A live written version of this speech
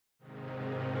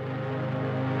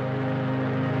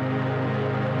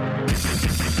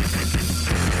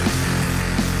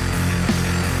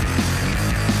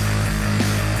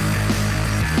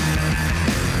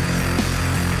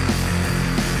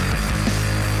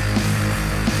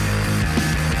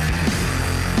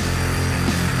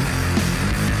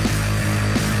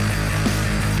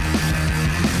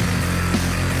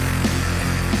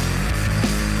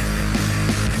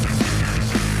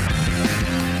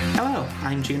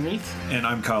Stephen Reith. And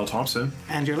I'm Kyle Thompson.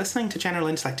 And you're listening to General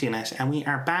Intellect Unit, and we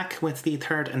are back with the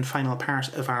third and final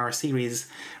part of our series,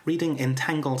 reading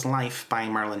Entangled Life by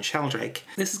Merlin Sheldrake.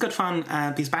 This is good fun.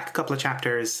 These back a couple of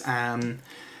chapters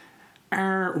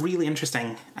are really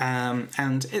interesting,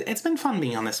 and it's been fun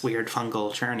being on this weird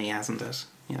fungal journey, hasn't it?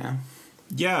 You know?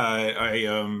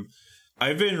 Yeah,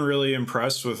 I've been really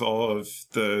impressed with all of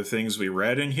the things we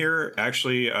read in here.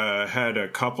 Actually, had a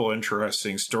couple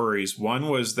interesting stories. One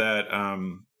was that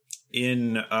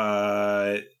in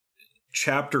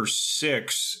chapter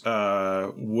 6,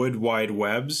 Wood Wide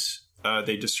Webs,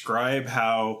 they describe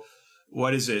how,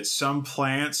 some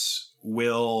plants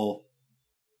will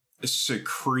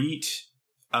secrete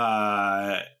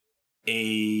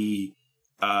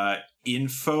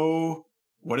info,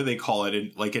 what do they call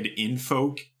it? Like an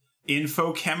info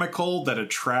chemical that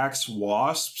attracts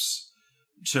wasps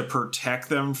to protect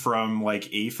them from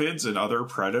like aphids and other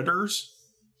predators,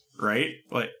 right?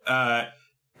 Like,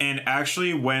 and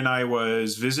actually, when I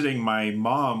was visiting my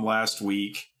mom last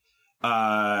week,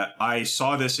 I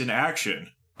saw this in action.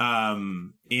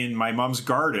 In my mom's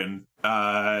garden,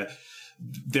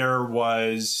 there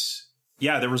was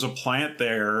a plant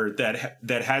there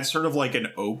that had sort of like an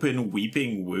open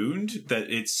weeping wound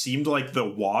that it seemed like the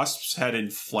wasps had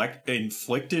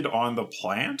inflicted on the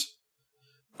plant.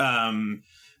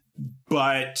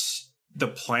 But the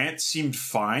plant seemed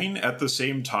fine at the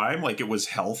same time, like it was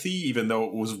healthy, even though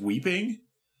it was weeping.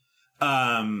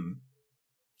 And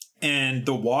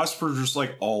the wasps were just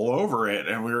like all over it.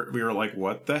 And we were like,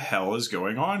 what the hell is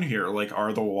going on here? Like,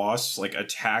 are the wasps like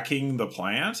attacking the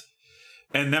plant?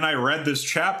 And then I read this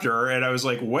chapter and I was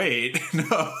like, wait,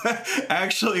 no,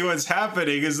 actually what's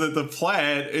happening is that the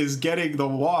plant is getting the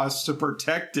wasps to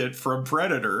protect it from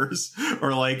predators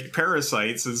or like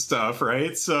parasites and stuff,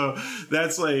 right? So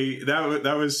that's like,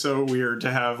 that was so weird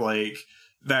to have like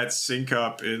that sync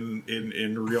up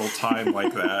in real time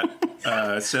like that.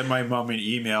 Sent my mom an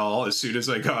email as soon as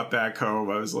I got back home.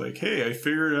 I was like, hey, I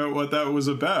figured out what that was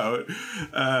about.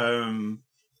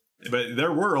 But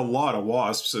there were a lot of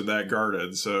wasps in that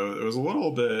garden, so it was a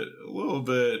little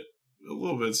bit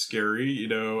scary, you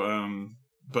know.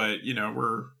 But you know,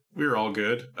 we're all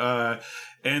good.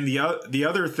 And the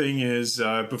other thing is,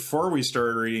 before we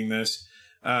started reading this,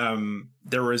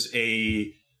 there was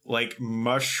a like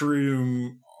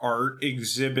mushroom art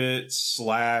exhibit /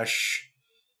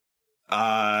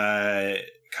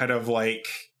 kind of like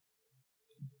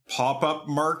pop-up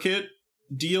market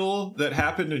deal that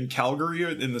happened in Calgary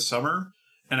in the summer,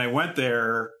 and I went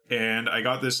there and I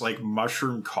got this like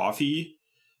mushroom coffee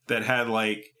that had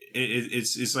like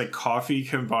it's like coffee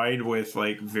combined with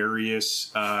like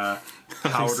various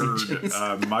powdered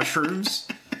mushrooms,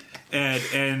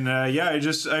 and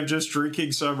I'm just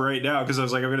drinking some right now because I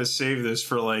was like, I'm gonna save this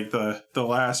for like the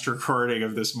last recording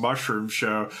of this mushroom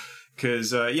show.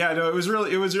 Because it was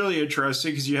really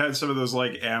interesting because you had some of those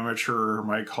like amateur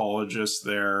mycologists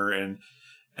there, and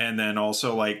then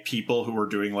also like people who were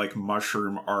doing like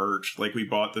mushroom art. Like we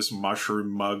bought this mushroom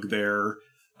mug there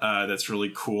that's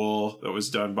really cool, that was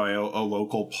done by a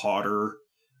local potter.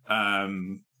 I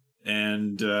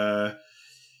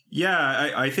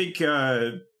think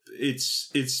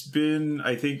it's been,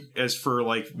 I think, as for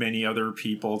like many other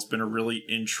people, it's been a really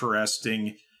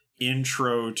interesting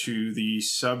intro to the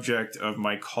subject of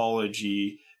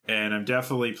mycology, and I'm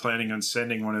definitely planning on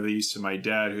sending one of these to my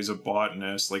dad, who's a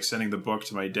botanist, like sending the book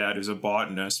to my dad, who's a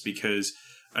botanist, because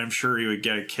I'm sure he would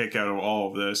get a kick out of all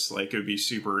of this. Like, it would be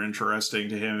super interesting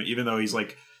to him, even though he's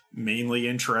like mainly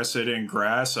interested in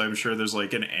grass. I'm sure there's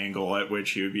like an angle at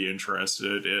which he would be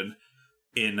interested in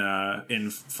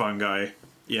fungi.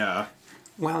 Yeah.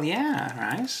 Well, yeah,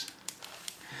 right.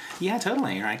 Yeah,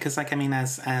 totally, right. Because like, I mean,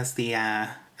 as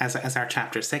our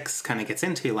chapter 6 kind of gets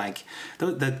into, like,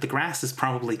 the grass is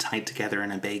probably tied together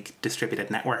in a big distributed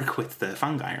network with the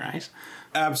fungi, right?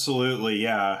 Absolutely,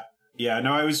 yeah. Yeah,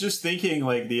 no, I was just thinking,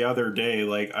 like, the other day,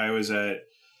 like, I was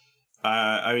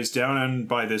down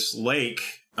by this lake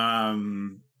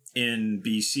in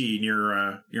BC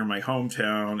near my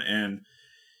hometown, and,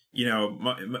 you know,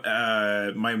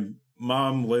 my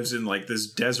mom lives in, like, this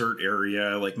desert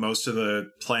area. Like, most of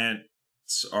the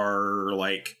plants are,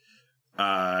 like,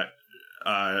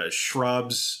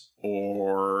 shrubs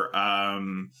or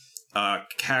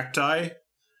cacti,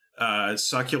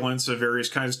 succulents of various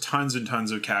kinds, tons and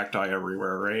tons of cacti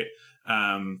everywhere, right?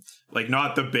 Like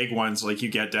not the big ones like you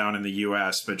get down in the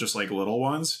US, but just like little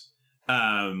ones,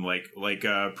 like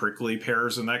prickly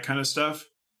pears and that kind of stuff.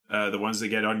 The ones that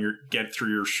get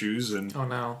through your shoes, and oh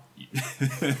no,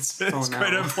 it's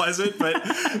quite unpleasant. But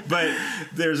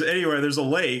there's a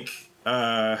lake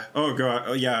oh god,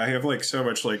 oh, yeah, I have like so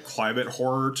much like climate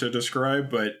horror to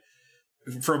describe, but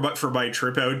for my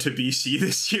trip out to BC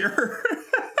this year.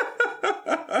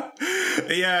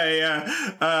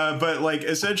 But like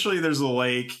essentially there's a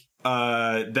lake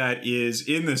that is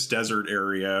in this desert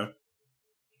area,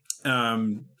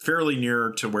 fairly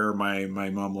near to where my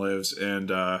mom lives, and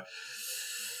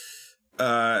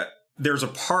there's a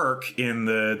park in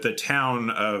the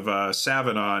town of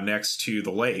Savannah next to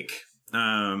the lake.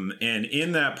 And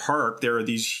in that park, there are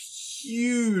these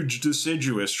huge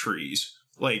deciduous trees,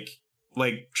 like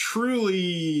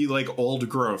truly like old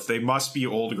growth. They must be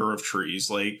old growth trees.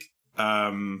 Like,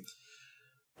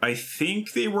 I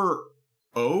think they were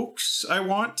oaks, I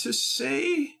want to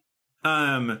say.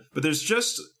 But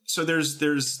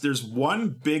there's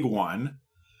one big one,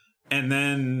 and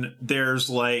then there's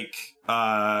like,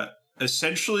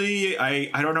 essentially,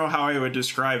 I don't know how I would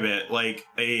describe it. Like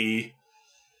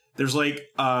there's like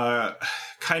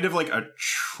kind of like a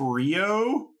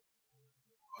trio,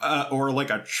 or like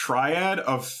a triad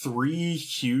of 3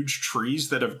 huge trees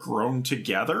that have grown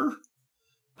together.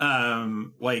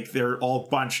 Like they're all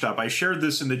bunched up. I shared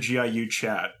this in the GIU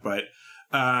chat, but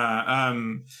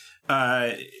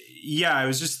yeah, I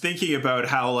was just thinking about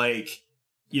how, like,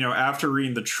 you know, after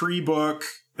reading the tree book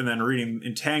and then reading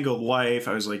Entangled Life,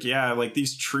 I was like, yeah, like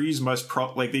these trees must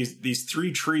these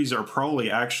 3 trees are probably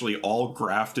actually all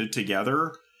grafted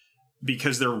together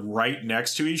because they're right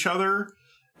next to each other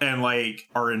and like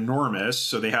are enormous.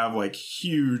 So they have like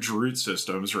huge root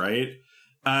systems, right?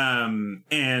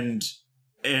 And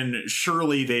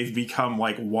surely they've become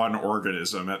like one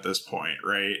organism at this point,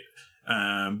 right?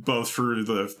 Both through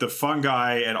the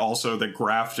fungi and also the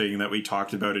grafting that we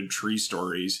talked about in tree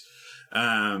stories.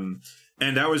 And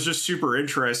that was just super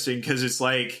interesting because it's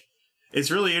like,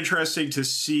 it's really interesting to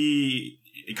see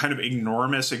kind of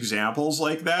enormous examples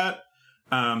like that,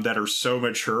 that are so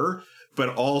mature, but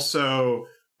also,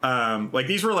 like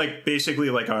these were like basically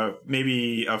like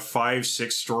maybe a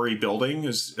 5-6 story building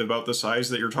is about the size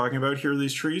that you're talking about here,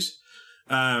 these trees.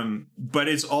 But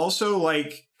it's also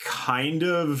like kind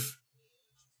of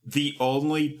the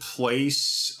only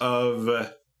place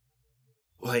of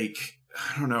like,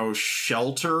 I don't know,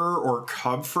 shelter or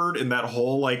comfort in that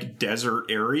whole like desert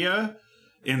area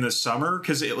in the summer,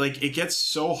 because it gets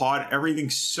so hot,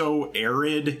 everything's so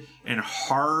arid and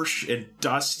harsh and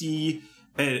dusty,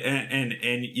 and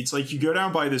it's like you go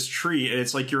down by this tree and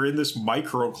it's like you're in this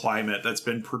microclimate that's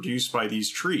been produced by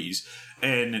these trees.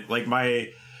 And like my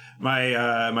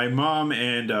mom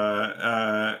and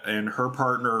her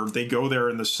partner, they go there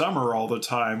in the summer all the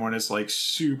time when it's like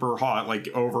super hot, like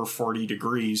over 40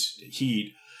 degrees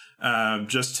heat,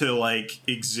 just to like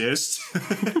exist.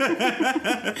 And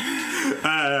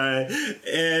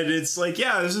it's like,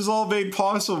 yeah, this is all made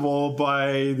possible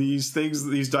by these things,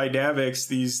 these dynamics,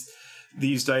 these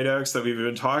dynamics that we've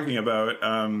been talking about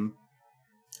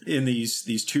in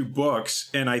these 2 books.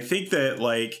 And I think that,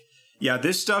 like, yeah,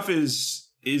 this stuff is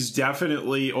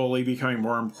definitely only becoming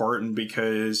more important,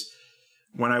 because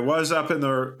when I was up in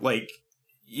the, like,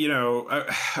 you know,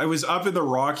 I was up in the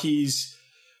Rockies,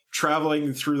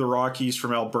 traveling through the Rockies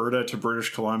from Alberta to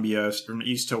British Columbia, from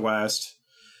east to west.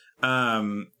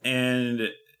 And,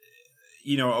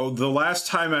 you know, the last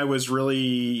time I was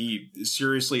really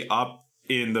seriously up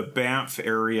in the Banff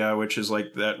area, which is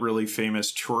like that really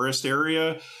famous tourist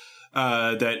area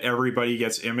that everybody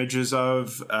gets images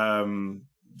of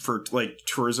for like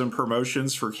tourism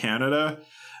promotions for Canada.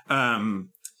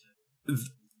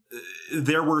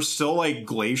 There were still like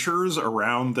glaciers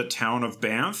around the town of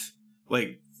Banff,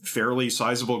 like fairly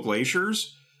sizable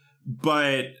glaciers.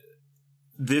 But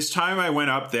this time I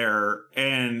went up there,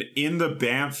 and in the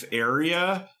Banff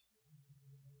area,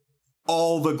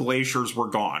 all the glaciers were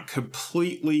gone,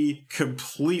 completely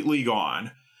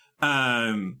gone.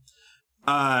 And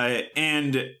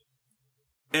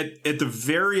at the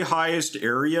very highest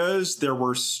areas, there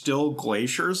were still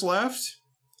glaciers left.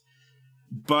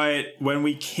 But when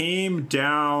we came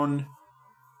down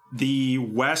the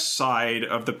west side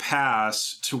of the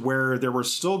pass to where there were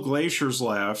still glaciers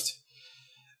left,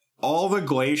 all the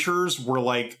glaciers were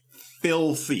like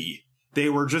filthy. They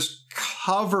were just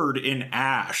covered in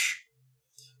ash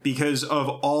because of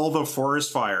all the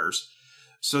forest fires.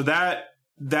 So that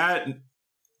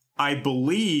I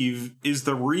believe is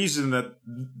the reason that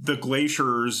the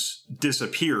glaciers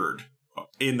disappeared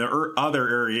in the other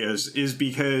areas, is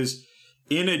because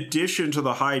in addition to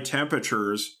the high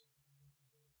temperatures,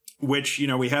 which, you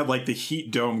know, we had like the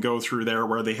heat dome go through there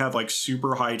where they had like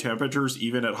super high temperatures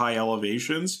even at high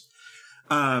elevations.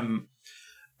 The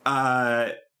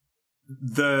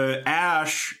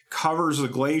ash covers the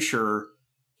glacier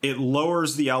it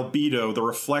lowers the albedo, the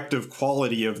reflective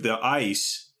quality of the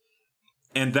ice,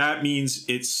 and that means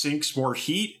it sinks more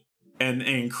heat and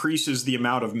increases the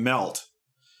amount of melt.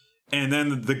 And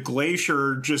then the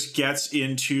glacier just gets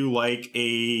into like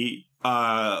a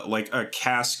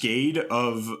cascade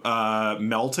of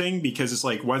melting, because it's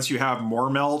like once you have more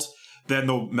melt, then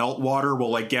the meltwater will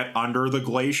like get under the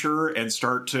glacier and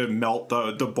start to melt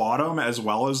the bottom as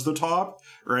well as the top,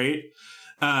 right?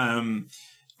 And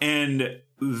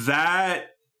that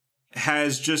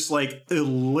has just like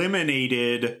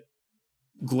eliminated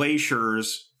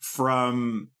glaciers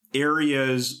from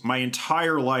areas my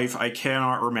entire life. I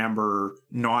cannot remember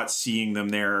not seeing them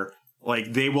there.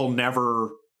 Like, they will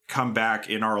never come back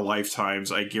in our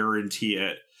lifetimes, I guarantee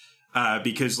it.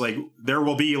 Because like there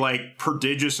will be like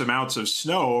prodigious amounts of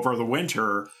snow over the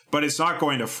winter, but it's not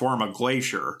going to form a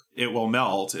glacier. It will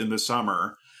melt in the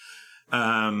summer.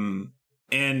 And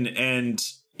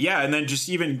yeah, and then just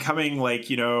even coming like,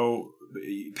 you know,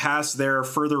 past there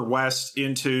further west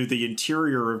into the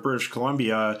interior of British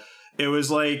Columbia, it was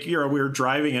like, you know, we were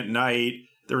driving at night.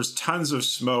 There was tons of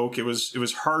smoke. It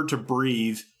was hard to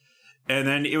breathe. And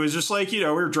then it was just like, you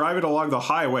know, we were driving along the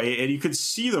highway and you could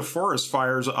see the forest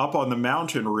fires up on the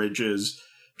mountain ridges,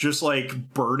 just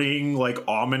like burning like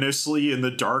ominously in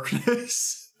the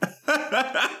darkness.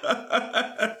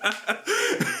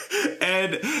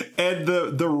 and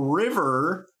the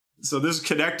river. So this is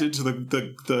connected to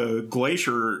the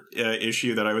glacier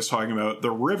issue that I was talking about. The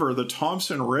river, the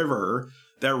Thompson River,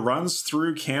 that runs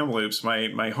through Kamloops,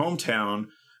 my hometown,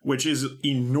 which is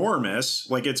enormous.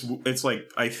 Like it's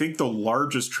like, I think the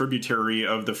largest tributary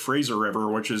of the Fraser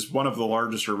River, which is one of the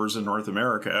largest rivers in North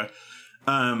America.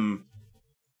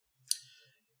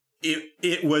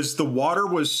 It was, the water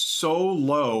was so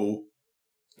low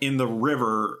in the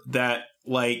river that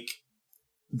like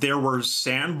there were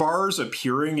sandbars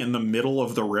appearing in the middle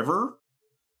of the river,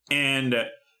 and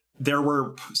there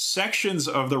were sections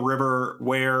of the river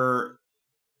where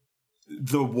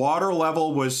the water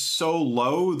level was so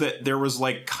low that there was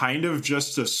like kind of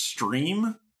just a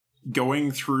stream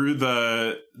going through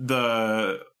the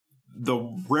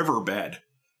riverbed,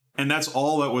 and that's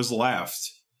all that was left.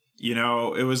 You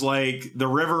know, it was like the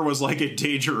river was like in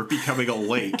danger of becoming a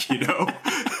lake, you know,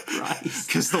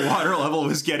 because the water level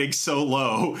was getting so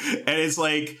low. And it's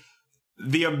like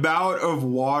the amount of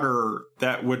water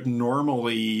that would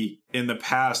normally in the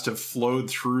past have flowed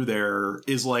through there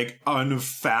is like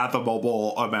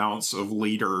unfathomable amounts of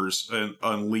liters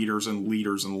and liters and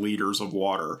liters and liters of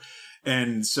water.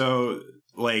 And so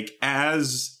like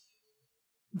as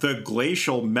the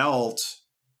glacial melt,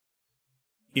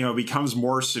 you know, becomes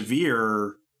more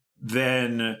severe,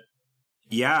 then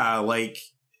yeah, like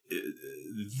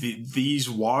these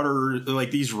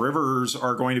rivers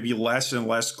are going to be less and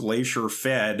less glacier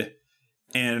fed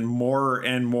and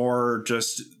more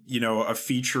just, you know, a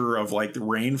feature of like the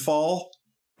rainfall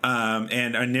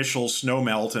and initial snow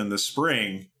melt in the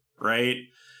spring, right?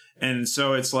 And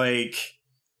so it's like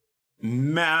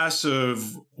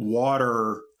massive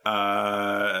water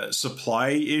supply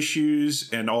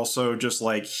issues, and also just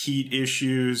like heat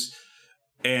issues,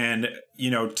 and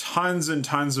you know, tons and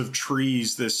tons of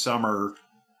trees this summer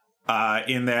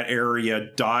in that area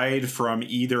died from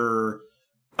either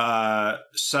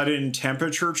sudden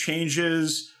temperature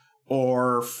changes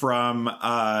or from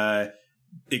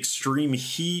extreme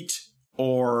heat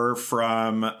or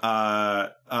from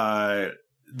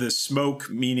the smoke,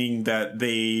 meaning that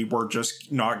they were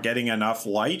just not getting enough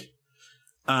light.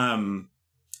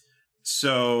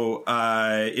 So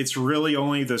it's really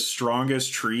only the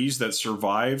strongest trees that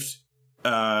survived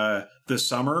the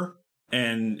summer.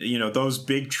 And, you know, those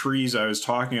big trees I was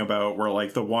talking about were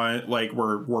like the one, like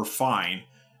were fine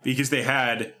because they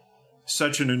had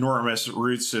such an enormous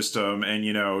root system and,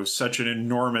 you know, such an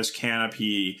enormous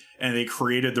canopy, and they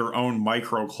created their own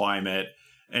microclimate.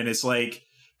 And it's like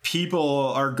people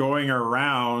are going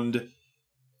around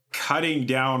cutting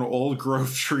down old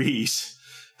growth trees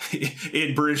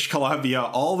in British Columbia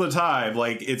all the time.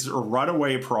 Like, it's a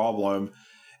runaway problem.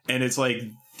 And it's like,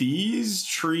 these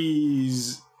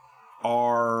trees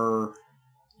are,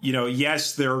 you know,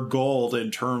 yes, they're gold in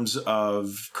terms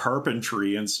of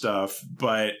carpentry and stuff,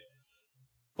 but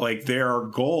like they are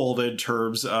gold in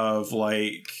terms of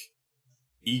like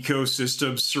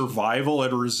ecosystem survival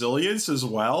and resilience as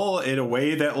well, in a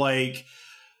way that like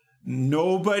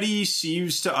nobody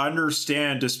seems to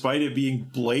understand, despite it being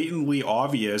blatantly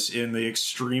obvious in the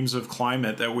extremes of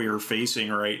climate that we are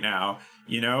facing right now.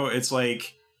 You know, it's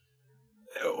like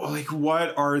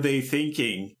what are they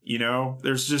thinking? You know,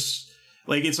 there's just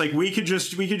Like, it's like, we could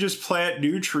just plant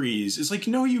new trees. It's like,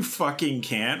 no, you fucking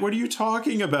can't. What are you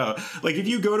talking about? Like, if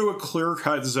you go to a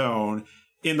clear-cut zone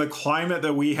in the climate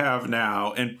that we have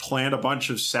now and plant a bunch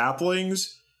of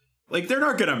saplings, like, they're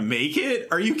not gonna make it.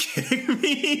 Are you kidding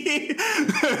me?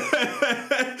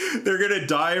 They're gonna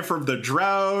die from the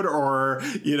drought, or,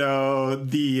 you know,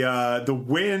 the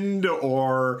wind,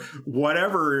 or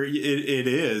whatever it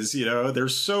is. You know,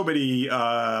 there's so many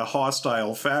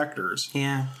hostile factors.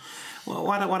 Yeah. Well,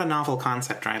 what a novel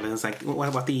concept, right? It's like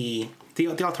what the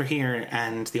author here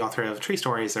and the author of Tree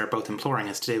Stories are both imploring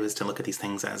us to do is to look at these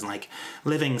things as like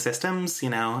living systems, you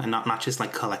know, and not just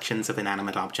like collections of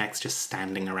inanimate objects just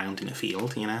standing around in a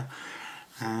field, you know.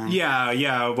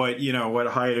 Yeah, but you know what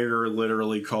Heidegger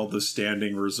literally called the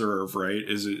standing reserve, right?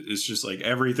 It's just like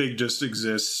everything just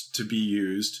exists to be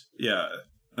used. Yeah.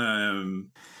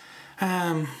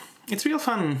 It's real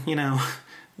fun, you know.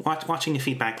 Watching a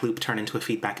feedback loop turn into a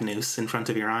feedback noose in front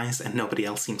of your eyes, and nobody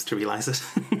else seems to realize it.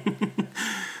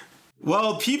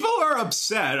 Well, people are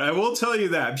upset. I will tell you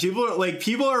that.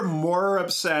 People are more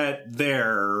upset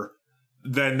there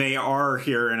than they are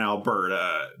here in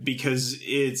Alberta, because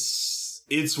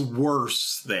it's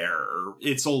worse there.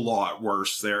 It's a lot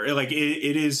worse there. Like,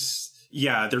 it is.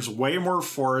 Yeah, there's way more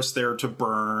forest there to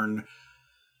burn.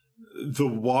 The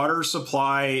water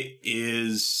supply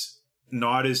is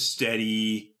not as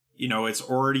steady. You know, it's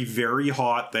already very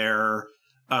hot there.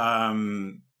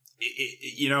 You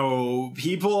know,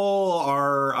 people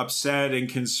are upset and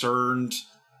concerned.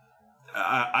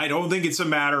 I don't think it's a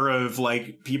matter of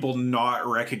like people not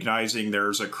recognizing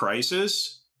there's a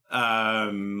crisis.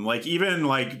 Like, even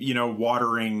like, you know,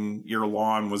 watering your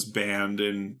lawn was banned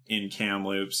in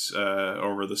Kamloops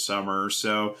over the summer.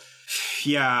 So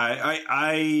yeah,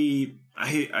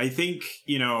 I think,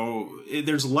 you know,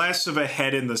 there's less of a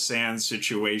head in the sand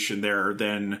situation there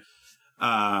than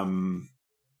I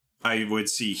would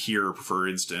see here, for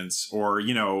instance, or,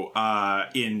 you know,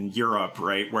 in Europe,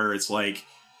 right, where it's like,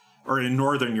 or in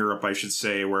Northern Europe, I should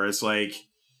say, where it's like,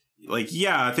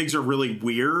 yeah, things are really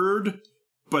weird,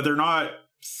 but they're not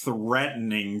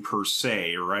threatening per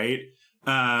se, right?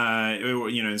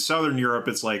 You know, in Southern Europe,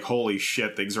 it's like, holy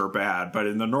shit, things are bad. But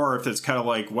in the North, it's kind of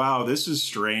like, wow, this is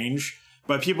strange.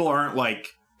 But people aren't like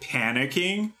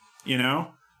panicking, you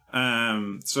know?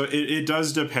 So it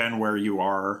does depend where you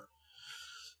are.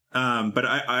 But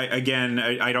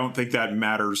I don't think that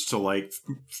matters to like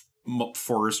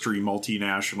forestry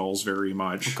multinationals very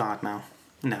much. Oh God,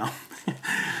 no,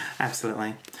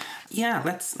 absolutely. Yeah,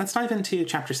 let's dive into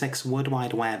chapter 6, Wood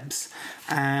Wide Webs.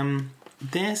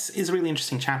 This is a really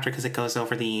interesting chapter because it goes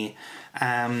over the,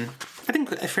 I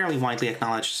think, a fairly widely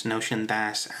acknowledged notion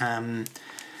that,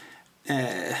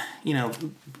 you know,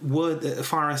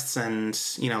 forests and,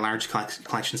 you know, large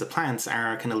collections of plants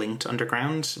are kind of linked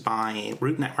underground by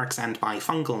root networks and by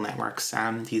fungal networks,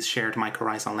 these shared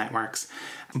mycorrhizal networks.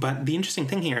 But the interesting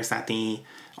thing here is that the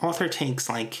author takes,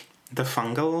 like, the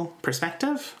fungal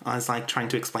perspective as, like, trying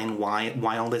to explain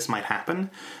why all this might happen,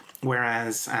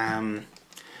 whereas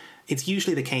it's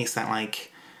usually the case that,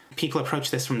 like, people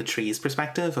approach this from the trees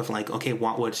perspective of like, okay,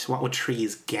 what would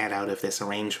trees get out of this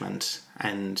arrangement,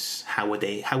 and how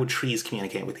would trees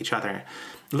communicate with each other?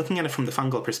 Looking at it from the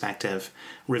fungal perspective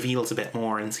reveals a bit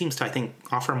more and seems to, I think,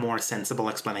 offer more sensible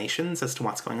explanations as to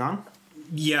what's going on.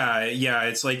 Yeah,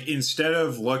 it's like, instead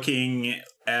of looking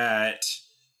at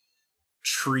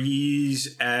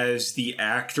trees as the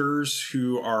actors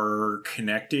who are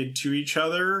connected to each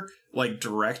other, like,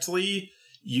 directly,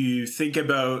 you think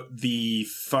about the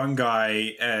fungi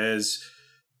as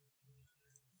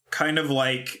kind of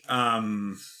like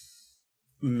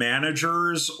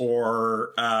managers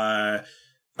or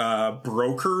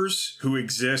brokers who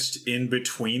exist in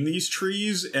between these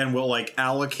trees and will like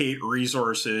allocate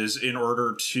resources in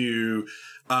order to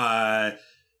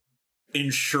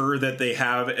ensure that they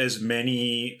have as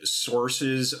many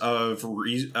sources of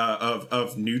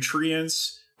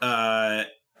nutrients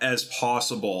as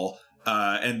possible.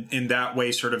 And in that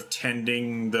way, sort of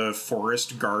tending the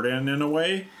forest garden in a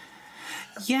way.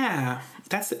 Yeah,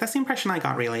 that's the impression I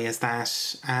got, really, is that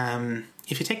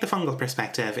if you take the fungal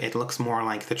perspective, it looks more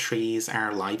like the trees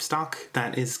are livestock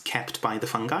that is kept by the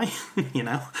fungi, you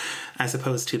know, as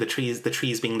opposed to the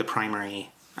trees being the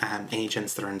primary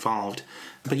agents that are involved.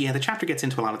 But yeah, the chapter gets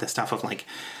into a lot of this stuff of like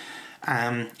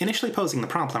initially posing the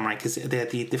problem, right? Because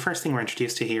the first thing we're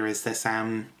introduced to here is this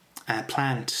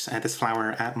plant, this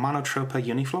flower, Monotropa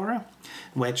uniflora,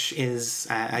 which is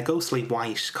a ghostly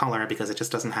white colour because it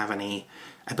just doesn't have any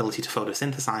ability to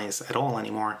photosynthesize at all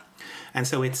anymore. And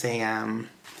so it's a,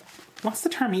 what's the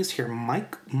term used here?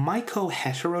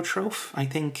 Mycoheterotroph, I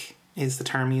think, is the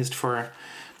term used for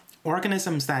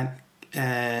organisms that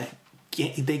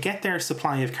they get their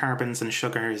supply of carbons and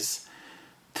sugars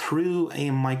through a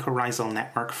mycorrhizal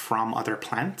network from other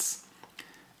plants.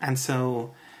 And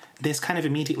so this kind of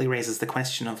immediately raises the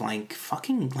question of like,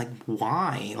 fucking, like,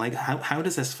 why? Like, how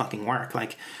does this fucking work?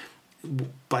 Like,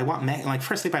 by what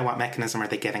firstly, by what mechanism are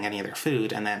they getting any of their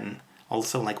food? And then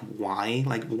also, like, why?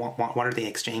 Like, what are they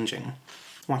exchanging?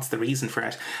 What's the reason for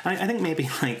it? And I think maybe,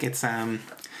 like, it's,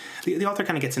 the author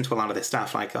kind of gets into a lot of this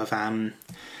stuff, like, of,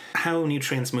 how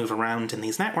nutrients move around in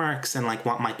these networks and like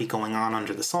what might be going on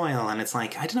under the soil. And it's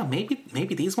like, I don't know,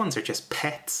 maybe these ones are just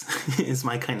pets is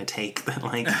my kind of take. That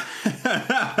like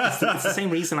it's the same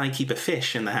reason I keep a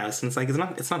fish in the house, and it's like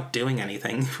it's not doing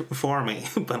anything for me,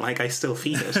 but like I still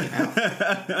feed it, you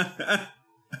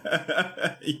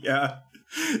know.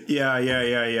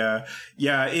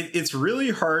 Yeah, it's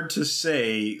really hard to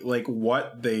say like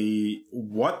what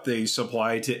they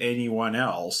supply to anyone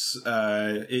else.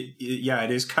 It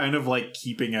is kind of like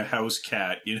keeping a house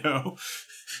cat, you know.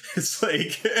 It's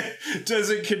like it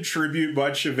doesn't contribute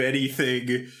much of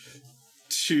anything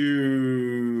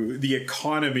to the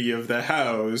economy of the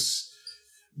house,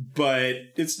 but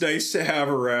it's nice to have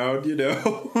around, you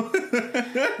know.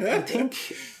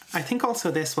 I think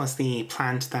also this was the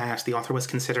plant that the author was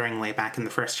considering way back in the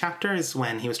first chapters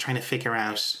when he was trying to figure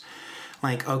out,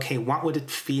 like, okay, what would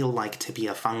it feel like to be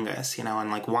a fungus, you know,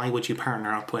 and like, why would you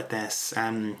partner up with this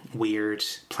weird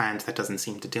plant that doesn't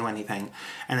seem to do anything?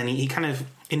 And then he kind of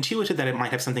intuited that it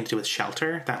might have something to do with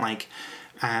shelter, that like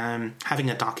having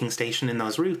a docking station in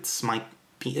those roots might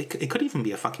be, it could even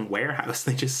be a fucking warehouse.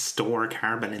 They just store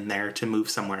carbon in there to move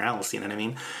somewhere else, you know what I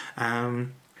mean?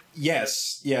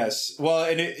 Yes. Well,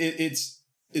 and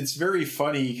it's very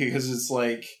funny because it's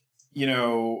like, you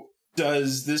know,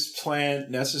 does this plant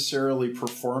necessarily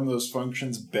perform those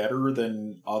functions better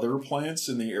than other plants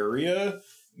in the area?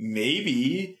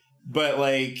 Maybe, but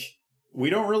like, we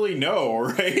don't really know,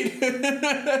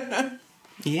 right?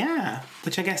 Yeah,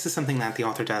 which I guess is something that the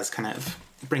author does kind of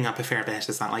bring up a fair bit,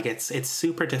 is that like it's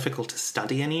super difficult to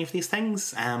study any of these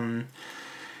things.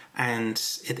 And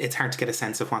it's hard to get a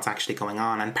sense of what's actually going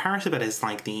on. And part of it is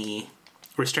like the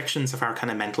restrictions of our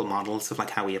kind of mental models of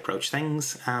like how we approach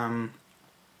things. And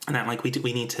that like we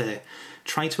need to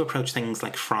try to approach things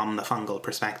like from the fungal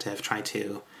perspective, try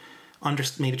to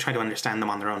understand them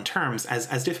on their own terms,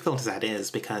 as difficult as that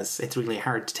is, because it's really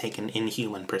hard to take an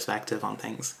inhuman perspective on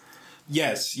things.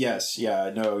 Yes.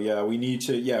 We need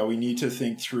to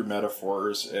think through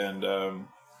metaphors and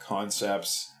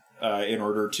concepts in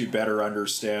order to better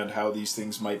understand how these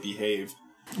things might behave.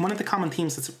 One of the common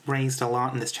themes that's raised a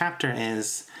lot in this chapter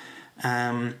is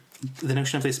the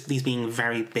notion of these being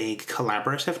very big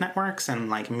collaborative networks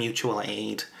and like mutual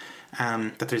aid.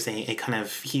 That there's a kind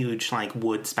of huge like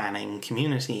wood-spanning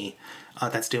community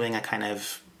that's doing a kind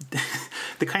of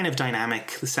the kind of dynamic,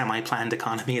 semi-planned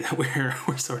economy that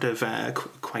we're sort of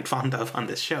quite fond of on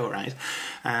this show, right?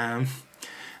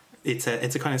 It's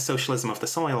a kind of socialism of the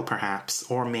soil, perhaps,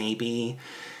 or maybe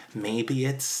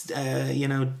it's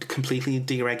completely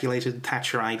deregulated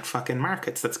Thatcherite fucking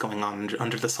markets that's going on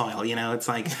under the soil. You know, it's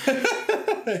like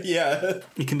yeah,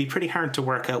 it can be pretty hard to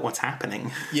work out what's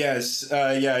happening. Yes,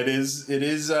 it is. It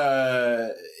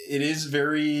is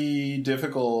very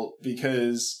difficult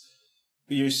because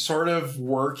you're sort of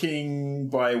working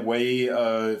by way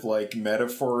of like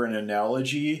metaphor and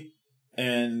analogy,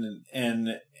 and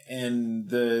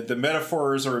the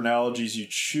metaphors or analogies you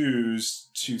choose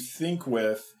to think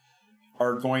with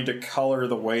are going to color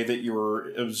the way that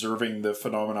you're observing the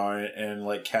phenomenon and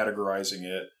like categorizing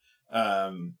it.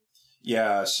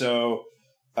 So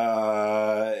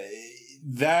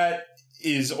that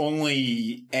is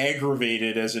only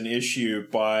aggravated as an issue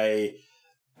by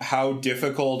how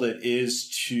difficult it is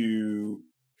to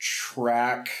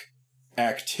track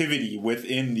activity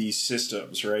within these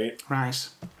systems, right? Right.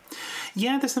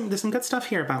 Yeah, there's some good stuff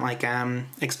here about like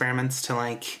experiments to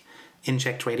like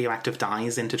inject radioactive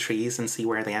dyes into trees and see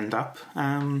where they end up.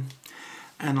 And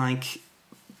like,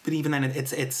 but even then,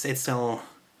 it's still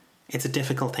a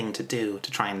difficult thing to do, to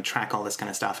try and track all this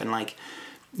kind of stuff. And like,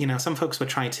 you know, some folks would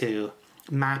try to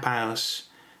map out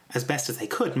as best as they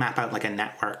could, map out like a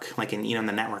network, like in, you know, in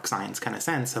the network science kind of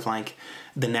sense of like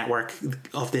the network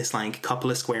of this like couple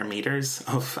of square meters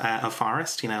of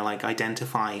forest, you know, like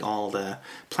identify all the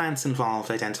plants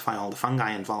involved, identify all the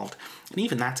fungi involved. And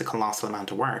even that's a colossal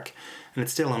amount of work. And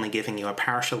it's still only giving you a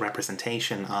partial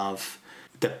representation of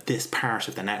this part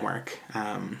of the network.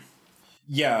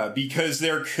 Yeah, because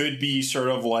there could be sort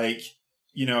of like,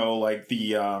 you know, like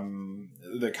the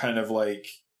kind of like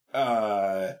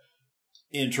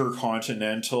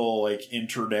intercontinental like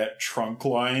internet trunk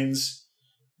lines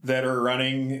that are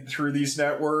running through these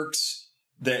networks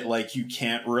that like you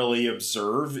can't really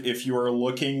observe if you are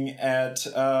looking at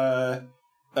a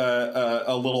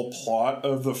little plot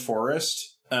of the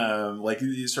forest. Like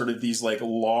these like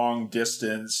long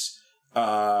distance,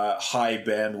 high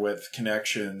bandwidth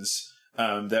connections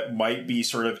that might be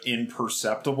sort of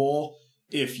imperceptible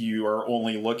if you are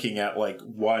only looking at like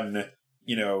one,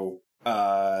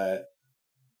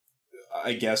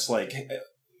 I guess like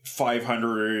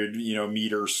 500,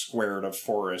 meters squared of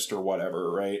forest or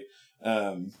whatever, right?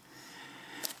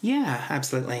 Yeah,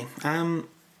 absolutely.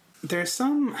 There's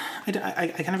some,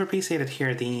 I kind of appreciated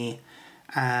here the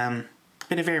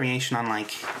bit of variation on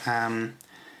like,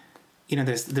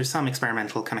 there's some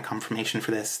experimental kind of confirmation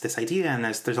for this idea, and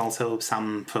there's also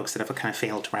some folks that have kind of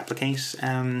failed to replicate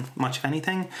much of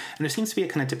anything. And there seems to be a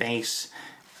kind of debate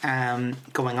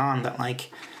going on that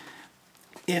like,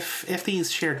 if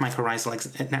these shared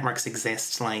mycorrhizal networks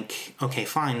exist, like, okay,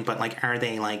 fine, but like, are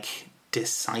they like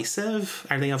decisive?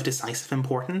 Are they of decisive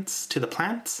importance to the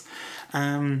plants?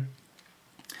 And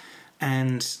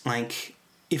like,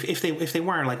 if they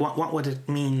were, like, what would it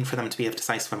mean for them to be of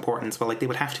decisive importance? Well, like, they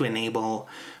would have to enable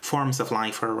forms of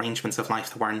life or arrangements of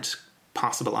life that weren't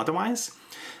possible otherwise.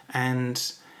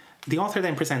 And the author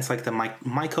then presents like the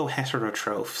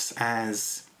mycoheterotrophs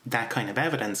as that kind of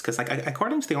evidence, because like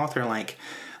according to the author, like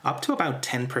up to about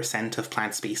 10% of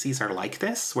plant species are like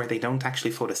this, where they don't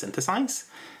actually photosynthesize.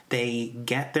 They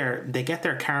get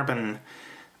their carbon,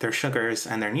 their sugars,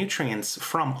 and their nutrients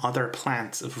from other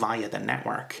plants via the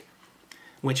network,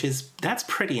 that's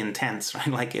pretty intense, right?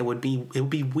 Like it would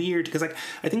be weird, because like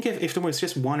I think if there was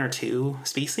just one or two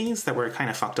species that were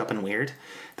kind of fucked up and weird,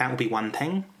 that would be one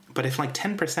thing. But if like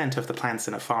 10% of the plants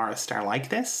in a forest are like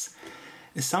this,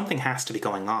 something has to be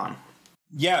going on.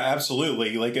 Yeah,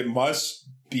 absolutely. Like it must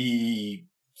be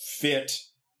fit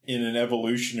in an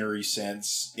evolutionary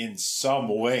sense in some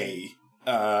way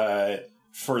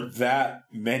for that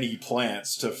many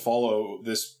plants to follow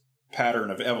this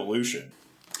pattern of evolution.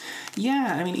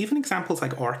 Yeah, I mean, even examples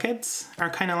like orchids are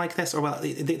kind of like this. Or, well,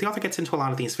 the author gets into a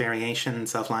lot of these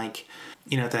variations of like,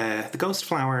 the ghost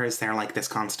flowers, they're like this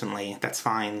constantly. That's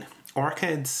fine.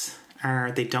 Orchids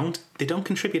they don't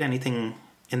contribute anything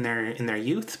in their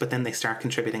youth, but then they start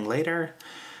contributing later.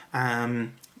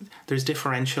 There's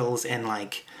differentials in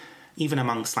like, even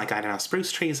amongst like, I don't know,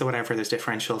 spruce trees or whatever, there's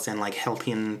differentials in like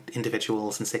healthy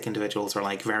individuals and sick individuals, or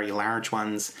like very large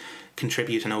ones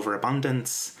contribute in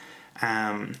overabundance.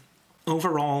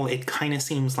 Overall, it kind of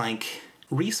seems like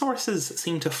resources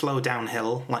seem to flow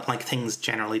downhill, like things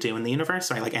generally do in the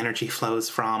universe, right? Like energy flows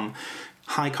from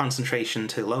high concentration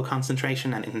to low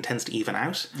concentration, and it tends to even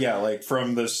out. Yeah, like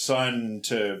from the sun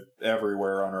to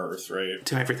everywhere on Earth, right?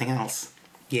 To everything else.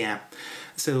 Yeah.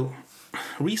 So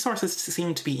resources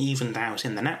seem to be evened out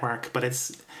in the network, but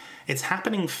it's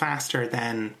happening faster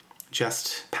than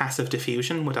just passive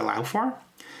diffusion would allow for,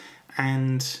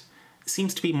 and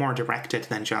seems to be more directed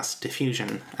than just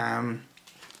diffusion.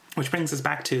 Which brings us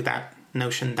back to that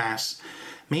notion that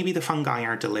maybe the fungi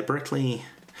are deliberately...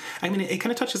 I mean, it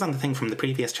kind of touches on the thing from the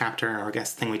previous chapter, or I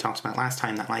guess the thing we talked about last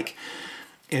time, that like,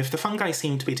 if the fungi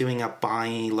seem to be doing a buy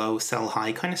low, sell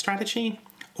high kind of strategy,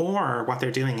 or what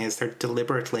they're doing is they're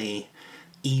deliberately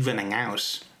evening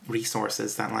out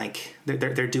resources, that like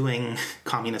they're doing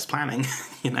communist planning,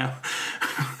 Yeah.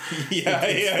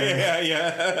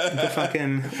 The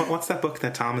fucking, what's that book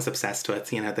that Tom is obsessed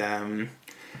with?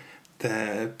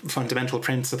 The fundamental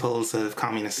principles of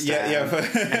communist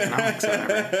economics or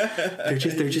whatever. They're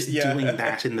just doing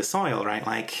that in the soil, right?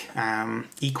 Like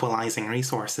equalizing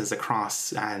resources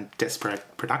across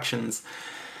disparate productions.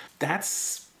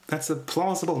 That's a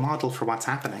plausible model for what's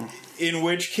happening. In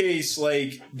which case,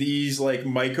 like, these like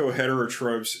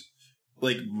mycoheterotrophs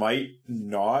like might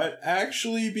not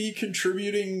actually be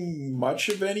contributing much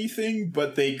of anything,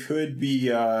 but they could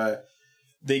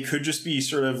just be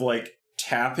sort of like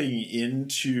tapping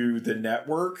into the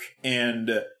network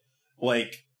and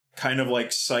like kind of like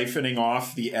siphoning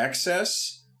off the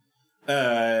excess,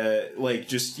 like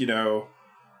just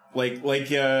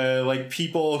like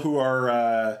people who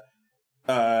are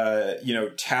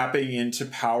tapping into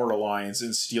power lines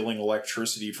and stealing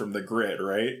electricity from the grid,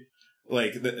 right?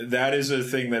 Like that is a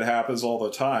thing that happens all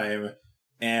the time,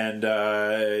 and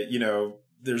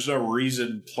there's no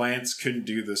reason plants couldn't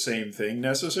do the same thing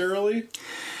necessarily.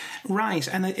 Right,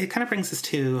 and it kind of brings us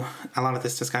to a lot of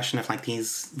this discussion of like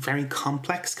these very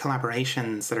complex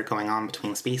collaborations that are going on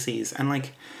between species, and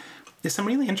like there's some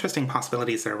really interesting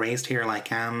possibilities that are raised here. Like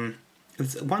one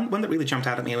that really jumped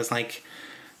out at me was like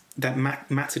that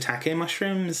matsutake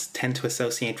mushrooms tend to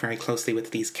associate very closely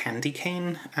with these candy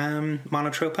cane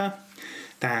monotropa,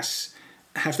 that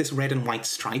have this red and white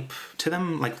stripe to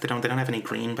them. Like they don't have any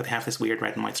green, but they have this weird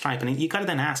red and white stripe. And you got to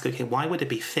then ask, okay, why would it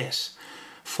be fit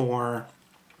for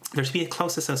there to be a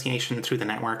close association through the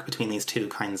network between these two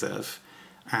kinds of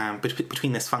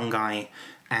between this fungi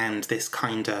and this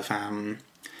kind of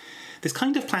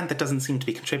plant that doesn't seem to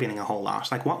be contributing a whole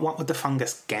lot. Like, what would the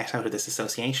fungus get out of this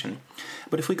association?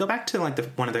 But if we go back to like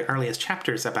one of the earliest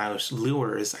chapters about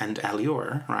lures and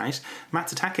allure, right?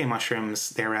 Matsutake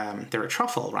mushrooms, they're a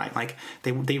truffle, right? Like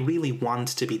they really want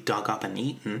to be dug up and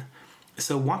eaten.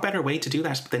 So what better way to do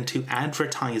that than to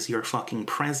advertise your fucking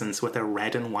presence with a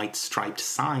red and white striped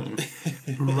sign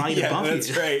right above you?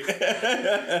 That's right.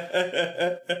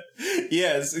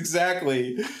 Yes,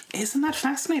 exactly. Isn't that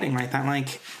fascinating, right? That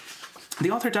like the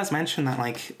author does mention that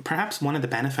like perhaps one of the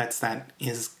benefits that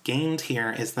is gained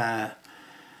here is that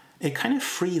it kind of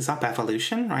frees up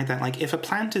evolution, right? That like if a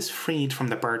plant is freed from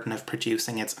the burden of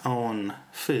producing its own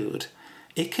food,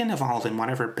 it can evolve in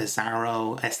whatever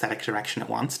bizarro aesthetic direction it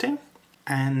wants to.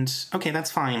 And okay,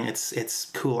 that's fine. It's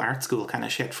cool art school kind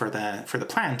of shit for the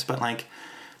plant, but like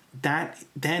that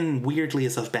then weirdly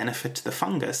is of benefit to the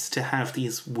fungus to have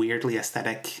these weirdly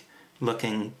aesthetic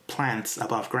looking plants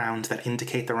above ground that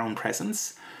indicate their own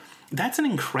presence. That's an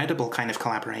incredible kind of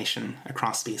collaboration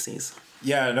across species.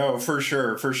 Yeah, no, for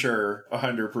sure,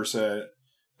 100%.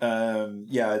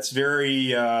 Yeah, it's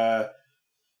very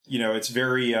it's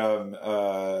very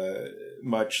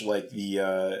much like the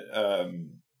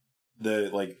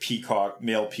like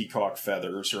male peacock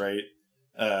feathers, right?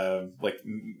 Like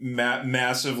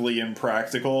massively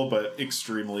impractical, but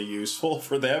extremely useful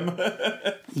for them.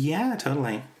 Yeah,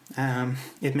 totally.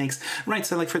 It makes right.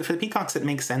 So, like for the peacocks, it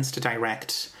makes sense to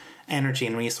direct energy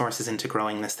and resources into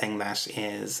growing this thing that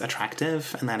is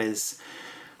attractive and that is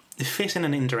fit in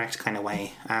an indirect kind of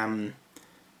way. And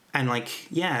like,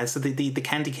 yeah, so the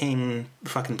candy cane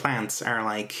fucking plants are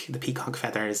like the peacock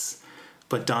feathers,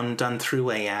 but done through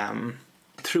a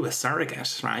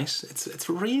surrogate, right? It's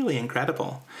really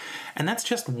incredible, and that's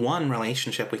just one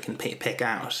relationship we can pick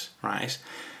out, right?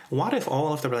 What if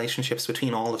all of the relationships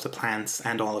between all of the plants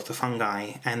and all of the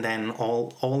fungi, and then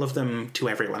all of them to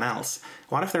everyone else,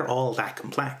 what if they're all that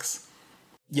complex?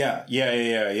 Yeah.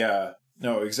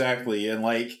 No, exactly, and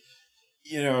like,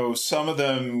 some of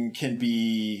them can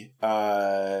be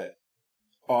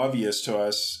obvious to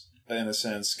us in a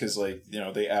sense, because like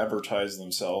they advertise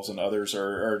themselves, and others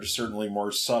are certainly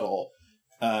more subtle.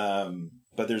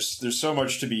 But there's so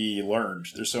much to be learned.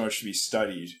 There's so much to be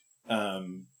studied.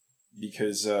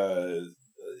 Because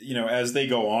as they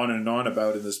go on and on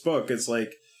about in this book, it's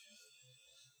like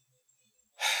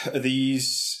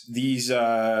these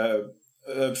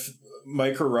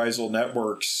mycorrhizal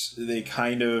networks, they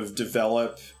kind of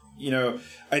develop.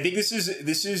 I think this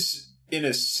is in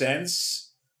a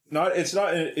sense. It's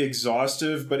not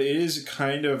exhaustive, but it is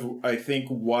kind of, I think,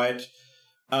 what,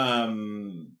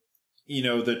 the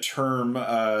term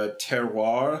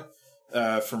terroir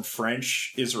from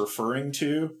French is referring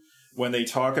to when they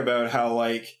talk about how,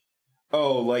 like,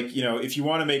 if you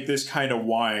want to make this kind of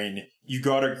wine, you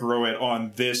got to grow it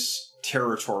on this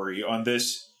territory, on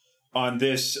this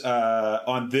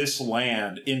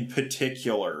land in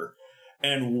particular.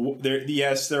 And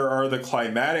there are the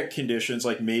climatic conditions,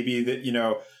 like maybe that,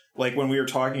 like when we were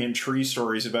talking in Tree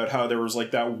Stories about how there was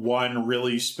like that one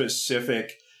really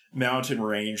specific mountain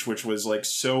range, which was like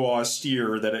so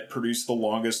austere that it produced the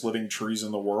longest living trees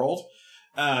in the world.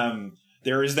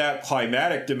 There is that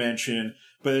climatic dimension,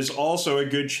 but there's also a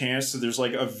good chance that there's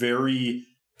like a very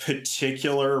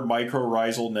particular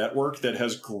mycorrhizal network that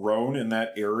has grown in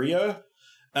that area.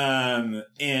 And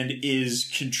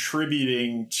is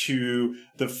contributing to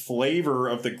the flavor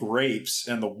of the grapes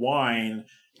and the wine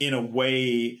in a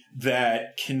way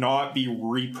that cannot be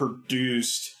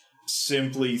reproduced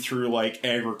simply through like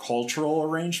agricultural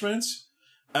arrangements.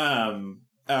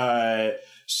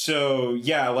 So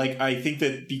yeah, like I think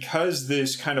that because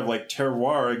this kind of like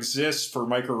terroir exists for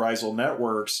mycorrhizal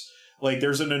networks, like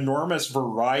there's an enormous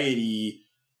variety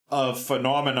of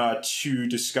phenomena to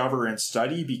discover and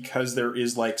study because there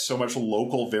is like so much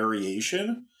local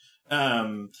variation.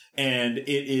 And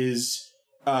it is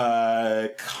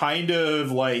kind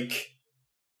of like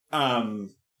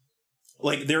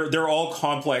they're all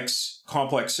complex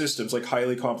systems, like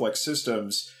highly complex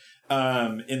systems,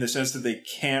 in the sense that they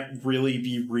can't really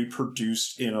be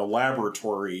reproduced in a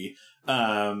laboratory.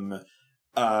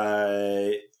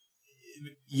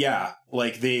 Yeah,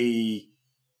 like they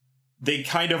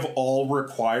kind of all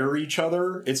require each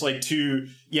other. It's like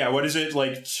what is it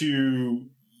like to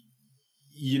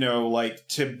like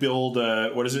to build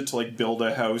build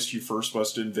a house, you first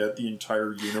must invent the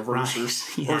entire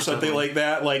universe, right. or something totally. Like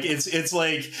that. Like it's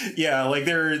like, yeah, like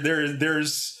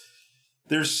there's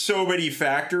so many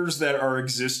factors that are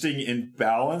existing in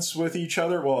balance with each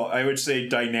other. Well, I would say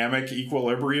dynamic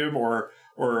equilibrium or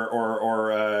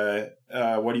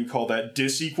what do you call that?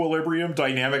 Disequilibrium,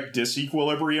 dynamic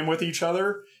disequilibrium with each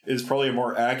other is probably a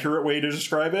more accurate way to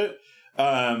describe it.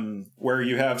 Where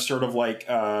you have sort of like,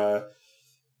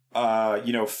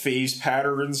 phase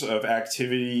patterns of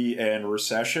activity and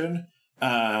recession,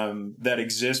 that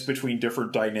exist between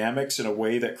different dynamics in a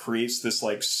way that creates this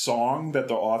like song that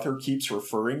the author keeps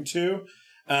referring to.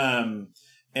 And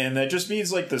that just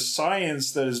means like the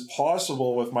science that is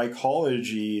possible with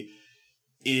mycology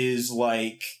is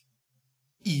like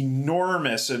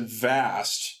enormous and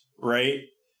vast, right?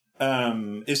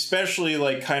 Especially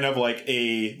like kind of like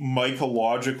a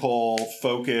mycological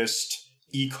focused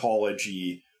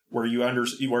ecology where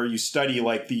you study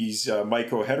like these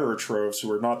mycoheterotrophs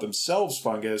who are not themselves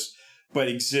fungus but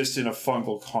exist in a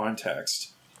fungal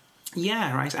context.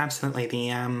 Yeah, right, absolutely.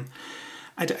 The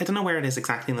I don't know where it is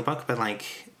exactly in the book, but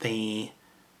like the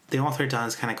author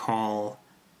does kind of call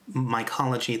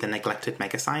mycology the neglected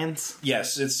megascience.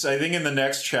 Yes, it's I think in the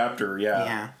next chapter.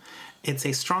 Yeah, it's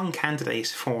a strong candidate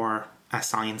for a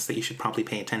science that you should probably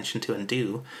pay attention to and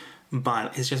do,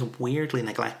 but it's just weirdly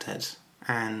neglected.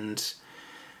 And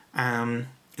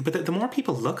but the more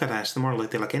people look at it, the more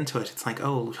they look into it, it's like,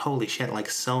 oh, holy shit, like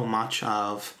so much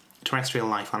of terrestrial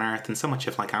life on Earth and so much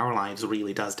of like our lives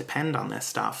really does depend on this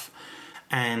stuff.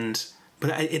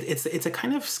 But it's a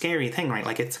kind of scary thing, right?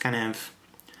 Like it's kind of,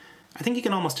 I think you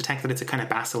can almost detect that it's a kind of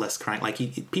basilisk, right? Like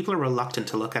people are reluctant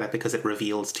to look at it because it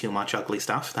reveals too much ugly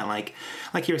stuff. That like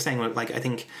you were saying, like I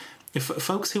think if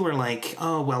folks who are like,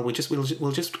 oh well, we'll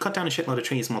just cut down a shitload of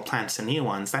trees and we'll plant some new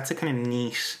ones. That's a kind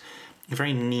of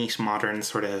very neat modern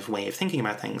sort of way of thinking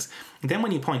about things. And then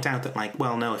when you point out that like,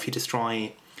 well, no, if you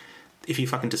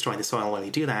fucking destroy the soil while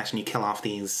you do that and you kill off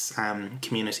these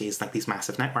communities, like these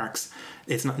massive networks,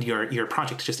 it's not your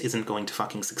project just isn't going to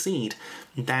fucking succeed.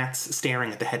 That's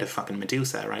staring at the head of fucking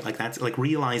Medusa, right? Like that's like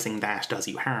realizing that does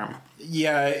you harm.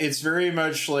 Yeah, it's very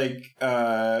much like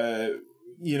sort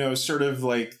of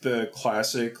like the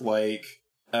classic like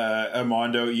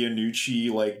Armando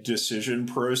Iannucci like decision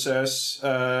process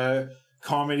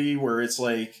comedy where it's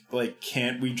like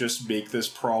can't we just make this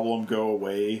problem go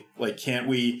away? Like can't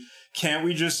we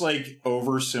just like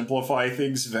oversimplify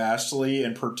things vastly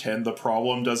and pretend the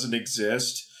problem doesn't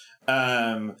exist?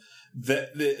 There's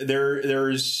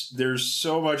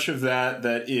so much of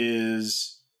that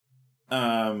is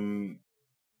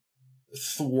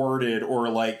thwarted or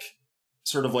like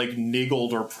sort of like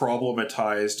niggled or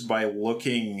problematized by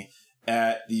looking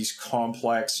at these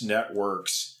complex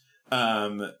networks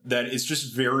that is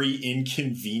just very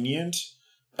inconvenient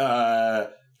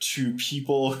to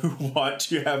people who want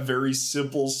to have very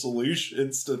simple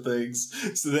solutions to things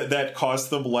so that cost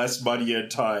them less money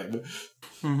and time.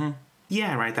 Mm-hmm.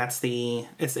 Yeah, right. That's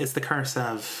it's the curse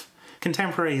of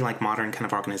contemporary, like modern kind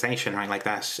of organization, right? Like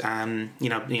that.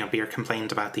 Beer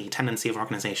complained about the tendency of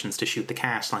organizations to shoot the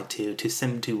cat, like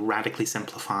to radically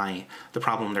simplify the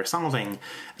problem they're solving,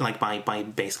 like by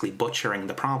basically butchering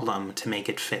the problem to make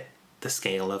it fit the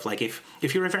scale of like if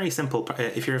you're a very simple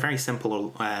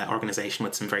organization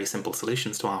with some very simple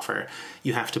solutions to offer,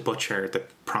 you have to butcher the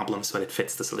problem so that it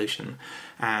fits the solution.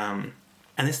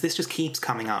 And this just keeps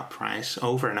coming up, right,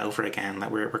 over and over again, that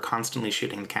we're constantly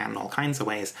shooting the can in all kinds of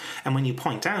ways. And when you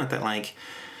point out that, like,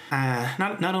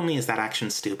 not only is that action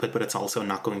stupid, but it's also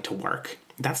not going to work,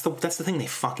 that's the thing they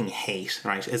fucking hate,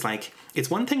 right? Is like,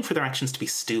 it's one thing for their actions to be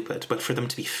stupid, but for them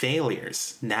to be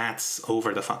failures, that's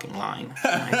over the fucking line.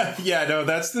 Right? Yeah, no,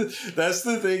 that's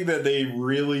the thing that they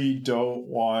really don't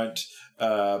want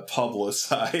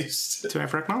publicized to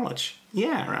ever acknowledge.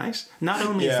 Yeah, right. Not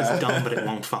only is this dumb, but it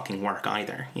won't fucking work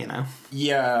either, you know?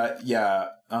 Yeah.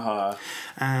 Uh-huh.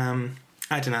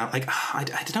 I don't know. Like, I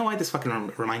don't know why this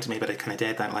fucking reminded me, but it kind of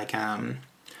did that. Like,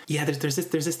 there's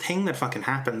this thing that fucking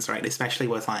happens, right? Especially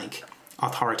with like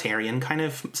authoritarian kind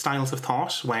of styles of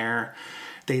thought, where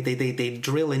they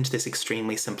drill into this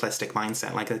extremely simplistic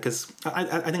mindset. Like, because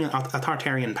I think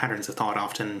authoritarian patterns of thought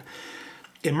often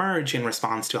emerge in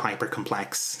response to hyper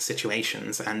complex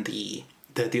situations, and the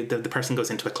person goes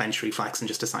into a clench reflex and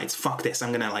just decides, fuck this,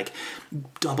 I'm gonna like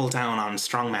double down on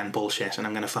strongman bullshit and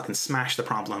I'm gonna fucking smash the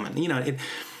problem. And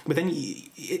but then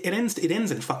it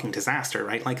ends in fucking disaster,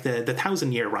 right? Like the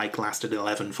 1,000-year Reich lasted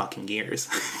 11 fucking years.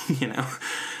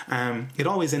 It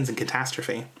always ends in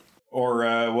catastrophe. Or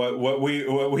what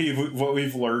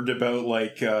we've learned about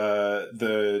like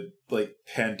the like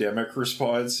pandemic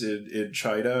response in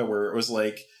China, where it was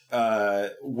like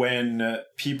when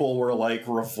people were like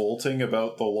revolting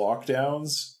about the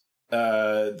lockdowns,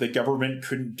 the government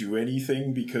couldn't do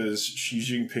anything because Xi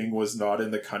Jinping was not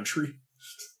in the country.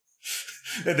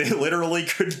 And they literally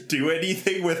couldn't do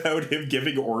anything without him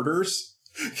giving orders.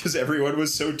 Because everyone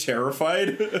was so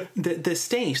terrified. The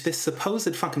state, this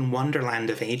supposed fucking wonderland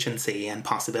of agency and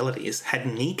possibilities, had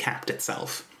kneecapped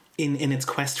itself in its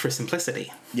quest for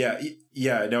simplicity.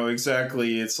 Yeah, no,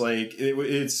 exactly. It's like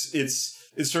it's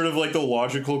sort of like the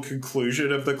logical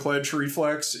conclusion of the clench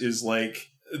reflex is like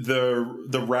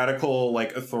the radical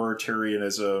like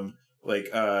authoritarianism, like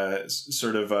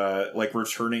sort of like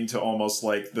returning to almost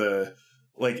like the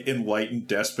like enlightened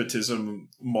despotism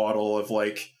model of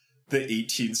like the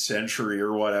 18th century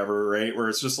or whatever, right? Where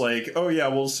it's just like, oh yeah,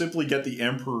 we'll simply get the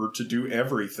emperor to do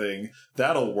everything.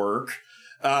 That'll work.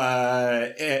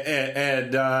 And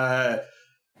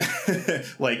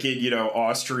like in, you know,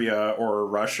 Austria or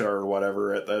Russia or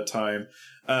whatever at that time.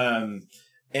 And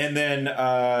then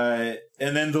the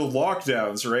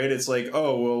lockdowns, right? It's like,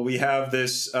 oh, well, we have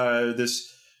this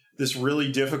really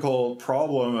difficult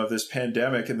problem of this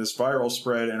pandemic and this viral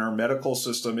spread, and our medical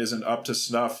system isn't up to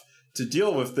snuff to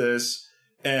deal with this.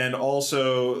 And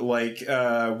also like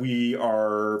we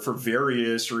are, for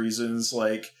various reasons,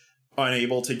 like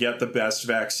unable to get the best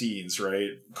vaccines,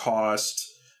 right?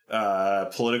 Cost,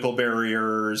 political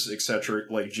barriers, etc.,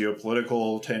 like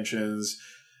geopolitical tensions,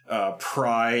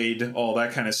 pride, all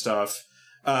that kind of stuff.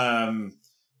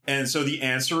 And so the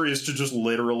answer is to just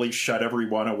literally shut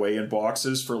everyone away in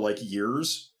boxes for like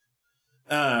years.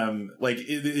 Like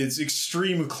it's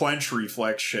extreme clench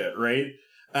reflex shit, right?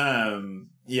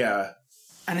 Yeah.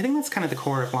 And I think that's kind of the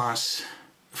core of what,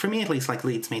 for me at least, like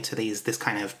leads me to this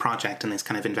kind of project and these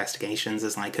kind of investigations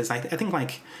is like, because I think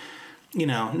like, you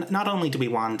know, not only do we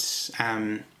want,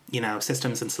 you know,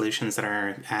 systems and solutions that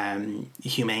are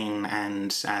humane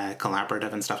and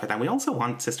collaborative and stuff like that, we also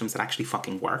want systems that actually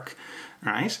fucking work,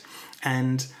 right?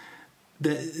 And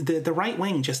the right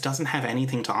wing just doesn't have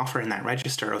anything to offer in that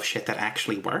register of shit that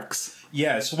actually works.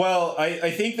 Yes, well,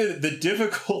 I think that the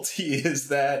difficulty is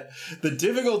that the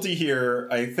difficulty here,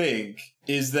 I think,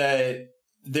 is that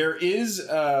there is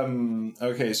so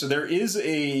there is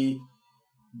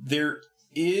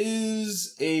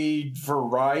a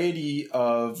variety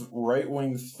of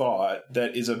right-wing thought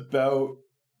that is about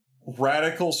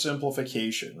radical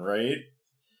simplification, right?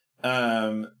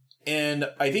 And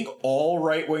I think all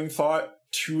right-wing thought,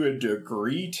 to a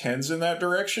degree, tends in that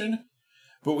direction.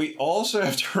 But we also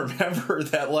have to remember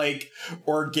that, like,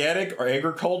 organic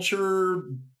agriculture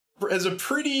has a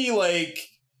pretty, like,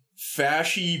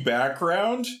 fashy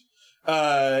background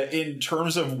in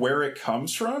terms of where it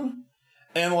comes from.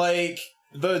 And, like,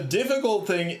 the difficult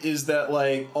thing is that,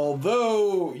 like,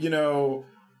 although, you know,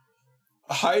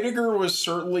 Heidegger was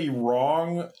certainly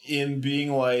wrong in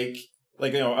being, like,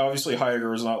 you know, obviously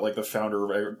Heidegger was not, like, the founder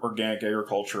of organic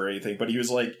agriculture or anything, but he was,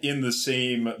 like, in the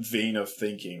same vein of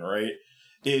thinking, right?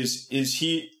 Is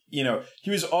he, you know,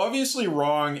 he was obviously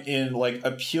wrong in, like,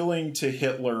 appealing to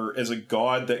Hitler as a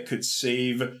god that could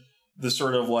save the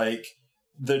sort of, like,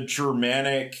 the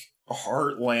Germanic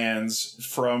heartlands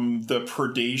from the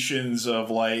predations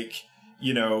of, like,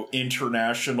 you know,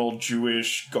 international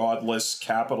Jewish godless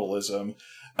capitalism.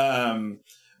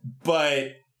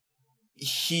 But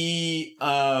he,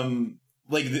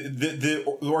 like, the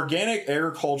organic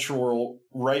agricultural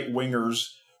right-wingers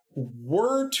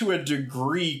were to a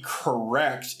degree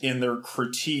correct in their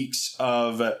critiques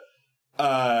of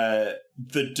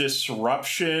the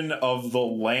disruption of the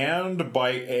land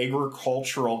by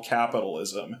agricultural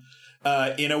capitalism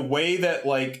in a way that,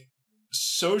 like,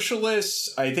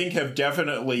 socialists, I think, have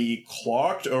definitely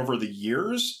clocked over the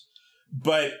years,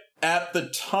 but at the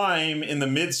time in the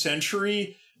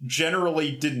mid-century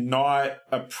generally did not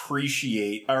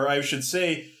appreciate, or I should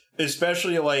say,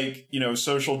 especially, like, you know,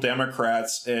 social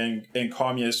democrats and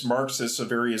communist Marxists of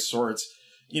various sorts,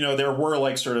 you know, there were,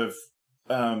 like, sort of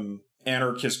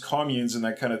anarchist communes and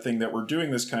that kind of thing that were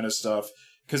doing this kind of stuff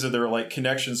because of their, like,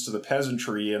 connections to the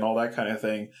peasantry and all that kind of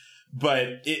thing.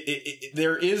 But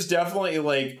there is definitely,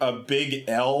 like, a big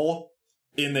L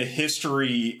in the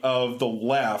history of the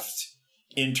left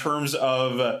in terms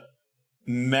of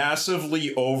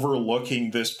massively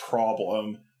overlooking this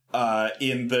problem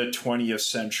in the 20th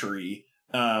century,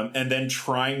 and then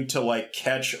trying to, like,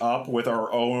 catch up with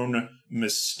our own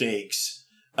mistakes,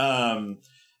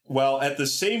 while at the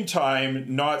same time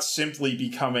not simply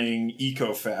becoming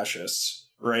eco-fascists,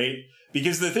 right?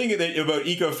 Because the thing that about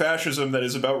ecofascism that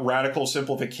is about radical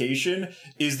simplification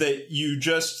is that you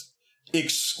just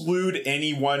exclude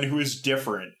anyone who is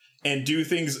different and do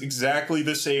things exactly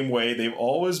the same way they've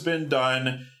always been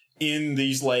done in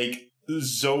these like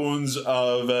zones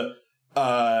of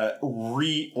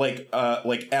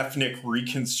ethnic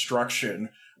reconstruction,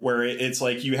 where it's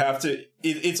like you have to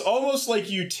it's almost like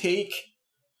you take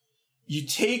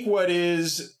what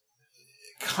is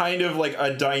kind of like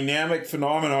a dynamic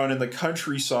phenomenon in the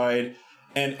countryside,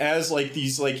 and as like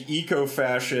these like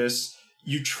eco-fascists,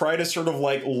 you try to sort of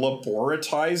like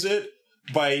laboratize it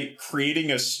by creating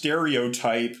a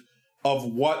stereotype of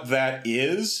what that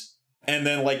is and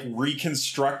then like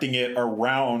reconstructing it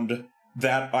around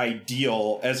that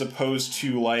ideal, as opposed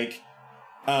to like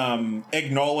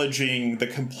acknowledging the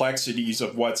complexities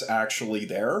of what's actually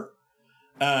there.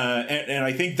 And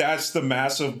I think that's the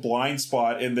massive blind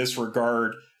spot in this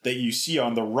regard that you see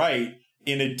on the right,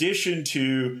 in addition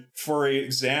to, for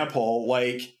example,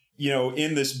 like, you know,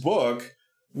 in this book,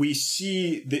 we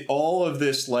see all of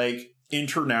this like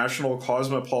international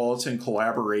cosmopolitan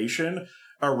collaboration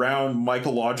around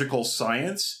mycological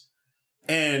science.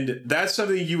 And that's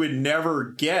something you would never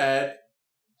get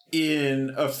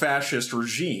in a fascist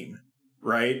regime,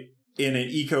 right? In an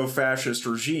eco-fascist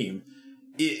regime.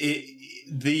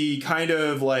 The kind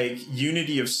of like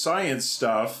unity of science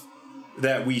stuff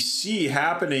that we see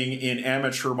happening in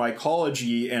amateur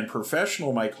mycology and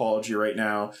professional mycology right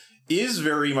now is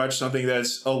very much something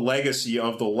that's a legacy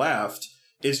of the left.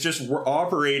 It's just we're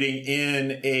operating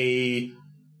in a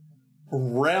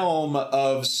realm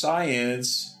of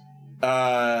science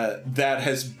that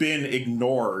has been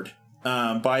ignored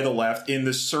by the left in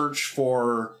the search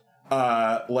for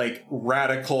like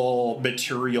radical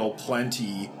material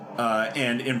plenty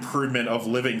and improvement of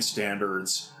living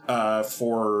standards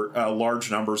for large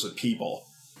numbers of people.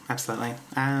 Absolutely.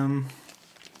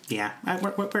 Yeah,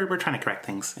 we're trying to correct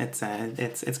things.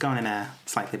 It's going in a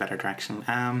slightly better direction.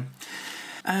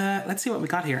 Let's see what we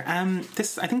got here. I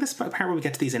think this part where we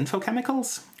get to these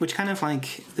infochemicals, which kind of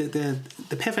like the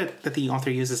pivot that the author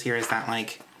uses here is that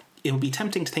like it would be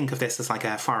tempting to think of this as like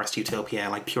a forest utopia,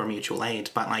 like pure mutual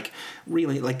aid, but like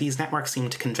really like these networks seem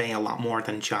to convey a lot more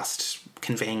than just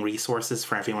conveying resources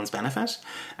for everyone's benefit.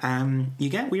 You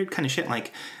get weird kind of shit,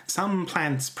 like some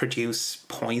plants produce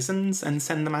poisons and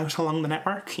send them out along the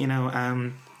network, you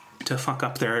know, to fuck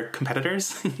up their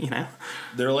competitors, you know?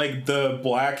 They're like the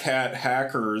black hat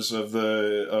hackers of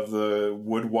the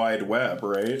Wood Wide Web,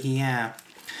 right? Yeah.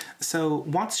 So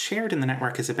what's shared in the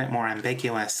network is a bit more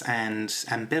ambiguous and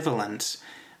ambivalent,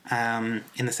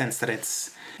 in the sense that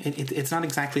it's not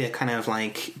exactly a kind of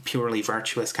like purely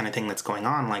virtuous kind of thing that's going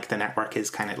on. Like the network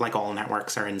is kind of like all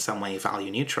networks are in some way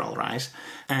value neutral, right?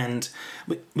 And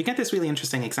we get this really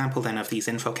interesting example then of these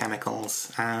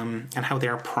infochemicals, and how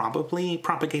they're probably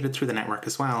propagated through the network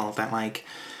as well. That like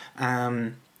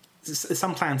some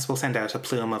plants will send out a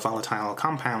plume of volatile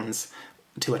compounds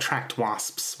to attract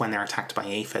wasps when they're attacked by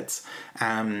aphids.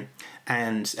 And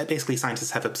basically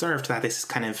scientists have observed that this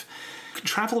kind of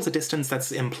travels a distance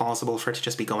that's implausible for it to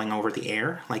just be going over the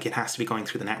air. Like it has to be going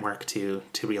through the network to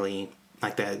really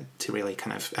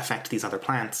kind of affect these other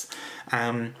plants.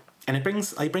 And it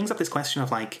brings up this question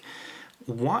of like,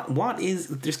 what is,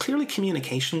 there's clearly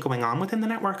communication going on within the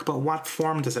network, but what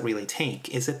form does it really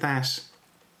take? Is it that,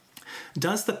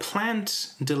 does the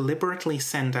plant deliberately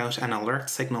send out an alert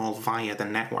signal via the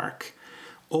network?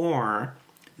 Or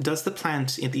does the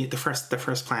plant, the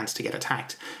first plant to get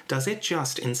attacked, does it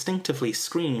just instinctively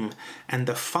scream and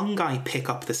the fungi pick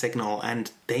up the signal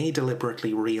and they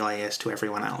deliberately relay it to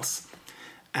everyone else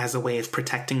as a way of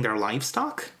protecting their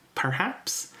livestock,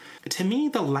 perhaps? To me,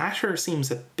 the latter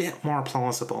seems a bit more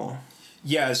plausible.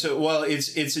 Yeah, so, well,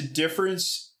 it's a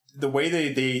difference. The way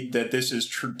that this is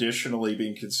traditionally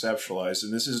being conceptualized,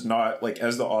 and this is not, like,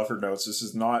 as the author notes, this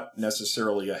is not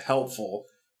necessarily a helpful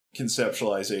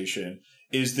conceptualization,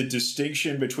 is the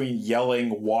distinction between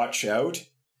yelling "watch out"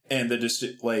 and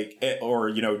or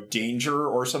you know, danger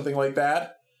or something like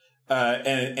that,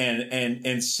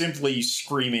 and simply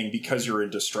screaming because you're in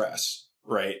distress,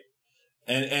 right?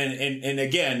 And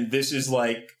again, this is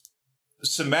like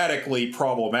semantically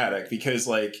problematic because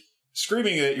like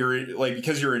screaming that you're like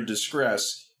because you're in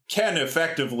distress can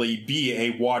effectively be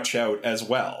a watch out as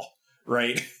well,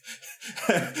 right?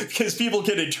 Because people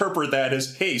can interpret that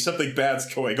as, hey, something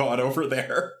bad's going on over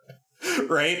there,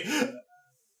 right?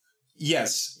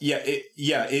 Yes, the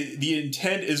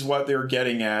intent is what they're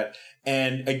getting at.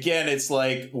 And again, it's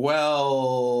like,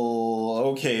 well,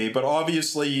 okay, but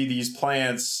obviously these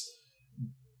plants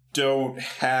don't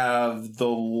have the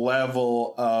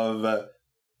level of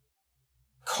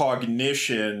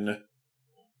cognition,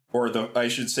 or I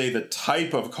should say the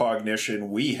type of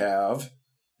cognition we have,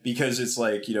 because it's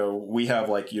like, we have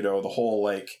like, the whole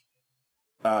like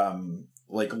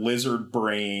lizard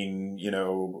brain,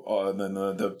 and then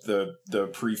the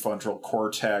prefrontal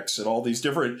cortex and all these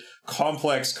different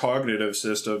complex cognitive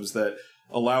systems that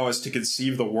allow us to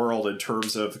conceive the world in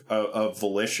terms of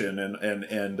volition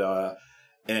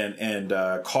and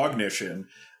cognition.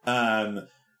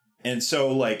 And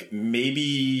so like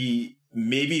maybe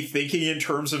thinking in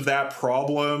terms of that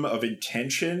problem of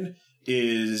intention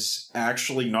is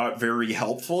actually not very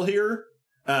helpful here.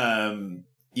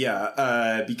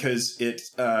 Because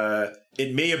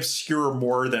it may obscure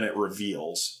more than it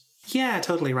reveals. Yeah,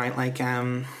 totally right. Like,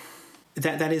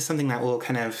 that is something that will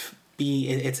kind of be,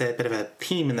 it's a bit of a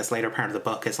theme in this later part of the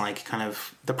book, is like kind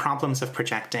of the problems of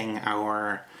projecting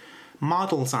our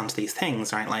models onto these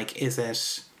things, right? Like, is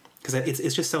it, because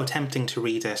it's just so tempting to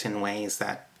read it in ways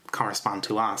that correspond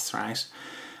to us, right?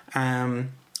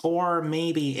 Or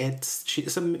maybe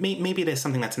maybe it is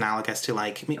something that's analogous to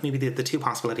like maybe the two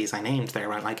possibilities I named there,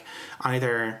 right? Like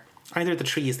either the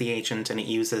tree is the agent and it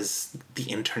uses the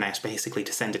internet basically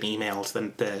to send an email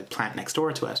to the plant next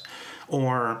door to it,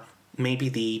 or maybe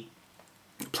the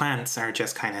plants are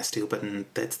just kind of stupid and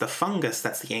it's the fungus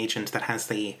that's the agent that has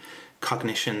the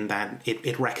cognition that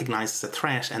it recognizes a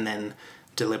threat and then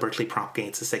deliberately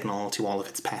propagates a signal to all of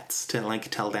its pets to like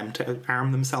tell them to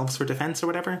arm themselves for defense or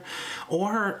whatever,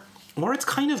 or it's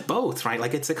kind of both, right?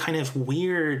 Like it's a kind of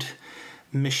weird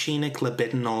machinic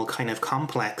libidinal kind of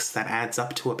complex that adds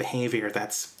up to a behavior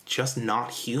that's just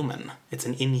not human. It's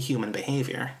an inhuman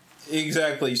behavior.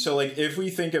 Exactly. So like if we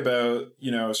think about,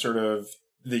 sort of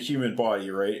the human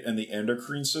body, right, and the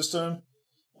endocrine system,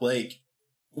 like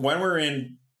when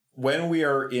we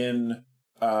are in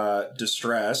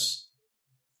distress,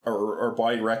 or our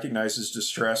body recognizes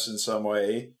distress in some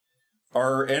way,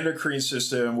 our endocrine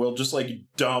system will just like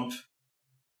dump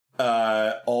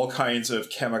all kinds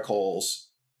of chemicals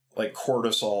like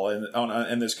cortisol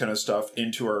and this kind of stuff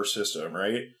into our system,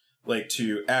 right? Like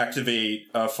to activate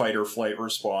a fight or flight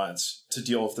response to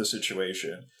deal with the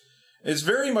situation. It's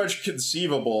very much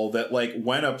conceivable that like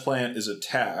when a plant is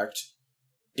attacked,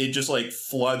 it just like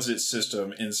floods its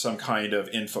system in some kind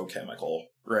of infochemical,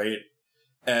 right?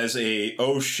 As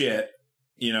oh shit,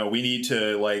 we need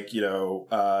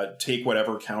to take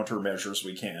whatever countermeasures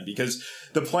we can, because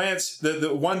the plants,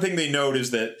 the one thing they note is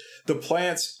that the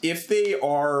plants, if they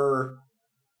are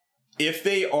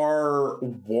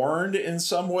warned in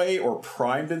some way or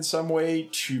primed in some way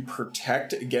to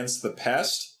protect against the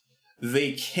pest,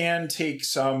 they can take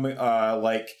some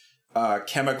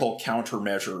chemical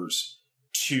countermeasures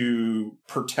to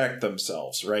protect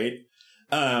themselves, right?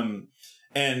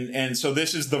 And so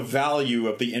this is the value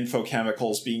of the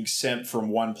infochemicals being sent from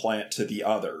one plant to the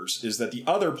others, is that the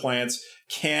other plants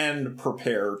can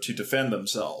prepare to defend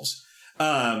themselves.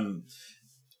 But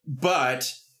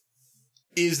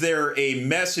is there a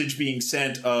message being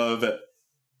sent of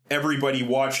everybody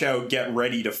watch out, get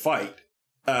ready to fight?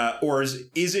 Or is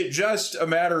it just a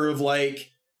matter of like,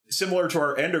 similar to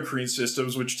our endocrine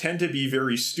systems, which tend to be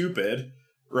very stupid,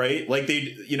 right? Like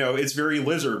it's very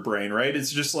lizard brain, right?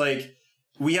 It's just like,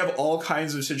 we have all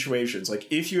kinds of situations. Like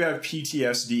if you have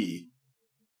PTSD,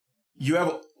 you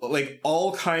have like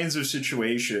all kinds of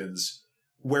situations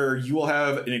where you will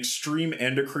have an extreme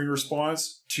endocrine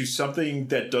response to something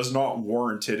that does not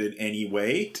warrant it in any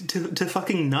way. To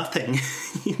fucking nothing.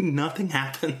 Nothing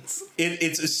happens.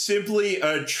 It's simply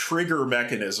a trigger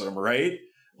mechanism, right?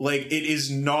 Like it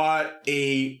is not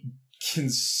a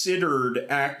considered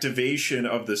activation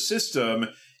of the system.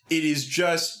 It is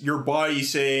just your body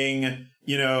saying,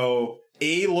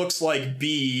 A looks like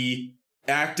B,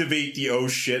 activate the oh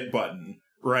shit button,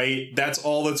 right? That's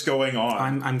all that's going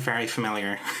on. I'm very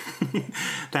familiar.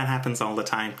 That happens all the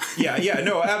time.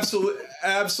 No,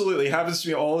 absolutely. It happens to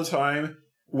me all the time,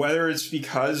 whether it's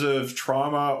because of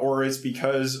trauma or it's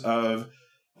because of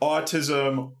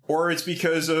autism or it's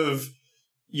because of,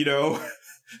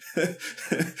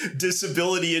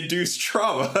 disability-induced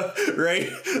trauma,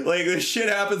 right? Like, this shit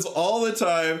happens all the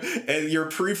time, and your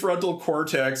prefrontal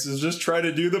cortex is just trying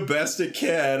to do the best it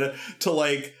can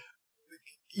to,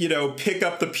 pick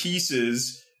up the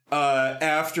pieces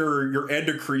after your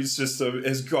endocrine system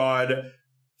has gone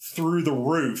through the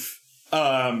roof.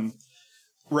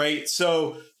 Right?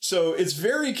 So it's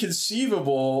very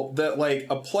conceivable that,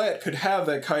 a plant could have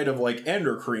that kind of,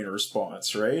 endocrine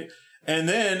response, right? And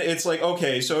then it's like,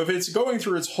 okay, so if it's going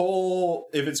through its whole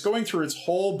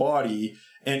body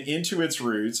and into its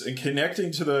roots and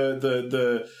connecting to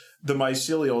the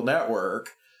mycelial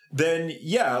network, then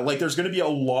yeah, there's going to be a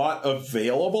lot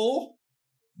available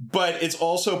but it's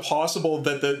also possible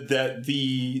that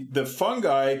the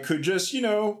fungi could just,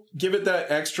 give it that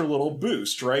extra little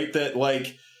boost, right? That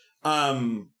like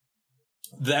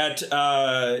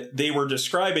they were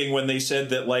describing when they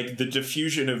said that like the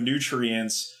diffusion of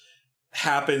nutrients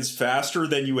happens faster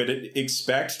than you would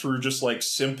expect through just like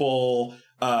simple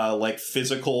like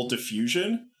physical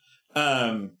diffusion.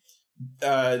 It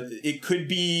could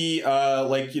be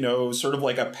like, sort of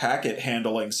like a packet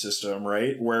handling system,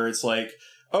 right? Where it's like,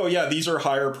 oh yeah, these are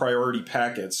higher priority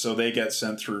packets, so they get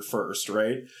sent through first,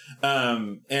 right?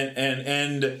 And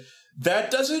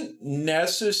that doesn't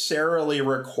necessarily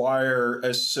require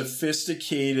a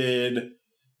sophisticated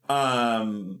like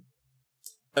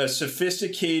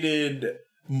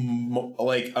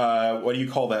what do you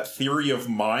call that, theory of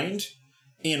mind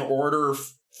in order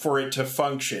for it to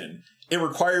function. It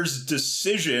requires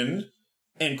decision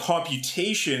and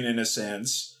computation in a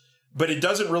sense, but it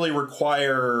doesn't really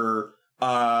require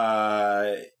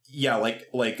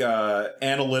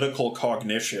analytical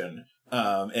cognition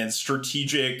and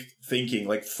strategic thinking,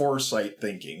 like foresight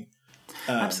thinking.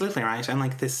 Absolutely right. And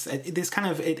like this kind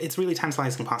of, it's really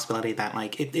tantalizing possibility that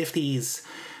like if these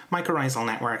mycorrhizal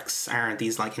networks are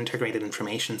these like integrated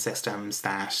information systems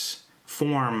that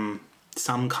form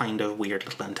some kind of weird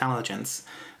little intelligence,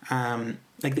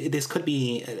 like this could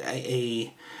be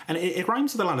and it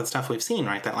rhymes with a lot of the stuff we've seen,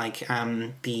 right? That like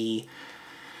the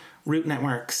root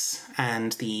networks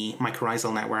and the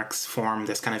mycorrhizal networks form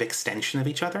this kind of extension of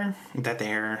each other, that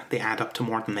they add up to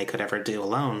more than they could ever do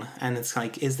alone. And it's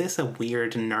like, is this a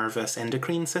weird nervous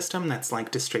endocrine system that's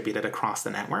like distributed across the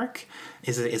network?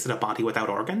 Is it a body without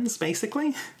organs,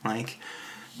 basically? Like,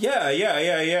 yeah,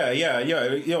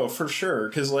 for sure.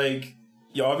 Because like,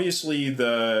 obviously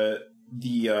the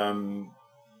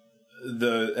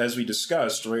as we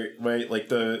discussed, right, like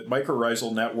the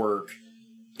mycorrhizal network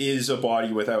is a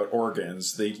body without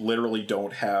organs. They literally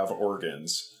don't have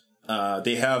organs.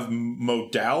 They have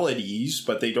modalities,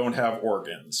 but they don't have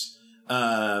organs.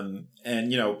 And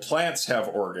plants have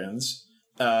organs,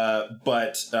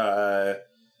 but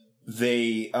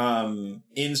they,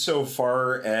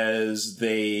 insofar as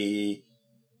they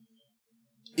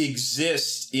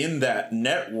exist in that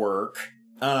network,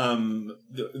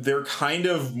 they're kind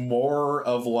of more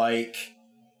of like,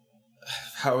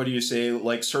 how do you say,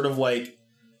 like sort of like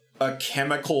a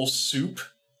chemical soup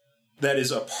that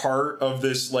is a part of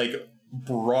this like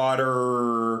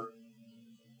broader,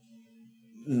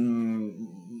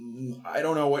 I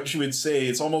don't know what you would say.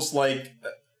 It's almost like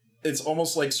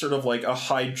sort of like a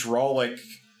hydraulic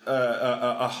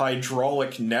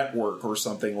network or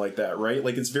something like that, right?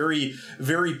 Like it's very,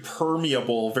 very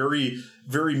permeable, very,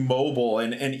 very mobile,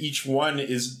 and each one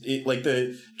is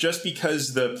just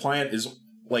because the plant is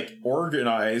like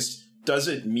organized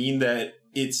doesn't mean that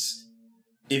it's,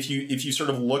 if you sort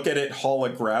of look at it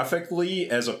holographically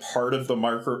as a part of the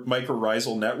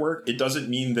mycorrhizal network, it doesn't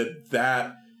mean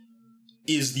that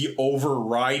is the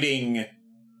overriding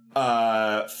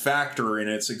factor in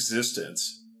its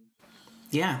existence.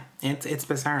 Yeah, it's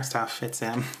bizarre stuff. It's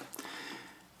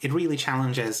it really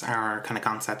challenges our kind of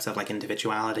concepts of like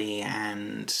individuality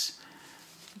and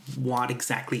what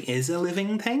exactly is a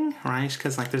living thing, right?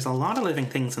 Because like there's a lot of living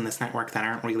things in this network that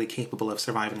aren't really capable of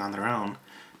surviving on their own.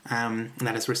 And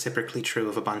that is reciprocally true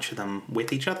of a bunch of them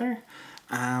with each other.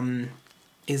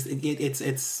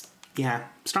 It's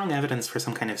strong evidence for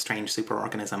some kind of strange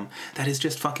superorganism that is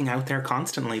just fucking out there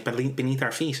constantly beneath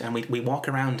our feet, and we walk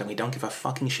around and we don't give a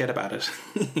fucking shit about it,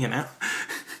 you know?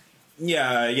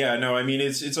 Yeah, no, I mean,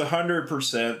 it's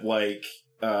 100% like,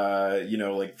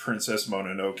 like Princess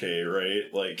Mononoke,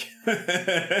 right? Like,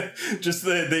 just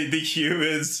the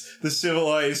humans, the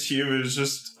civilized humans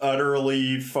just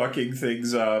utterly fucking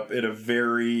things up in a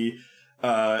very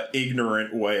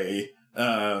ignorant way.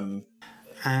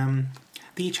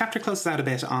 The chapter closes out a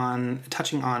bit on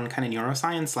touching on kind of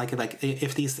neuroscience, like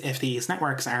if these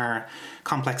networks are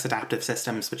complex adaptive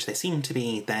systems, which they seem to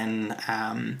be, then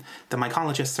the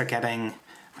mycologists are getting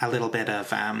a little bit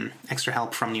of extra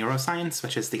help from neuroscience,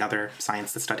 which is the other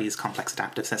science that studies complex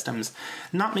adaptive systems,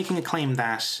 not making a claim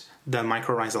that the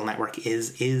mycorrhizal network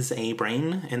is a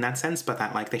brain in that sense, but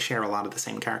that like they share a lot of the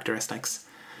same characteristics.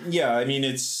 Yeah, I mean,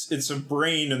 it's a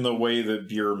brain in the way that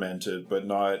Beer meant it, but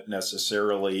not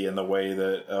necessarily in the way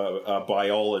that a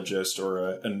biologist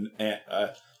or an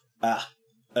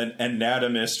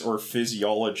anatomist or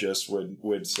physiologist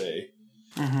would say.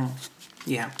 Mm-hmm.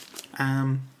 Yeah.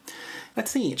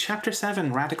 Let's see, Chapter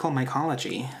 7, Radical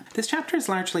Mycology. This chapter is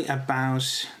largely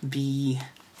about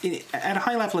at a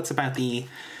high level, it's about the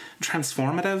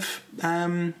transformative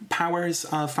powers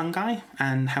of fungi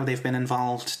and how they've been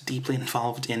deeply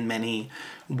involved in many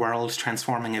world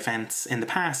transforming events in the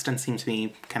past and seem to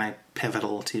be kind of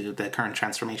pivotal to the current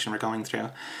transformation we're going through.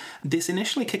 This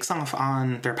initially kicks off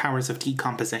on their powers of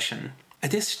decomposition.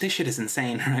 This shit is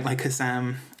insane, right? Like, because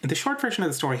the short version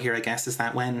of the story here, I guess, is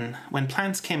that when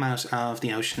plants came out of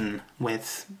the ocean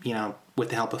with the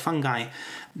help of fungi,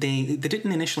 they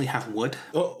didn't initially have wood.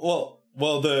 Well,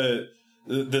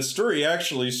 the story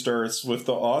actually starts with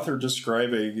the author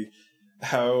describing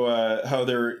how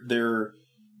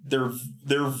they're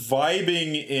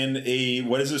vibing in a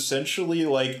what is essentially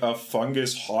like a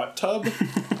fungus hot tub.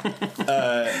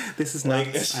 This is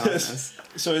nice. I like this.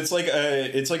 So it's like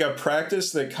a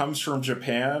practice that comes from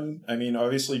Japan. I mean,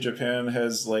 obviously Japan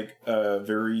has like a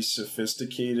very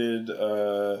sophisticated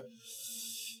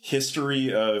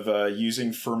history of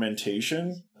using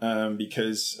fermentation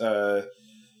because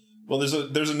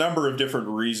there's a number of different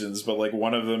reasons, but like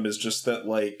one of them is just that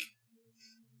like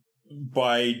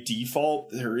by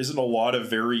default there isn't a lot of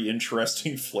very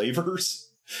interesting flavors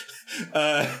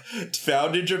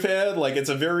found in Japan. Like it's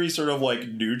a very sort of like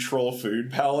neutral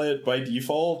food palette by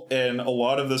default, and a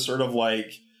lot of the sort of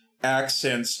like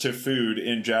accents to food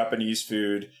in Japanese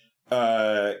food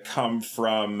come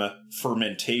from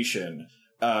fermentation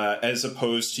as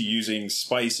opposed to using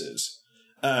spices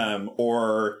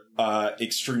or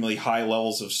extremely high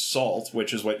levels of salt,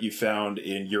 which is what you found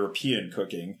in European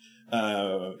cooking,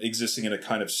 existing in a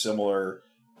kind of similar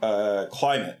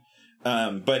climate.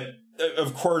 But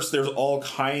of course, there's all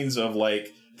kinds of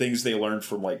like things they learned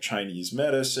from like Chinese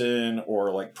medicine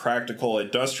or like practical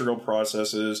industrial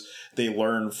processes. They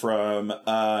learn from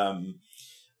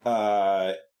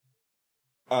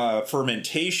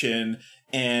fermentation,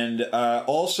 and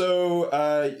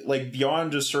also like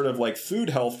beyond just sort of like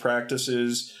food health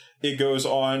practices, it goes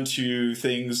on to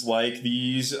things like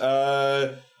these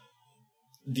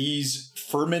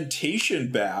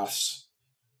fermentation baths.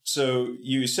 So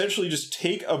you essentially just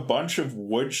take a bunch of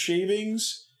wood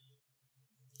shavings,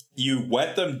 you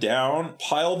wet them down,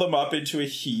 pile them up into a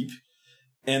heap,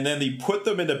 and then you put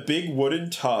them in a big wooden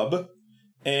tub,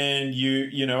 and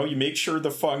you make sure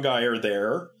the fungi are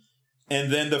there,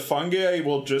 and then the fungi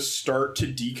will just start to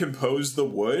decompose the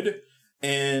wood,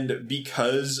 and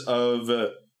because of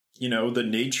the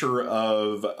nature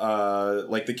of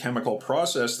like the chemical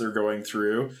process they're going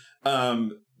through,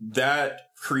 that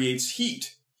creates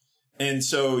heat. And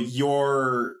so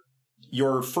your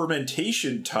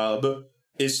fermentation tub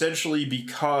essentially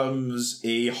becomes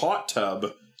a hot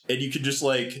tub, and you can just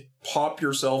like pop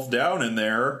yourself down in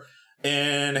there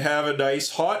and have a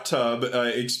nice hot tub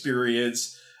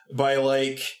experience by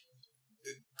like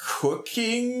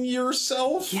cooking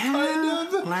yourself,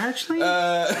 kind of. Largely.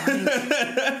 I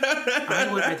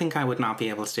think I would not be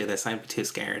able to do this. I'd be too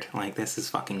scared. Like, this is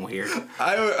fucking weird.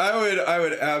 I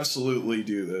would absolutely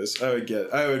do this. I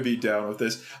would be down with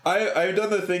this. I've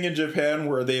done the thing in Japan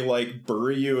where they like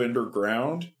bury you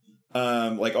underground,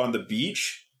 like on the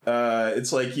beach.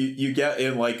 It's like you get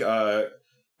in like a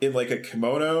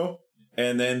kimono,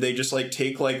 and then they just like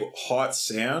take like hot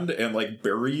sand and like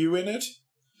bury you in it.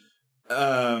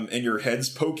 And your head's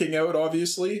poking out,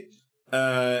 obviously.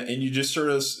 And you just sort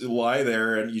of lie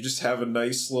there and you just have a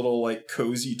nice little like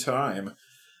cozy time.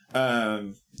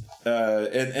 And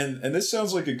this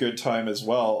sounds like a good time as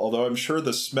well, although I'm sure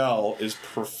the smell is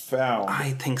profound.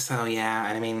 I think so, yeah.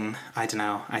 I mean, I don't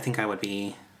know. I think I would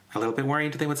be a little bit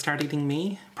worried they would start eating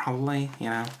me, probably,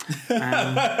 I've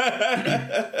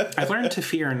learned to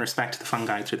fear and respect the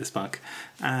fungi through this book.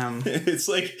 It's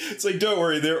like don't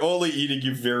worry, they're only eating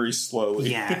you very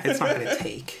slowly. Yeah, it's not going to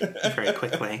take very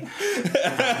quickly.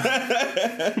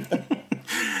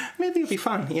 Maybe it'll be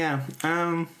fun, yeah.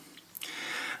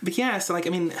 But yeah, so like,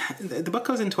 I mean, the book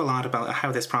goes into a lot about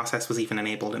how this process was even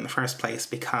enabled in the first place,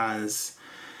 because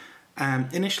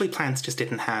initially plants just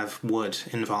didn't have wood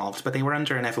involved, but they were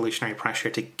under an evolutionary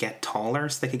pressure to get taller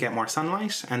so they could get more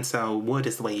sunlight, and so wood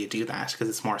is the way you do that because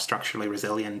it's more structurally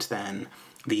resilient than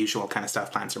the usual kind of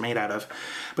stuff plants are made out of.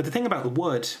 But the thing about the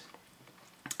wood,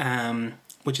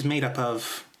 which is made up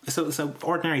of, so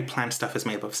ordinary plant stuff is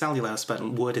made up of cellulose, but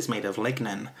wood is made of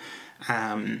lignin.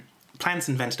 Plants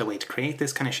invented a way to create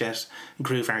this kind of shit,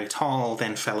 grew very tall,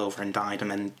 then fell over and died,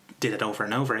 and then did it over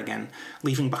and over again,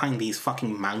 leaving behind these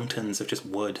fucking mountains of just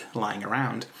wood lying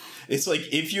around. It's like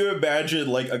if you imagine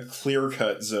like a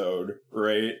clear-cut zone,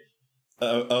 right,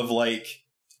 of like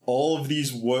all of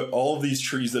these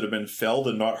trees that have been felled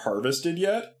and not harvested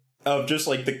yet, of just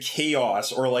like the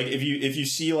chaos, or like if you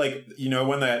see like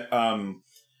when that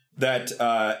that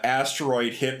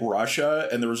asteroid hit Russia,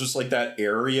 and there was just like that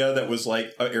area that was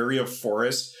like an area of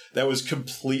forest that was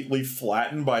completely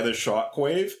flattened by the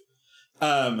shockwave.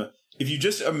 If you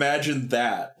just imagine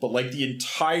that, but like the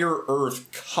entire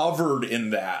Earth covered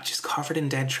in that. Just covered in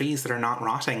dead trees that are not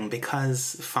rotting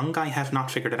because fungi have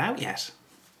not figured it out yet.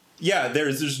 Yeah,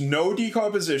 there's no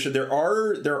decomposition. There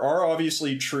are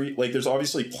obviously there's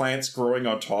obviously plants growing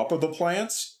on top of the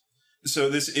plants. So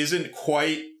this isn't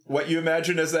quite what you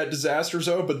imagine as that disaster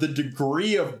zone, but the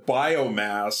degree of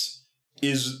biomass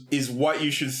is what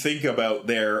you should think about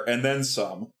there, and then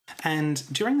some. And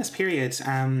during this period,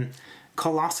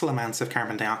 colossal amounts of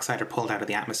carbon dioxide are pulled out of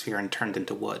the atmosphere and turned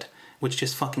into wood, which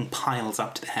just fucking piles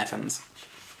up to the heavens,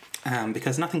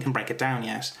 because nothing can break it down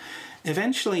yet.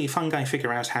 Eventually, fungi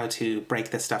figure out how to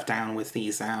break this stuff down with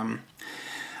these...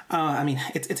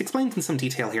 it's explained in some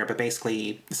detail here, but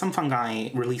basically, some fungi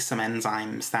release some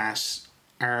enzymes that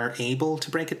are able to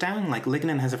break it down. Like,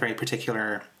 lignin has a very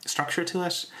particular structure to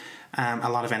it. A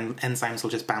lot of enzymes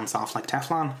will just bounce off like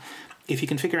Teflon. If you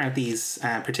can figure out these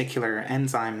particular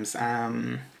enzymes,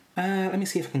 let me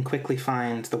see if I can quickly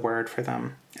find the word for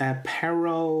them.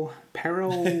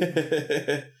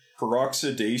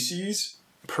 Peroxidases?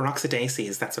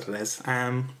 Peroxidases, that's what it is.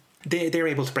 They're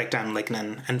able to break down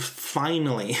lignin, and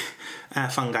finally,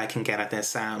 fungi can get at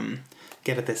this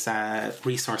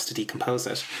resource to decompose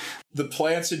it. The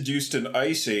plants induced an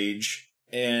ice age,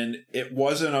 and it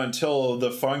wasn't until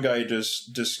the fungi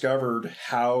just discovered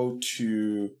how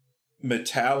to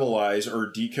metabolize or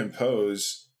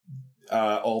decompose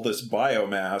all this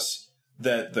biomass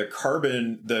that the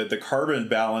carbon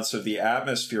balance of the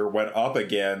atmosphere went up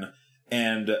again,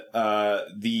 and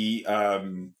the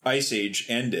ice age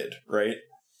ended, right?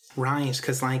 Right,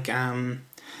 because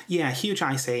huge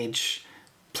ice age.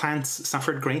 Plants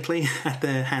suffered greatly at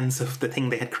the hands of the thing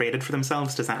they had created for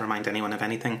themselves. Does that remind anyone of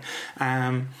anything?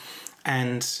 The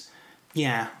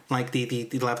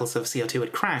levels of CO2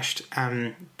 had crashed.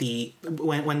 When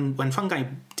fungi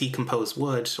decompose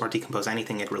wood or decompose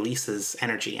anything, it releases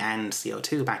energy and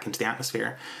CO2 back into the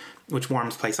atmosphere, which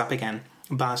warms the place up again.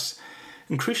 But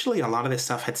crucially, a lot of this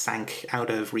stuff had sank out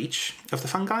of reach of the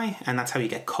fungi, and that's how you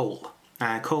get coal.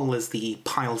 Coal is the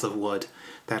piles of wood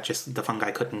that just the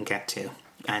fungi couldn't get to,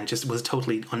 and just was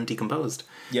totally undecomposed.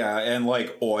 Yeah, and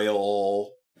like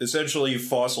oil, essentially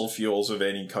fossil fuels of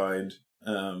any kind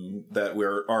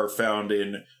that are found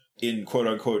in quote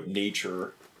unquote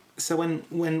nature. So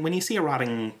when you see a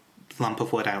rotting lump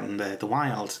of wood out in the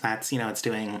wild, that's it's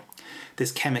doing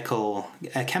this chemical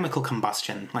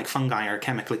combustion. Like fungi are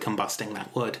chemically combusting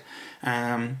that wood,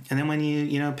 and then when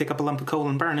you pick up a lump of coal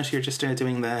and burn it, you're just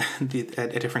doing a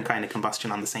different kind of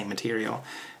combustion on the same material,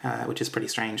 which is pretty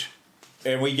strange.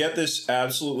 And we get this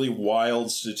absolutely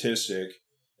wild statistic.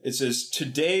 It says,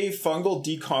 today, fungal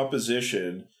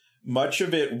decomposition, much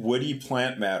of it woody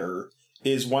plant matter,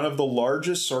 is one of the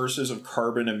largest sources of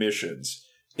carbon emissions,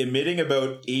 emitting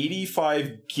about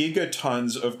 85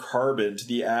 gigatons of carbon to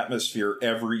the atmosphere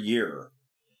every year.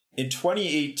 In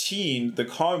 2018,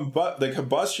 the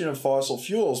combustion of fossil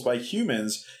fuels by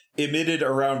humans emitted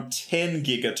around 10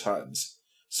 gigatons.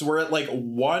 So we're at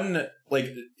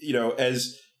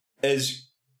as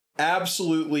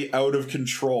absolutely out of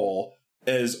control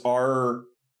as our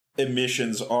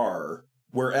emissions are,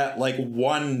 we're at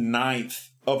 1/9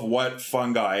 of what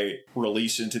fungi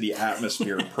release into the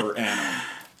atmosphere per annum.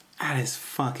 That is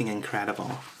fucking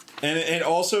incredible. And it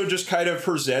also just kind of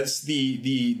presents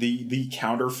the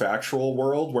counterfactual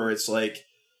world where it's not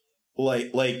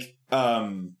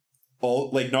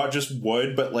just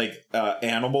wood, but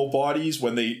animal bodies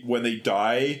when they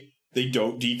die, they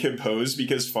don't decompose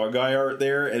because fungi aren't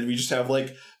there, and we just have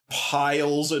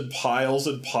piles and piles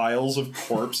and piles of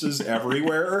corpses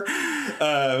everywhere.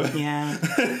 Yeah.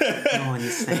 Oh,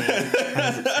 insane.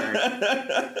 That is absurd.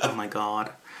 Oh my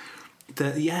god.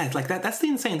 That's the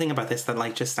insane thing about this, that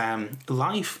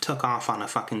life took off on a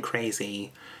fucking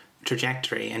crazy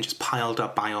trajectory and just piled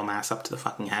up biomass up to the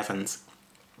fucking heavens,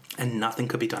 and nothing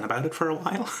could be done about it for a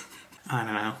while. I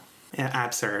don't know. Yeah,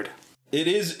 absurd. It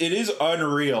is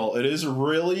unreal. It is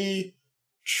really,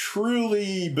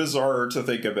 truly bizarre to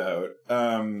think about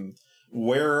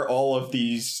where all of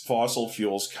these fossil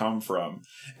fuels come from.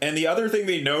 And the other thing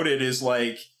they noted is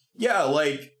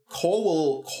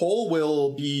coal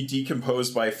will be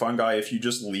decomposed by fungi if you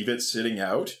just leave it sitting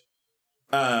out,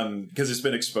 because it's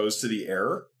been exposed to the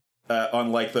air,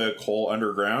 unlike the coal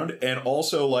underground. And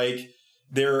also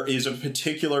there is a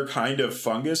particular kind of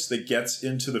fungus that gets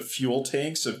into the fuel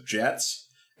tanks of jets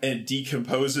and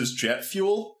decomposes jet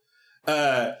fuel.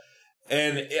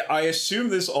 And I assume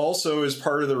this also is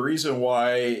part of the reason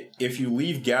why if you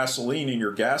leave gasoline in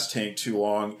your gas tank too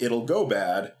long, it'll go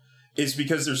bad. Is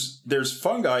because there's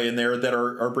fungi in there that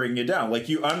are bringing it down. Like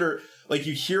you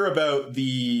hear about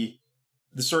the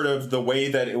sort of the way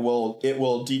that it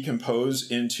will decompose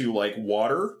into like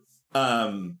water.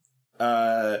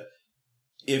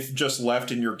 If just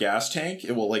left in your gas tank,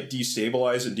 it will like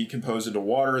destabilize and decompose into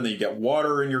water, and then you get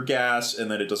water in your gas,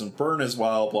 and then it doesn't burn as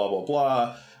well, blah, blah,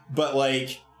 blah. But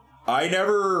like, I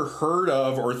never heard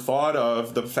of or thought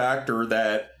of the factor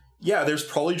that, yeah, there's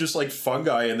probably just like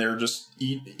fungi in there just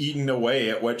eating away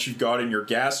at what you've got in your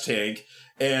gas tank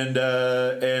and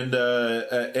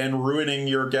ruining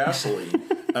your gasoline.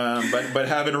 But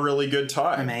having a really good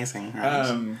time. Amazing,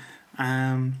 right?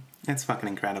 It's fucking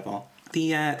incredible.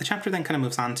 The chapter then kind of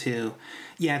moves on to,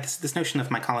 this notion of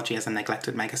mycology as a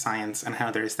neglected megascience, and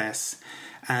how there's this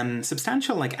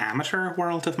substantial like amateur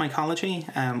world of mycology.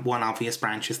 One obvious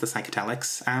branch is the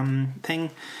psychedelics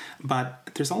thing, but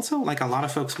there's also like a lot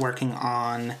of folks working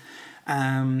on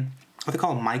what they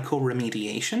call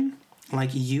mycoremediation, like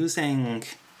using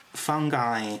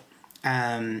fungi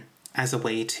as a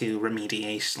way to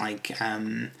remediate like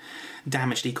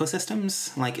damaged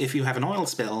ecosystems. Like if you have an oil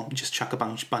spill, just chuck a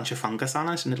bunch of fungus on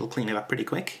it and it'll clean it up pretty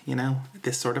quick,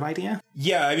 this sort of idea.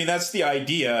 Yeah, I mean that's the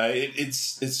idea.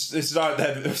 It's not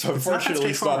that, unfortunately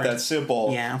it's not that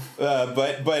simple. Yeah.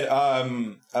 But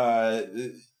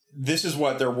this is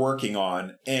what they're working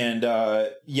on. And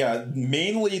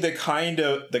mainly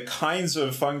the kinds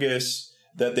of fungus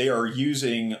that they are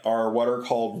using are what are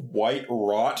called white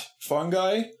rot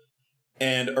fungi.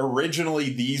 And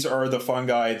originally, these are the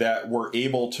fungi that were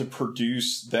able to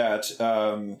produce that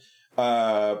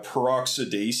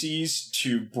peroxidases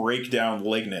to break down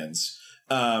lignins.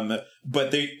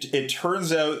 But it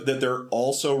turns out that they're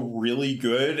also really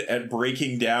good at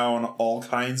breaking down all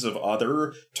kinds of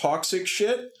other toxic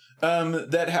shit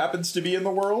that happens to be in the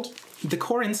world. The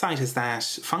core insight is that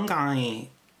fungi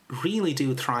really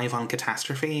do thrive on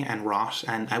catastrophe and rot,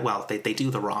 and they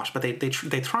do the rot, but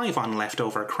they thrive on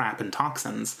leftover crap and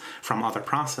toxins from other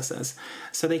processes.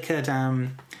 So they could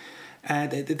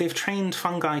they've trained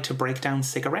fungi to break down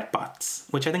cigarette butts,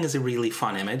 which I think is a really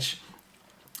fun image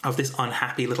of this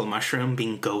unhappy little mushroom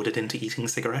being goaded into eating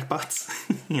cigarette butts.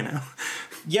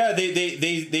 Yeah,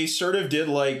 they sort of did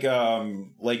like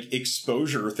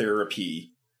exposure therapy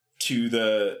to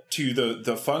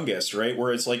the fungus, right?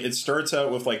 Where it's like it starts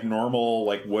out with like normal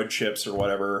like wood chips or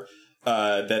whatever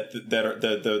that are,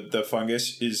 the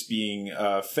fungus is being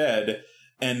fed,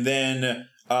 and then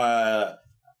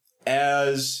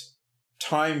as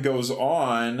time goes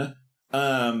on,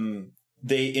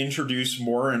 they introduce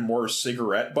more and more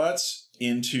cigarette butts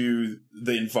into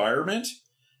the environment,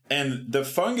 and the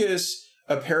fungus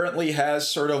apparently has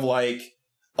sort of like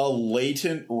a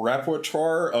latent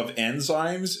repertoire of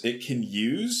enzymes it can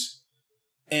use,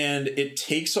 and it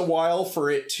takes a while for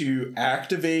it to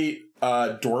activate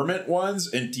dormant ones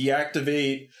and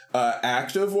deactivate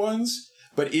active ones.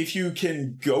 But if you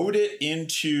can goad it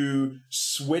into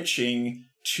switching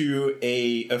to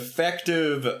a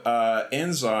effective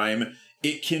enzyme,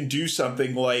 it can do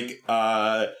something like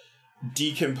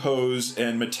decompose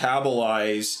and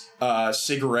metabolize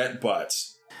cigarette butts.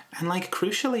 And, like,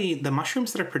 crucially, the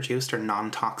mushrooms that are produced are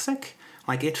non-toxic.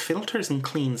 Like, it filters and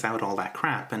cleans out all that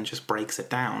crap and just breaks it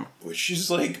down. Which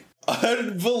is, like,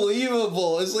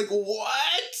 unbelievable. It's like,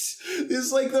 what?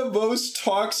 It's, like, the most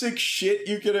toxic shit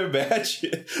you can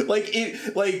imagine.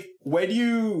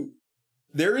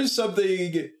 There is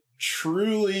something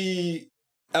truly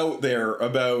out there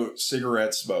about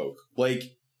cigarette smoke.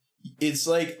 Like, it's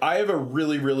like, I have a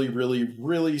really, really, really,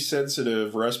 really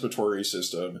sensitive respiratory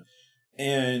system.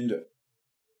 And,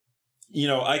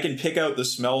 I can pick out the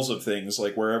smells of things,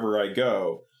 like, wherever I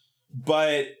go.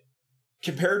 But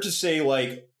compared to, say,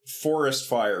 like, forest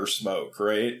fire smoke,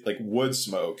 right? Like, wood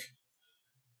smoke.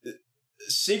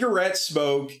 Cigarette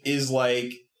smoke is,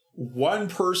 like, one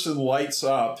person lights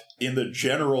up in the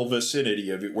general vicinity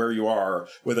of where you are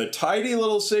with a tiny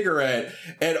little cigarette,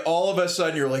 and all of a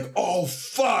sudden you're like, oh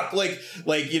fuck,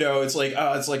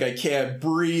 it's like I can't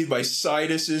breathe, my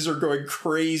sinuses are going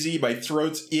crazy, my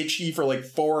throat's itchy for like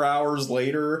 4 hours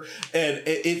later, and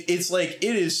it's like,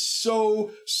 it is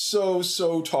so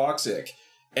toxic.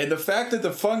 And the fact that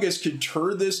the fungus can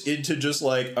turn this into just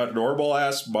like a normal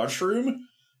ass mushroom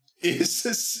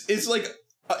it's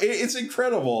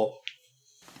incredible.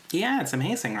 Yeah, it's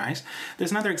amazing, right?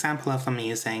 There's another example of them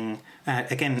using,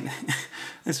 again,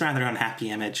 this rather unhappy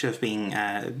image of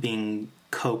being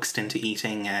coaxed into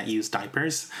eating used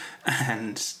diapers,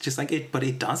 and just like it, but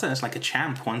it does it like a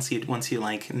champ. Once you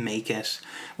like make it,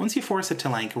 once you force it to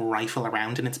like rifle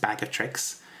around in its bag of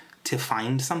tricks to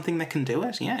find something that can do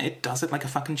it, yeah, it does it like a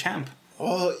fucking champ.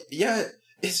 Oh yeah,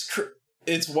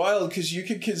 it's wild because you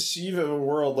could conceive of a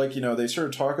world like, you know, they sort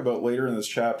of talk about later in this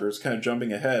chapter. It's kind of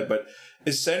jumping ahead, but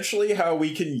essentially how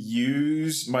we can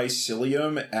use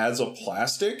mycelium as a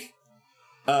plastic,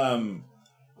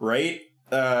 right?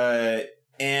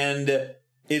 And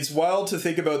it's wild to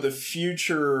think about the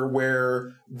future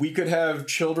where we could have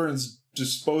children's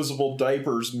disposable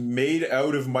diapers made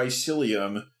out of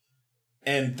mycelium,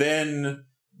 and then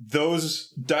those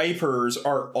diapers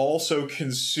are also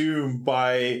consumed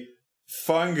by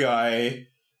fungi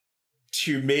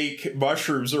to make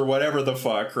mushrooms or whatever the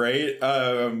fuck, right?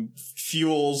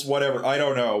 Fuels, whatever. I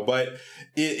don't know, but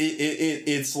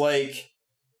it's like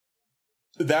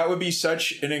that would be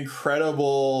such an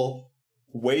incredible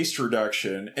waste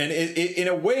reduction. And it in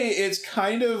a way, it's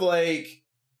kind of like,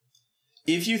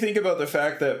 if you think about the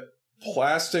fact that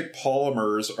plastic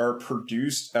polymers are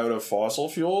produced out of fossil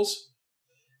fuels,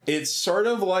 it's sort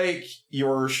of like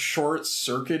you're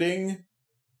short-circuiting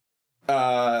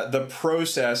the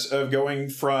process of going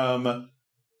from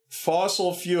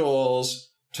fossil fuels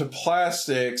to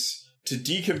plastics to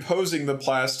decomposing the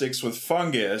plastics with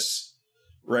fungus,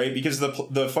 right? Because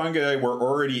the fungi were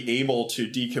already able to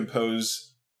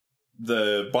decompose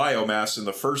the biomass in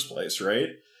the first place, right?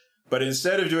 But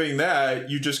instead of doing that,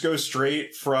 you just go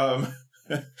straight from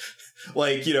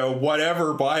like, you know,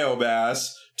 whatever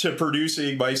biomass to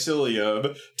producing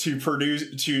mycelium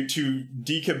to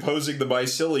decomposing the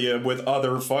mycelium with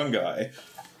other fungi.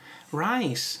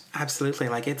 Right, absolutely.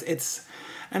 Like it's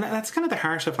and that's kind of the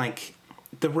heart of like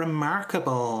the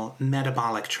remarkable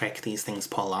metabolic trick these things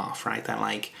pull off, right? That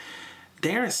like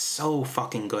they're so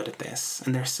fucking good at this,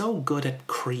 and they're so good at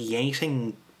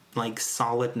creating like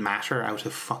solid matter out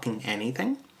of fucking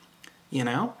anything, you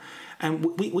know? And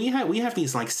we have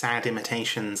these like sad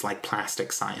imitations like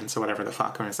plastic science or whatever the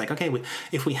fuck, and it's like, okay,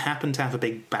 if we happen to have a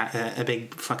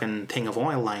big fucking thing of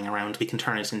oil lying around, we can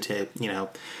turn it into, you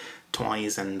know,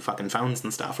 toys and fucking phones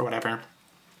and stuff or whatever.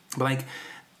 But like,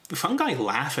 fungi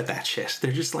laugh at that shit.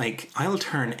 They're just like, I'll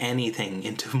turn anything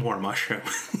into more mushroom,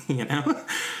 you know?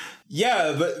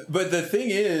 Yeah, but the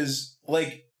thing is,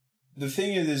 like, the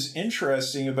thing that is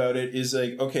interesting about it is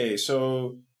like, okay,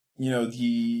 so, you know,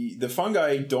 the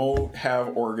fungi don't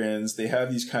have organs. They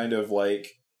have these kind of like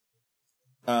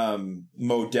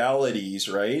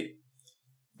modalities, right,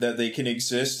 that they can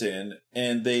exist in,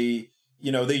 and they,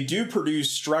 you know, they do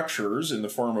produce structures in the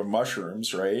form of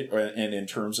mushrooms, right, and in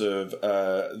terms of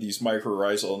these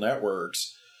mycorrhizal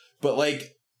networks. But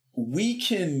like, we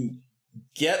can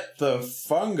get the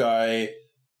fungi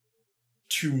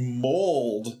to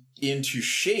mold into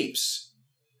shapes,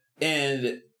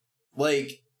 and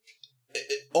like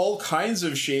all kinds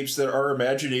of shapes that our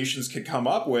imaginations can come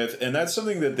up with, and that's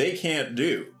something that they can't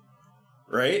do,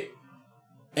 right?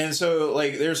 And so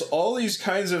like there's all these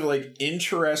kinds of like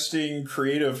interesting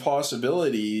creative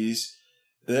possibilities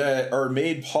that are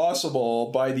made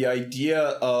possible by the idea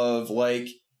of like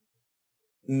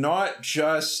not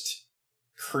just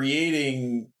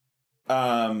creating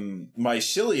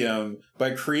mycelium,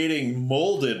 by creating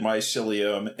molded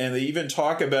mycelium. And they even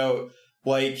talk about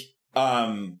like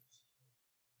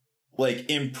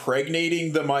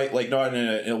impregnating the like not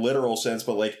in a literal sense,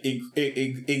 but like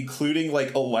including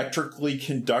like electrically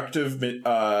conductive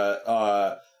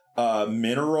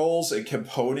minerals and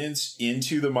components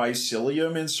into the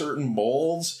mycelium in certain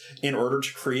molds in order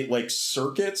to create like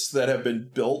circuits that have been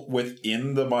built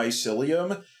within the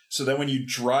mycelium. So then when you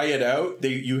dry it out,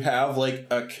 you have like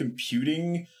a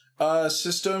computing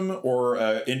system or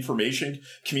information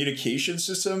communication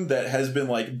system that has been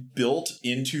like built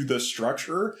into the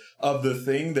structure of the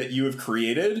thing that you have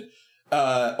created,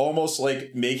 almost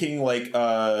like making like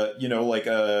you know, like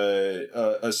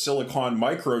a silicon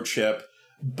microchip,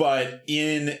 but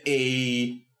in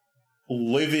a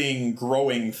living,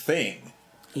 growing thing.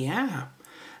 Yeah.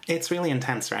 It's really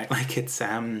intense, right? Like it's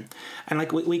and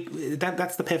like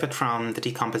that's the pivot from the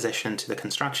decomposition to the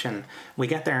construction. We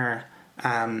get there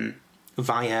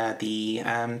via the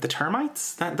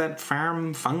termites that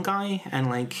farm fungi, and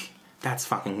like that's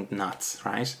fucking nuts,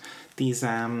 right? These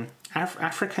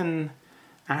African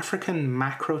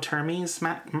macrotermes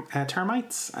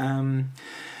termites.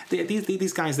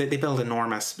 These guys, they build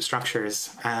enormous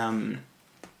structures.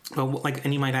 But like,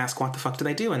 and you might ask, what the fuck do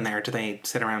they do in there? Do they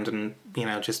sit around and, you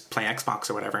know, just play Xbox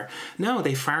or whatever? No,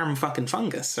 they farm fucking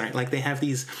fungus, right? Like they have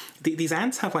these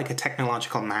ants have like a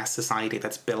technological mass society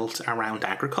that's built around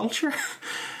agriculture.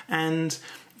 And,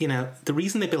 you know, the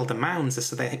reason they build the mounds is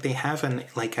so they have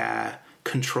a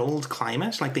controlled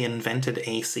climate. Like, they invented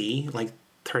AC like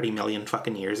 30 million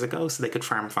fucking years ago so they could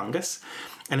farm fungus.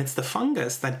 And it's the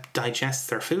fungus that digests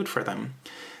their food for them.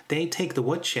 They take the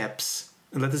wood chips.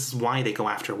 This is why they go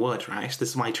after wood, right? This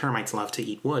is why termites love to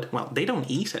eat wood. Well, they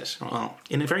don't eat it. Well,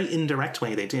 in a very indirect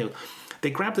way, they do. They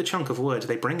grab the chunk of wood,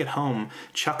 they bring it home,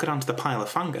 chuck it onto the pile of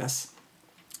fungus.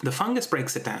 The fungus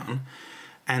breaks it down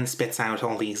and spits out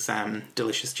all these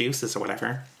delicious juices or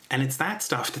whatever. And it's that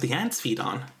stuff that the ants feed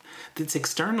on. It's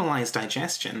externalized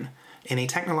digestion in a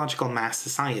technological mass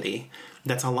society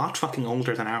that's a lot fucking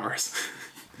older than ours.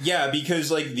 Yeah,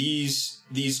 because like these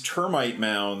termite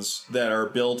mounds that are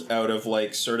built out of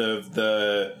like sort of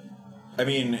the, I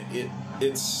mean,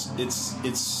 it's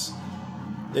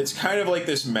kind of like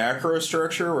this macro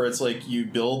structure where it's like you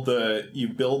build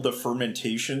the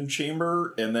fermentation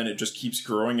chamber and then it just keeps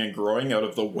growing and growing out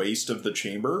of the waste of the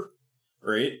chamber,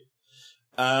 right?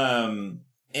 And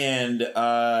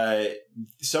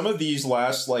some of these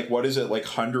last like, what is it, like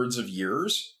hundreds of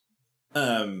years.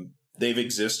 They've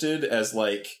existed as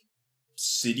like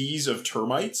cities of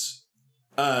termites.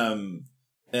 And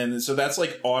so that's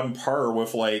like on par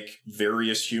with like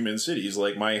various human cities.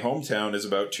 Like my hometown is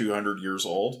about 200 years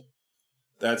old.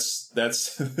 That's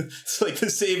it's like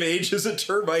the same age as a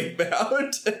termite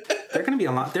mound. They're going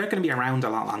to be around a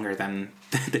lot longer than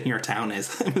your town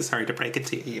is. I'm sorry to break it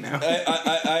to you, you know.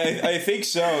 I think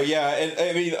so. Yeah. And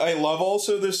I mean, I love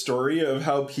also the story of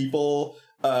how people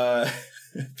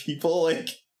like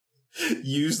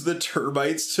use the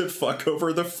termites to fuck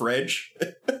over the French.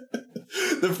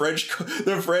 the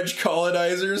French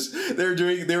colonizers, they were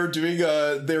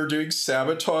doing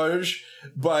sabotage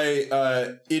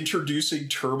by introducing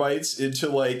termites into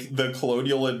like the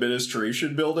colonial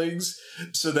administration buildings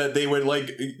so that they would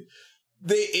like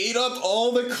they ate up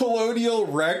all the colonial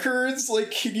records.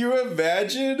 Like, can you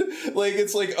imagine? Like,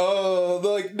 it's like, oh,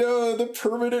 like, no, the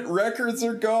permanent records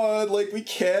are gone. Like, we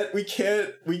can't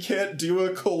do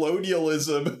a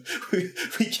colonialism. We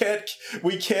can't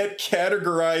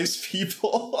categorize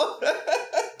people.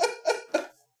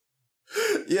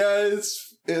 Yeah,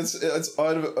 it's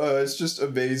just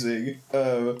amazing.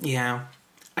 Yeah,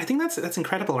 I think that's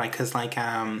incredible, right? Because like,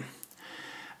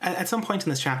 at some point in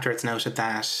this chapter, it's noted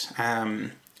that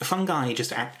fungi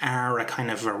just are a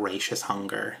kind of voracious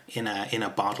hunger in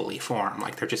a bodily form.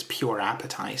 Like, they're just pure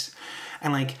appetite.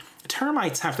 And like,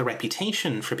 termites have the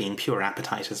reputation for being pure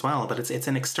appetite as well, but it's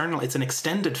an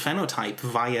extended phenotype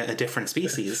via a different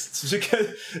species.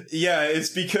 It's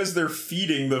because they're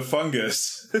feeding the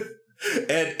fungus.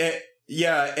 and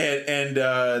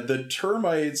the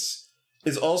termites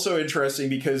is also interesting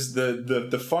because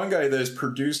the fungi that is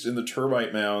produced in the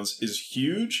termite mounds is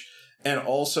huge and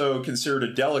also considered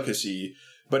a delicacy,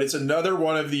 but it's another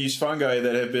one of these fungi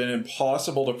that have been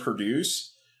impossible to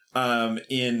produce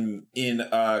in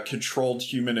a controlled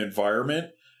human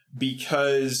environment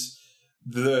because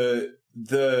the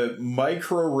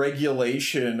micro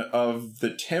regulation of the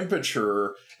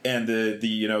temperature and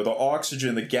the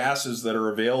oxygen, the gases that are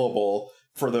available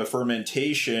for the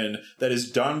fermentation that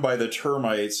is done by the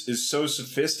termites is so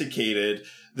sophisticated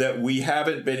that we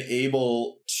haven't been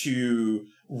able to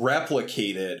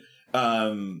replicate it.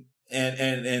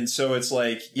 And so it's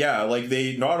like, yeah, like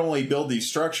they not only build these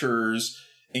structures,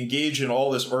 engage in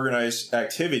all this organized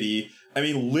activity, I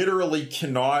mean, literally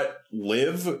cannot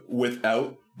live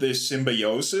without this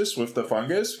symbiosis with the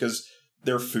fungus because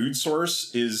their food source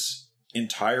is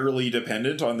entirely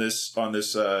dependent on this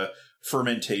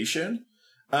fermentation.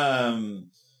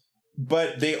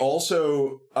 But they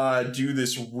also do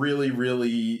this really,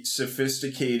 really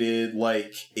sophisticated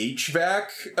like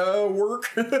HVAC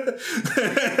work.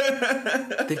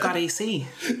 They've got AC.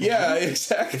 Yeah,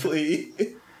 exactly.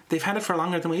 They've had it for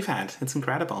longer than we've had. It's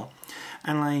incredible.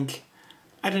 And like,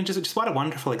 I don't know, just what a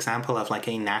wonderful example of like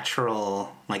a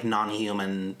natural, like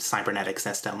non-human cybernetic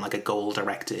system, like a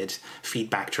goal-directed,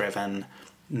 feedback-driven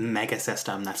mega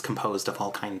system that's composed of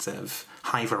all kinds of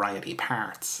high variety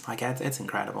parts. Like, it's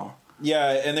incredible.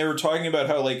 Yeah, and they were talking about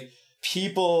how like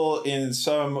people in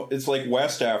it's like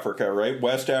West Africa, right?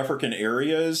 West African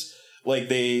areas, like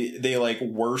they like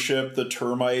worship the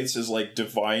termites as like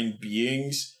divine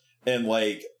beings, and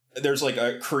like there's like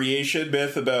a creation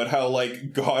myth about how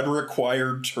like God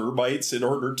required termites in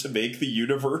order to make the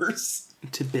universe.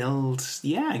 To build,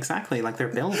 yeah, exactly. Like, they're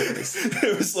builders.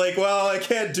 It was like, well, I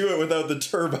can't do it without the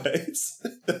termites.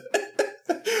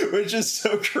 Which is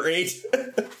so great.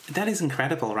 That is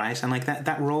incredible, right? And like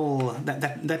that role,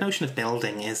 that notion of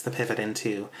building is the pivot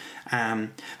into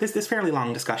this fairly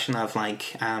long discussion of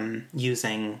like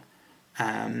using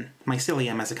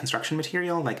mycelium as a construction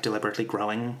material, like deliberately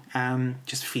growing,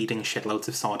 just feeding shitloads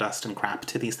of sawdust and crap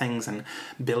to these things and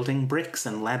building bricks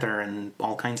and leather and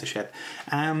all kinds of shit.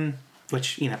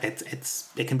 Which, you know,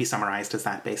 it can be summarized as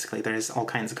that, basically. There's all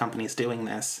kinds of companies doing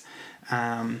this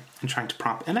and trying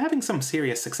to and having some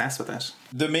serious success with it.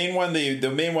 The main one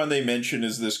they mention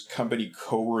is this company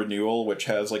Co-Renewal, which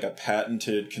has like a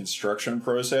patented construction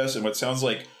process and what sounds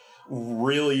like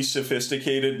really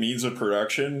sophisticated means of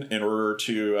production in order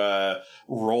to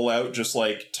roll out just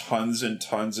like tons and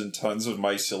tons and tons of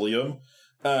mycelium.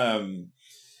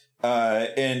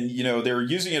 And, you know, they're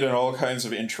using it in all kinds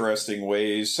of interesting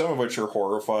ways, some of which are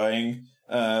horrifying,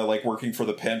 like working for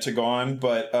the Pentagon.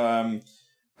 But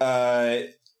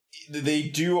they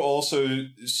do also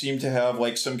seem to have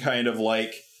like some kind of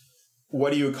like,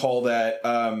 what do you call that?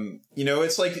 You know,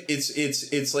 it's like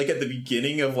it's like at the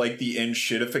beginning of like the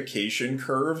enshittification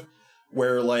curve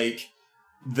where like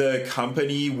the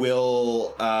company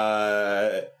will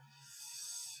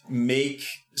make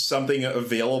something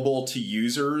available to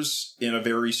users in a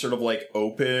very sort of like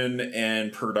open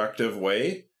and productive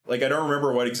way. Like, I don't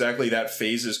remember what exactly that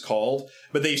phase is called,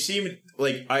 but they seem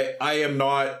like I'm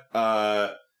not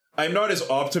as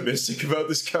optimistic about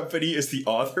this company as the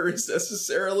author is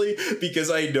necessarily,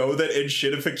 because I know that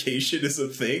enshittification is a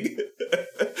thing.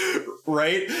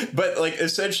 Right? But like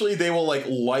essentially they will like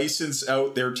license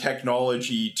out their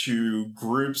technology to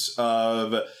groups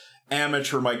of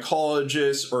amateur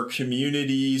mycologists or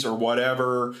communities or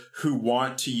whatever who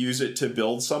want to use it to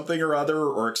build something or other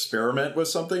or experiment with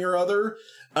something or other.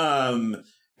 And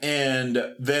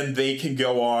then they can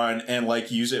go on and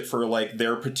like use it for like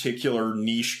their particular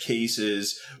niche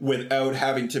cases without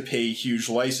having to pay huge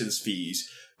license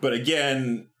fees. But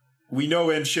again, we know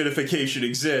enshittification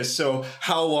exists, so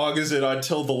how long is it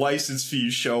until the license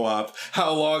fees show up?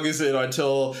 How long is it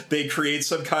until they create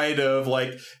some kind of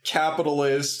like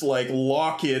capitalist like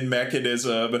lock-in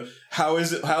mechanism? How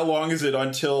long is it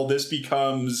until this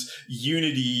becomes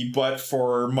Unity but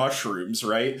for mushrooms,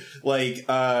 right? Like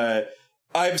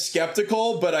I'm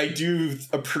skeptical, but I do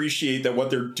appreciate that what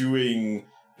they're doing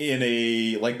in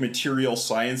a like material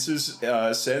sciences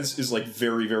sense is like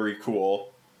very, very cool.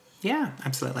 Yeah,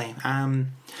 absolutely.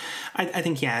 I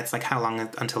think, yeah, it's like how long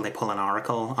until they pull an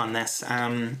oracle on this.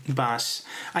 But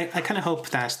I kind of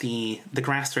hope that the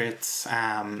grassroots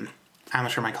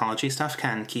amateur mycology stuff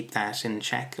can keep that in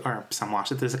check, or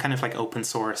somewhat. There's a kind of like open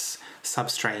source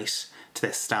substrate to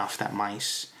this stuff that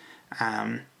might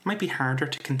be harder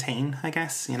to contain, I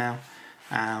guess, you know,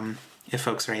 if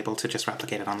folks are able to just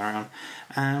replicate it on their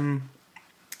own.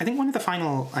 I think one of the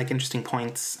final like interesting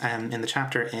points in the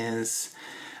chapter is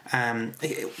I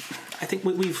think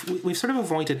we've sort of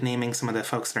avoided naming some of the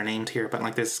folks that are named here, but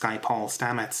like there's this guy Paul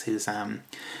Stamets who's kind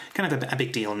of a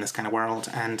big deal in this kind of world,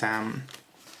 and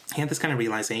he had this kind of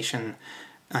realization,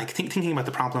 like thinking about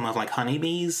the problem of like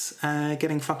honeybees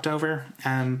getting fucked over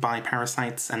by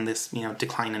parasites and this, you know,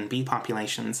 decline in bee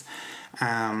populations,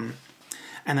 and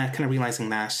that kind of realizing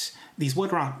that these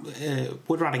wood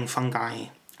rotting fungi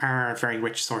are very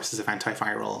rich sources of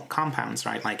antiviral compounds,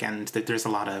 right? Like, and there's a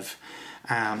lot of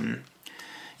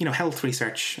you know, health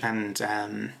research and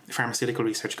pharmaceutical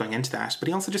research going into that. But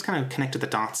he also just kind of connected the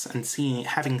dots and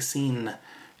having seen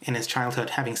in his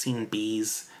childhood, having seen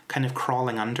bees kind of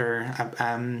crawling under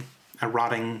a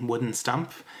rotting wooden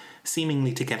stump,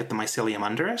 seemingly to get at the mycelium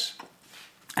under it.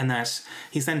 And that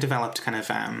he's then developed kind of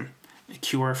a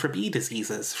cure for bee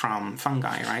diseases from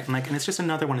fungi, right? And it's just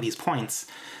another one of these points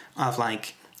of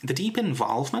like the deep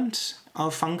involvement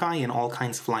of fungi in all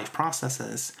kinds of life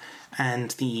processes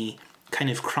and the kind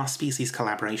of cross-species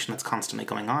collaboration that's constantly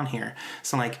going on here.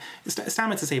 So like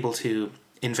Stamets is able to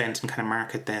invent and kind of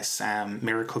market this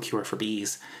miracle cure for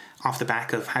bees off the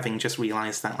back of having just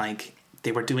realized that like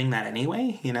they were doing that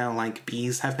anyway, you know, like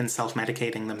bees have been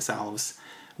self-medicating themselves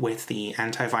with the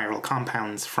antiviral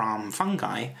compounds from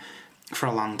fungi for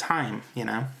a long time, you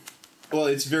know. Well,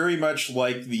 it's very much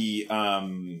like the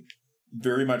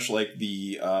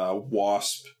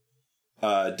wasp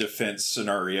defense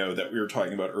scenario that we were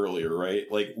talking about earlier, right?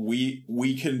 Like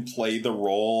we can play the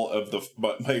role of the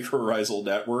mycorrhizal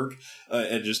network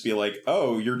and just be like,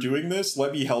 oh, you're doing this?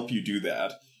 Let me help you do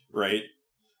that, right?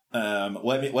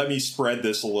 Let me spread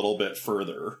this a little bit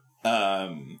further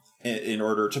in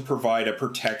order to provide a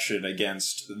protection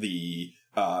against the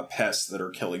pests that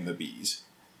are killing the bees.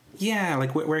 Yeah,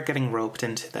 like we're getting roped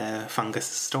into the fungus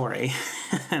story,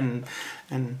 and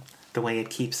the way it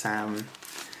keeps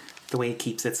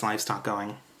its livestock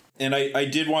going. And I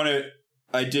did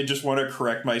just want to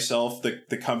correct myself.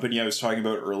 The company I was talking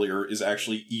about earlier is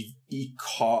actually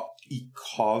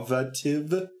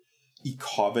Ecovative,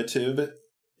 ecovative.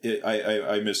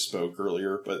 I misspoke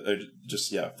earlier, but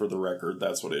for the record,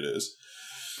 that's what it is.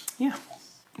 Yeah.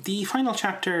 The final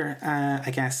chapter,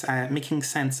 making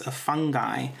sense of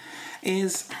fungi,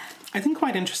 is, I think,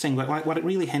 quite interesting, but what it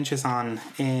really hinges on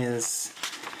is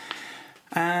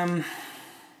the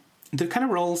kind of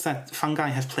roles that fungi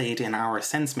have played in our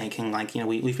sense-making. Like,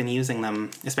 we've been using them,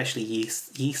 especially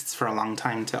yeasts, for a long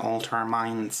time to alter our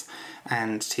minds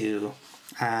and to...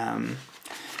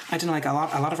 I don't know, like a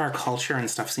lot of our culture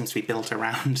and stuff seems to be built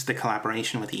around the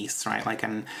collaboration with yeasts, right? Like,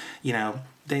 and,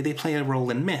 they play a role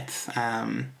in myth.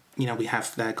 We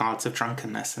have the gods of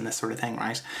drunkenness and this sort of thing,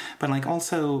 right? But, like,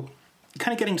 also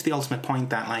kind of getting to the ultimate point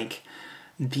that, like,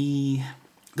 the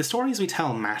stories we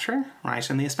tell matter, right?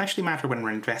 And they especially matter when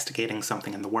we're investigating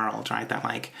something in the world, right? That,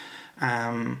 like,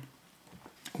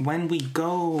 when we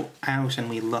go out and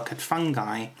we look at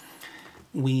fungi...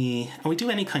 we do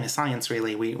any kind of science,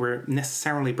 really. We're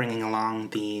necessarily bringing along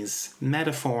these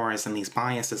metaphors and these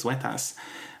biases with us.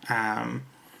 I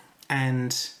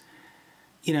think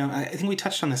we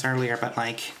touched on this earlier, but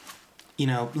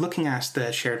looking at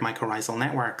the shared mycorrhizal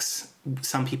networks,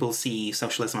 some people see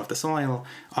socialism of the soil,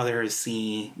 others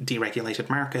see deregulated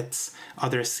markets,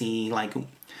 others see like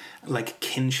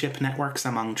kinship networks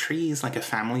among trees, like a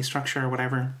family structure or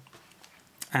whatever.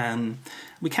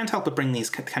 We can't help but bring these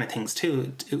kind of things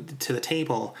to the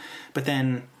table, but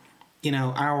then,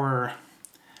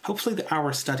 hopefully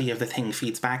our study of the thing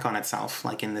feeds back on itself,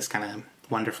 like in this kind of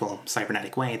wonderful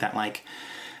cybernetic way that, like,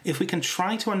 if we can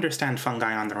try to understand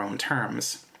fungi on their own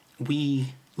terms,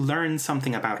 we learn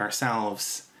something about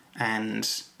ourselves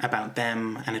and about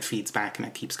them, and it feeds back and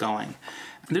it keeps going.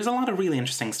 There's a lot of really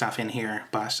interesting stuff in here,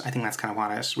 but I think that's kind of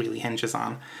what it really hinges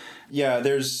on. Yeah,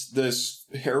 there's this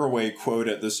Haraway quote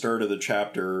at the start of the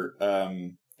chapter.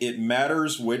 It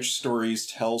matters which stories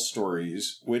tell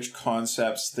stories, which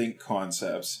concepts think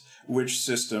concepts, which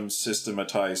systems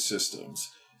systematize systems.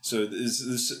 So this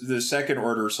is the second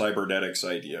order cybernetics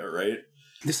idea, right?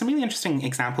 There's some really interesting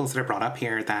examples that are brought up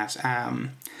here that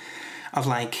of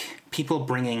like people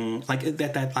bringing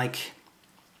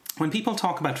when people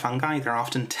talk about fungi, they're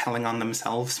often telling on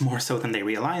themselves more so than they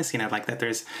realize, like that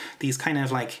there's these kind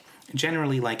of like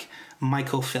generally like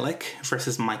mycophilic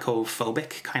versus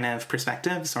mycophobic kind of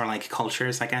perspectives or like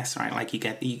cultures, I guess, right? Like you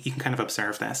can kind of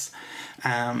observe this.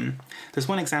 There's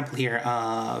one example here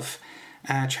of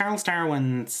Charles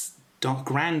Darwin's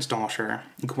granddaughter,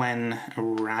 Gwen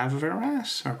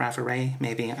Raveray,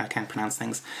 maybe, I can't pronounce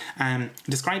things,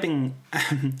 describing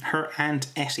her Aunt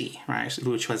Etty, right,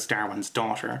 which was Darwin's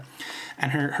daughter,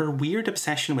 and her weird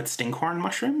obsession with stinkhorn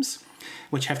mushrooms,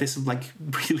 which have this, like,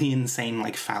 really insane,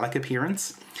 like, phallic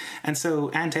appearance. And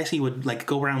so Aunt Etty would, like,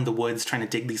 go around the woods trying to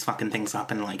dig these fucking things up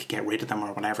and, like, get rid of them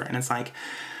or whatever. And it's like,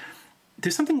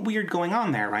 there's something weird going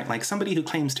on there, right? Like, somebody who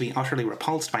claims to be utterly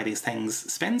repulsed by these things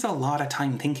spends a lot of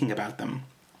time thinking about them.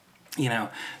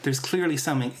 There's clearly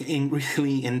some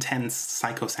really intense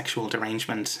psychosexual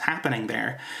derangement happening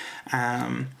there.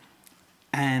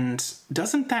 And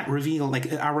doesn't that reveal,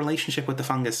 like, our relationship with the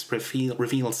fungus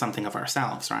reveals something of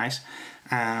ourselves, right?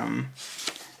 And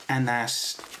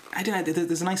that, I don't know,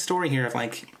 there's a nice story here of,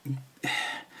 like,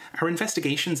 our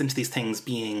investigations into these things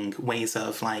being ways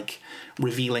of, like,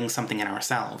 revealing something in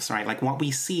ourselves, right? Like, what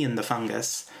we see in the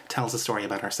fungus tells a story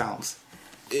about ourselves.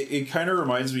 It kind of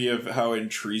reminds me of how in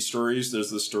Tree Stories,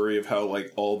 there's the story of how,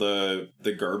 like, all the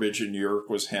garbage in New York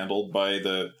was handled by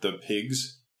the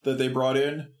pigs that they brought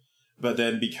in. But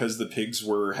then because the pigs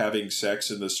were having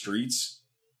sex in the streets,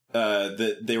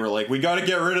 that they were like, we gotta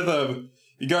get rid of them.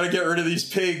 You gotta get rid of these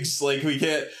pigs. Like, we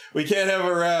can't have them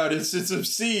around. It's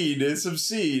obscene. It's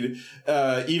obscene.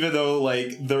 Even though,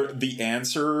 like, the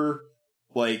answer,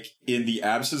 like, in the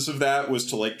absence of that was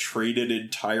to, like, train an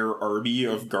entire army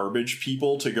of garbage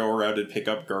people to go around and pick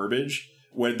up garbage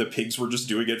when the pigs were just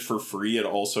doing it for free and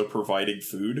also providing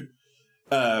food.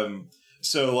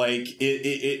 So, like,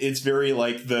 it's very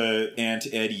like the Aunt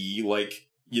Etty, like,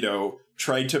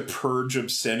 tried to purge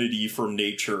obscenity from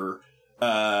nature,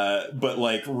 but,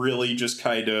 like, really just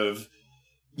kind of,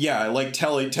 yeah, like,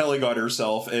 telling on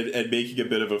herself and making a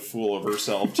bit of a fool of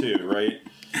herself, too, right?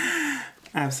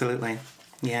 Absolutely.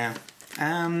 Yeah.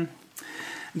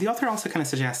 The author also kind of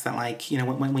suggests that, like,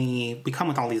 when we come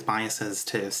with all these biases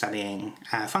to studying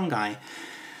fungi,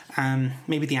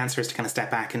 maybe the answer is to kind of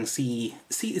step back and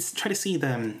try to see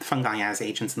the fungi as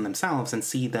agents in themselves and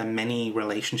see the many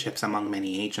relationships among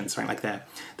many agents, right? Like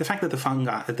the fact that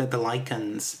the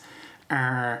lichens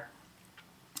are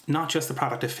not just the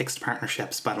product of fixed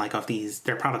partnerships, but like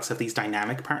they're products of these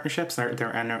dynamic partnerships.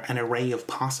 They're an array of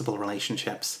possible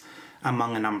relationships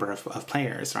among a number of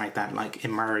players, right, that like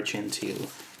emerge into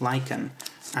lichen.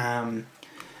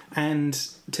 And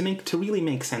to really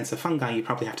make sense of fungi, you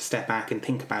probably have to step back and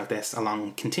think about this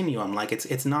along continuum. Like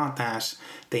it's not that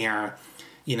they are,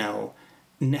 you know,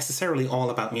 necessarily all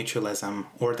about mutualism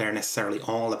or they're necessarily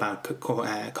all about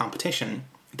competition.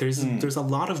 There's a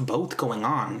lot of both going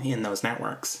on in those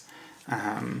networks.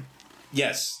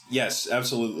 Yes,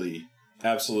 absolutely.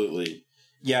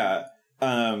 Yeah.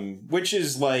 Which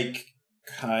is like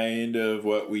kind of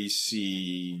what we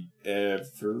see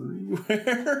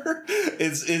everywhere.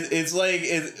 it's like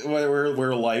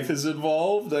where life is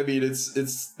involved. I mean,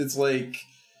 it's like,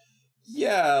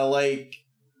 yeah, like,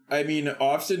 I mean,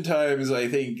 oftentimes I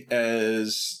think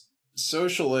as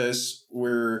socialists,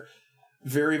 we're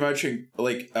very much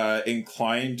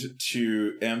inclined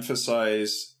to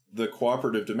emphasize the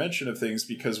cooperative dimension of things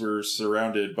because we're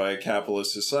surrounded by a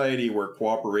capitalist society where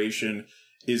cooperation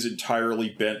is entirely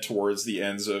bent towards the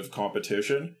ends of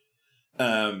competition.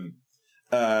 It's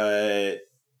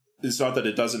not that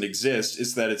it doesn't exist;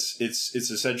 it's that it's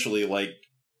essentially like,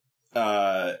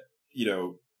 you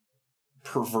know,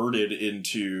 perverted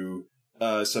into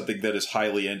something that is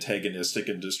highly antagonistic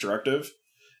and destructive.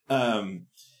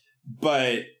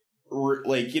 But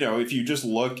like, you know, if you just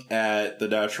look at the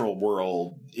natural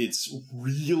world, it's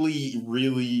really,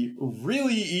 really,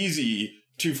 really easy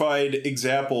to find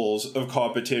examples of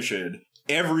competition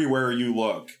everywhere you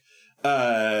look.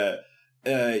 Like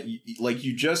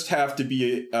you just have to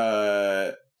be,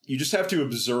 you just have to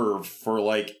observe for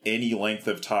like any length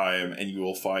of time and you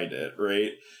will find it,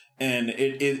 right? And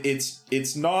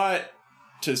it's not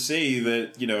to say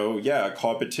that, you know, yeah,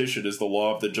 competition is the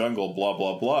law of the jungle, blah,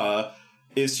 blah, blah.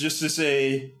 It's just to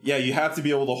say, yeah, you have to be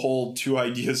able to hold two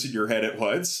ideas in your head at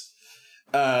once.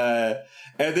 And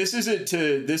this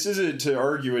isn't to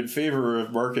argue in favor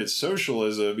of market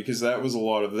socialism, because that was a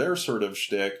lot of their sort of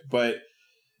shtick, but,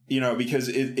 you know, because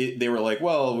they were like,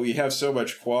 well, we have so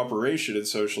much cooperation in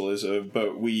socialism,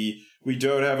 but we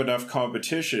don't have enough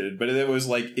competition. But it was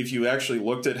like, if you actually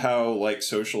looked at how like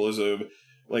socialism,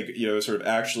 like, you know, sort of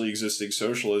actually existing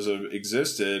socialism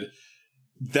existed,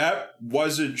 that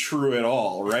wasn't true at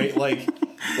all, right? Like,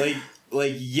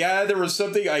 yeah, there was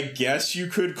something I guess you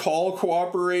could call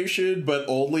cooperation, but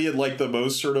only in like the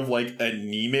most sort of like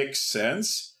anemic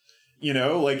sense, you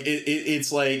know, like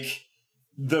it's like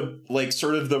the like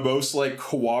sort of the most like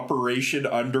cooperation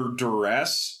under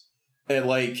duress, and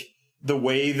like the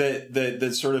way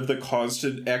that sort of the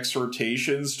constant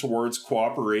exhortations towards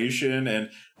cooperation and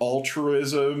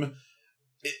altruism,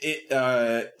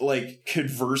 it like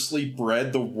conversely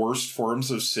bred the worst forms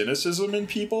of cynicism in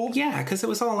people. Yeah, because it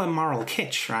was all a moral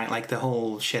kitsch, right? Like the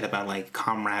whole shit about like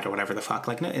comrade or whatever the fuck.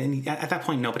 Like, no, and at that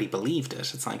point, nobody believed it.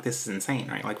 It's like, this is insane,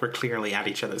 right? Like, we're clearly at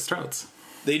each other's throats.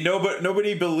 They know, but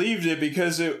nobody believed it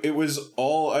because it was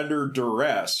all under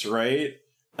duress, right?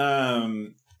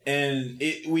 And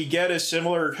we get a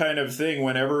similar kind of thing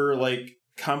whenever like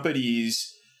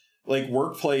companies, like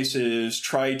workplaces,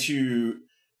 try to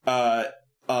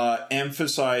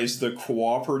emphasize the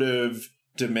cooperative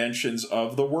dimensions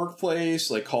of the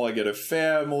workplace, like calling it a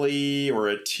family or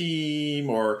a team,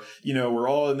 or, you know, we're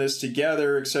all in this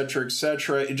together, etc.,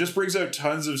 etc. It just brings out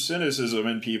tons of cynicism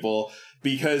in people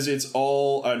because it's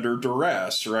all under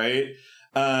duress, right?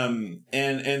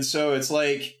 And so it's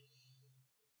like,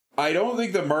 I don't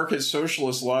think the market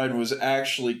socialist line was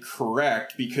actually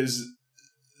correct, because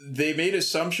they made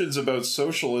assumptions about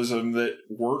socialism that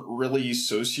weren't really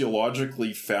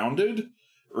sociologically founded,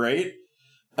 right?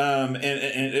 And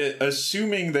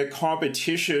assuming that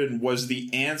competition was the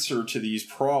answer to these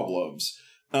problems,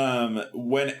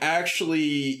 when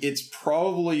actually it's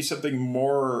probably something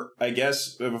more, I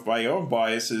guess, of my own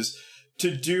biases,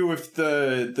 to do with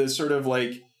the sort of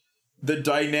like the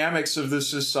dynamics of the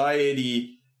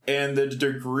society and the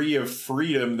degree of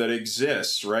freedom that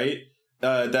exists, right?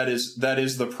 That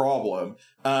is the problem.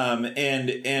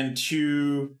 And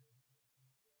to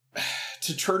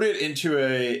turn it into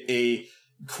a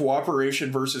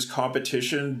cooperation versus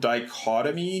competition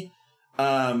dichotomy,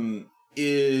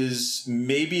 is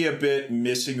maybe a bit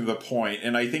missing the point.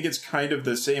 And I think it's kind of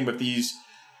the same with these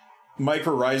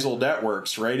mycorrhizal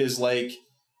networks, right? Is like,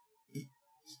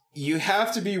 you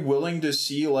have to be willing to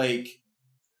see like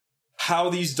how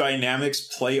these dynamics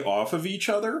play off of each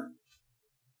other.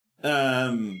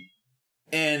 And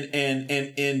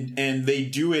they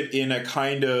do it in a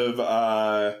kind of,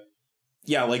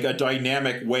 like a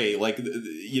dynamic way. Like,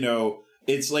 you know,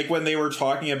 it's like when they were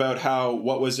talking about how,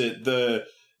 what was it? The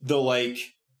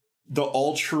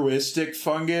altruistic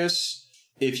fungus,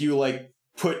 if you like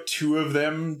put two of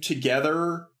them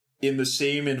together, in the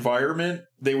same environment,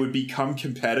 they would become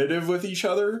competitive with each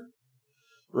other,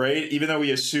 right? Even though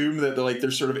we assume that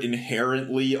they're sort of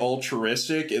inherently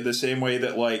altruistic in the same way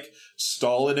that like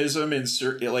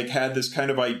Stalinism had this kind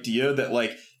of idea that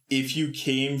like if you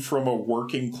came from a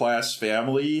working class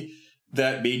family,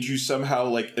 that made you somehow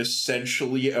like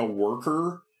essentially a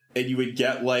worker, and you would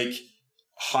get like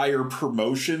higher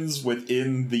promotions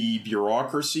within the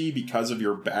bureaucracy because of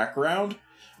your background.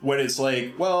 When it's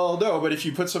like, well, no, but if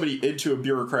you put somebody into a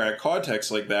bureaucratic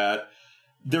context like that,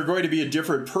 they're going to be a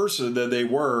different person than they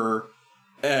were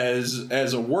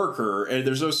as a worker. And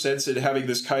there's no sense in having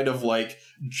this kind of like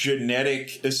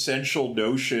genetic essential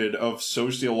notion of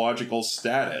sociological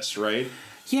status, right?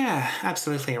 Yeah,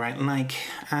 absolutely right. And like,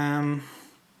 I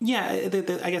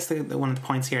guess one of the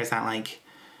points here is that like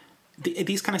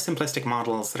these kind of simplistic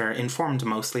models that are informed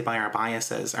mostly by our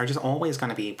biases are just always going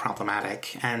to be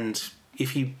problematic. And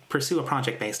if you pursue a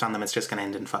project based on them, it's just going to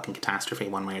end in fucking catastrophe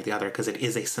one way or the other, because it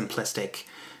is a simplistic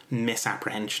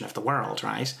misapprehension of the world,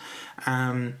 right?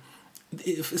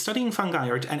 If studying fungi,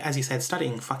 or as you said,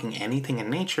 studying fucking anything in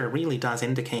nature really does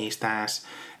indicate that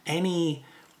any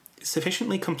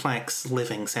sufficiently complex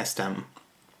living system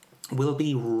will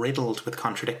be riddled with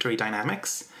contradictory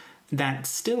dynamics that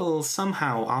still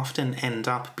somehow often end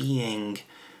up being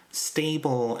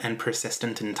stable and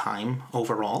persistent in time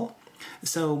overall.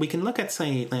 So we can look at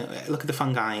the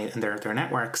fungi and their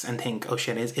networks and think, oh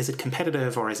shit, is it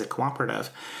competitive or is it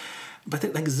cooperative?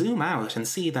 But like zoom out and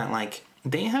see that like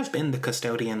they have been the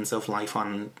custodians of life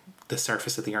on the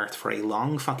surface of the earth for a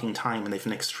long fucking time, and they've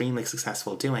been extremely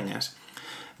successful doing it.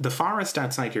 The forest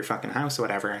outside your fucking house or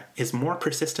whatever is more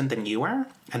persistent than you are,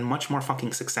 and much more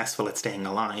fucking successful at staying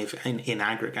alive in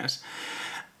aggregate.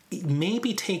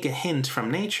 Maybe take a hint from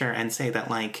nature and say that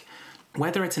like,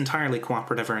 whether it's entirely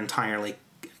cooperative or entirely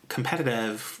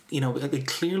competitive,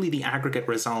 clearly the aggregate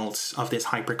result of this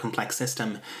hyper-complex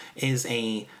system is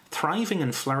a thriving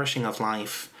and flourishing of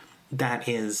life that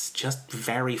is just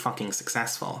very fucking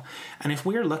successful. And if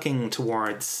we're looking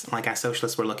towards, like as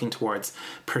socialists, we're looking towards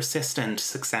persistent,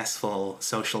 successful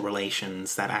social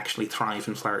relations that actually thrive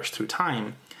and flourish through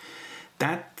time,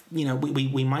 that,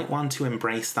 we might want to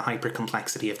embrace the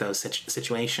hyper-complexity of those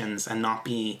situations and not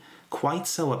be quite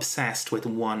so obsessed with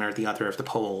one or the other of the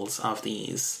poles of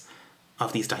these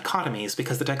dichotomies,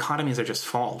 because the dichotomies are just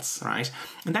false, right?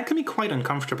 And that can be quite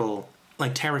uncomfortable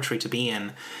like territory to be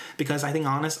in, because I think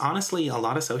honestly a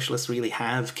lot of socialists really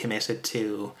have committed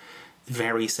to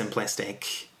very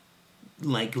simplistic,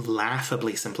 like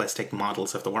laughably simplistic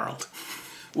models of the world.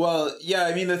 Well, yeah,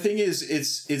 I mean the thing is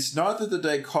it's not that the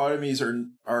dichotomies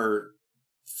are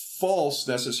false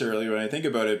necessarily when I think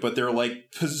about it, but they're like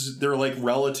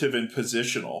relative and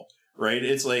positional, right?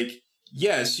 It's like,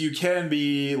 yes, you can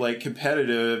be like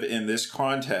competitive in this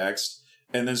context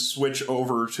and then switch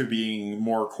over to being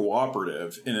more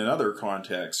cooperative in another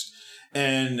context.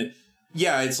 And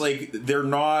yeah, it's like they're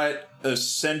not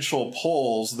essential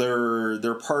poles,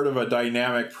 they're part of a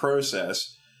dynamic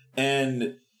process.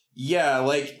 And yeah,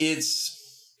 like it's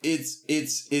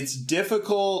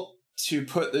difficult to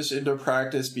put this into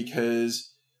practice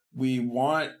because we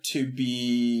want to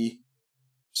be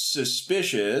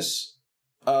suspicious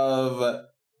of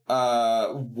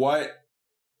what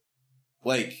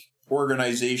like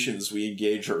organizations we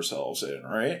engage ourselves in,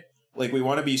 right? Like we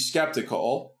want to be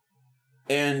skeptical,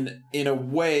 and in a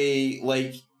way,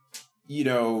 like,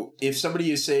 if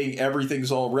somebody is saying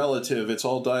everything's all relative, it's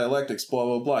all dialectics, blah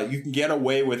blah blah, you can get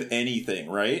away with anything,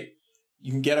 right?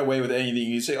 You can get away with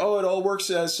anything. You say, oh, it all works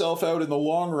itself out in the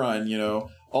long run,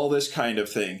 all this kind of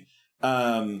thing.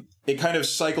 It kind of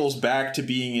cycles back to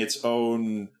being its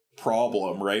own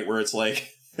problem, right? Where it's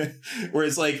like,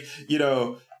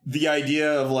 the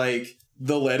idea of like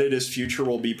the Leninist future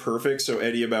will be perfect, so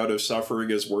any amount of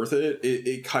suffering is worth it.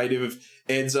 It kind of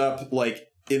ends up like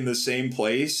in the same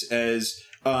place as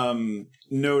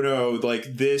like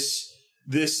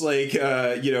this like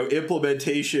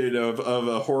implementation of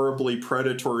a horribly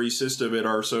predatory system in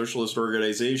our socialist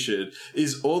organization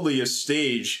is only a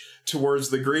stage towards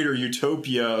the greater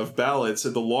utopia of balance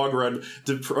and the long run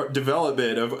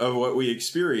development of what we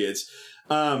experience.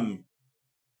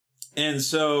 And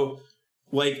so,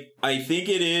 like, I think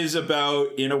it is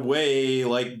about, in a way,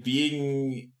 like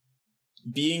being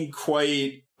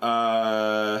quite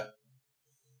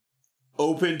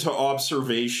open to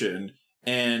observation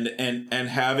and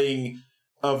having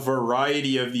a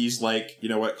variety of these, like,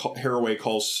 what Haraway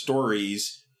calls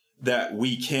stories that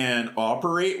we can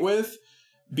operate with,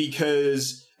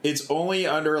 because it's only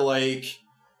under like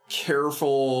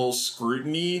careful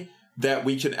scrutiny that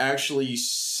we can actually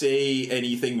say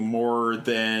anything more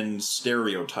than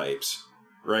stereotypes,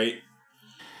 right?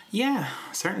 Yeah,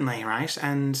 certainly, right?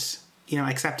 And, you know,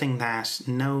 accepting that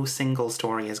no single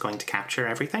story is going to capture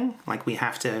everything. Like, we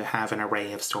have to have an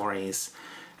array of stories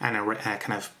and a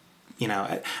kind of, you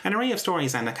know, an array of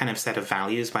stories and a kind of set of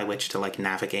values by which to, like,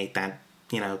 navigate that,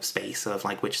 you know, space of,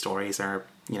 like, which stories are,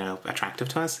 you know, attractive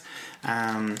to us.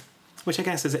 Which I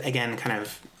guess is, again, kind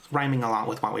of rhyming a lot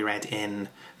with what we read in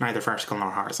Neither Vertical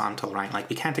Nor Horizontal, right? Like,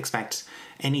 we can't expect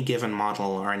any given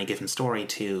model or any given story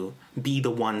to be the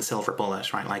one silver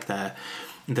bullet, right? Like, the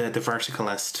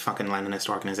verticalist fucking Leninist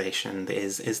organization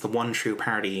is the one true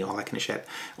party, all that kind of shit.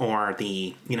 Or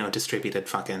the, you know, distributed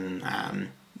fucking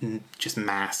just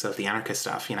mass of the anarchist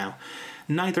stuff, you know.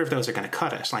 Neither of those are going to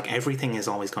cut it. Like, everything is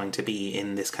always going to be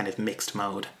in this kind of mixed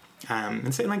mode.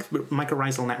 And so, like,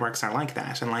 mycorrhizal networks are like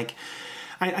that. And, like,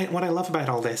 I what I love about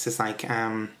all this is, like,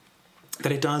 that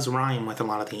it does rhyme with a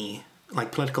lot of the,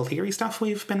 like, political theory stuff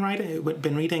we've been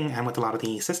reading, and with a lot of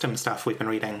the system stuff we've been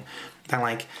reading. That,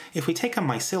 like, if we take a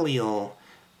mycelial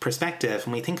perspective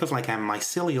and we think of, like, a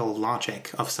mycelial logic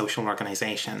of social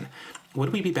organization,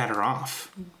 would we be better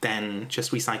off than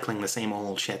just recycling the same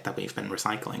old shit that we've been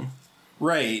recycling?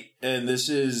 Right, and this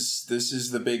is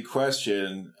the big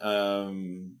question.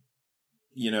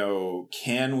 You know,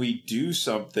 can we do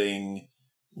something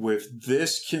with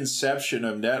this conception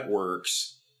of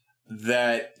networks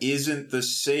that isn't the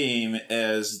same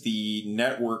as the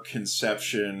network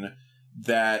conception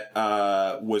that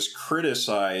was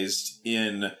criticized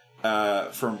in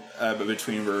from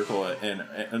between vertical and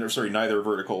neither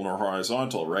vertical nor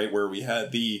horizontal, right? Where we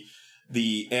had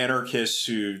the anarchists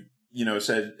who, you know,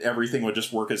 said everything would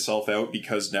just work itself out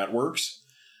because networks.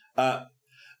 Like,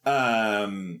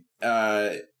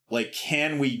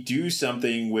 can we do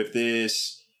something with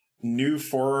this new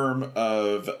form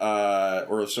of,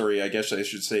 I guess I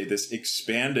should say this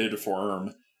expanded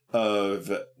form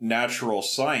of natural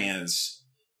science,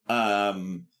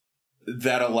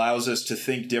 that allows us to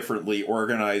think differently,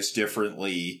 organize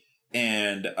differently,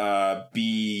 and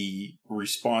be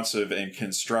responsive and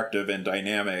constructive and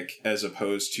dynamic, as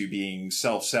opposed to being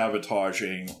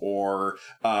self-sabotaging or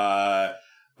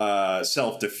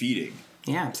self-defeating.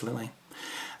 Yeah, absolutely.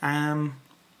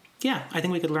 Yeah, I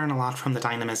think we could learn a lot from the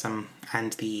dynamism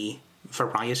and the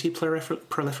variety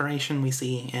proliferation we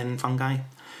see in fungi.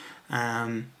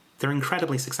 They're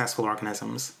incredibly successful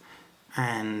organisms,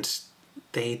 and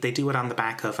they do it on the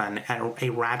back of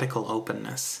a radical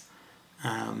openness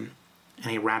and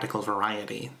a radical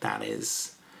variety that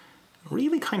is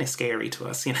really kind of scary to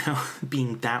us, you know,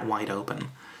 being that wide open.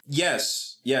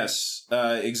 Yes,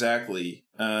 exactly.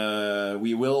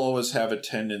 We will always have a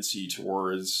tendency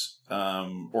towards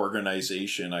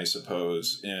organization, I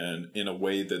suppose, in a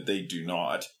way that they do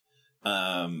not.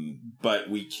 But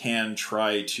we can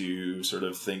try to sort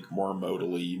of think more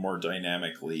modally, more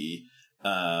dynamically,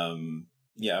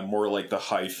 more like the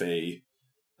hyphae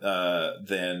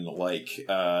than like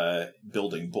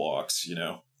building blocks, you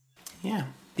know? Yeah.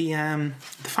 The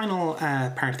final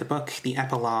part of the book, the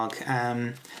epilogue,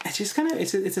 it's just kind of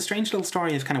it's a strange little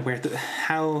story of kind of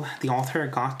how the author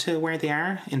got to where they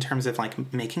are in terms of,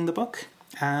 like, making the book.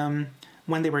 When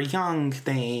they were young,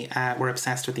 they were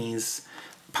obsessed with these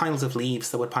piles of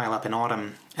leaves that would pile up in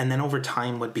autumn, and then over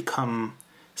time would become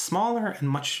smaller and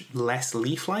much less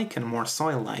leaf-like and more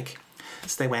soil-like.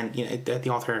 So they went, you know, the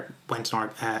author went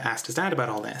and asked his dad about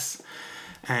all this,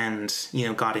 and, you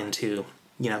know, got into,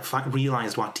 you know,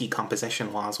 realized what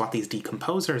decomposition was, what these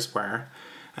decomposers were,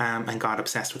 and got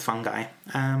obsessed with fungi.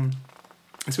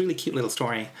 It's a really cute little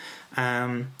story.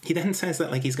 He then says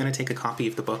that, like, he's going to take a copy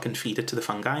of the book and feed it to the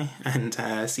fungi and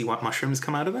see what mushrooms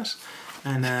come out of it,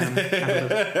 and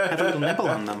have a little nibble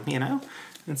on them, you know?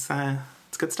 It's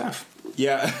good stuff.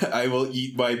 Yeah, I will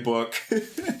eat my book.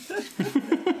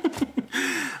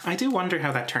 I do wonder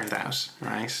how that turned out,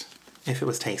 right? If it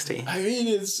was tasty. I mean,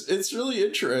 it's really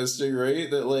interesting, right?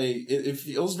 That, like, it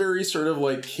feels very sort of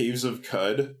like Caves of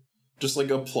Cud, just like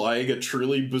applying a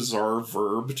truly bizarre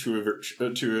verb to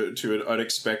an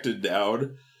unexpected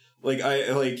noun.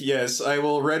 Yes, I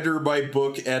will render my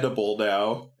book edible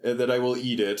now, and then I will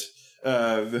eat it.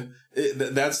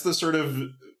 That's the sort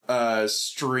of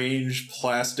strange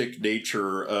plastic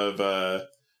nature of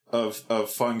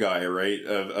fungi, right?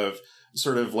 Of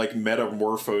sort of like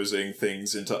metamorphosing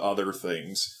things into other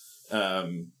things.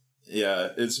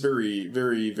 It's very,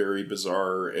 very, very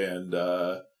bizarre, and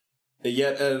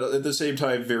yet at the same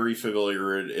time very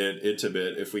familiar and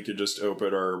intimate, if we could just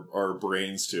open our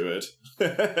brains to it.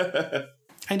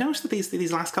 I noticed that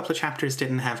these last couple of chapters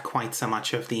didn't have quite so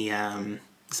much of the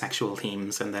sexual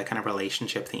themes and the kind of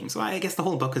relationship themes. Well, I guess the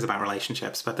whole book is about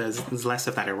relationships, but there's less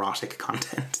of that erotic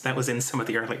content that was in some of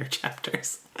the earlier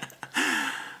chapters.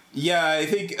 Yeah, I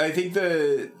think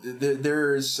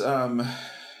there's a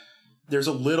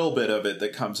little bit of it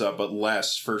that comes up, but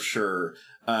less for sure.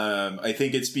 I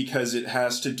think it's because it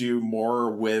has to do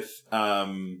more with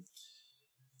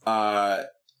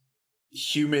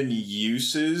human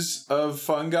uses of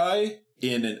fungi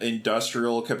in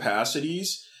industrial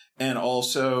capacities, and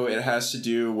also it has to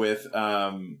do with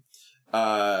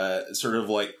sort of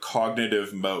like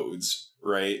cognitive modes,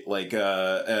 right? Like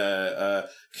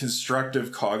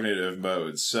constructive cognitive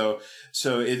modes. So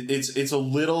it's a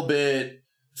little bit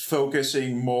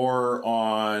focusing more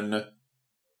on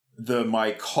the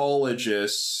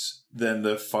mycologists than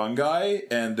the fungi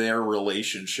and their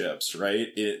relationships, right?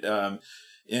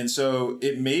 And so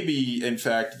it may be, in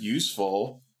fact,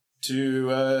 useful to,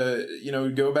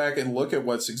 go back and look at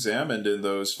what's examined in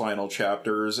those final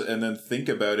chapters and then think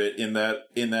about it in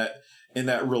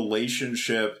that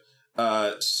relationship,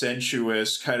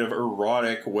 sensuous, kind of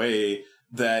erotic way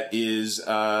that is,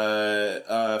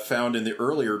 found in the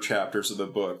earlier chapters of the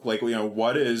book. Like,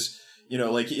 what is,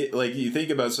 like you think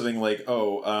about something like,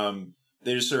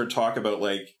 they just sort of talk about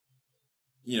like,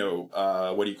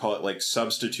 what do you call it? Like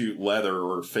substitute leather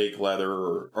or fake leather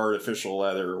or artificial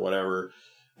leather or whatever.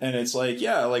 And it's like,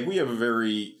 yeah, like we have a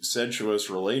very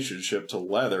sensuous relationship to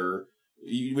leather,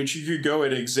 which you could go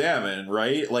and examine,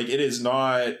 right? Like it is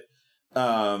not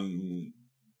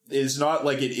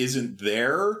like it isn't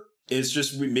there. It's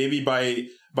just maybe by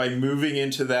moving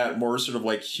into that more sort of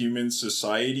like human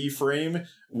society frame,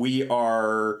 we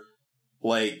are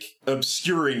like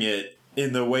obscuring it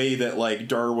in the way that like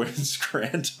Darwin's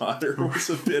granddaughter was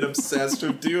a bit obsessed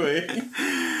with doing.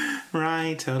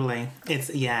 Right, totally. It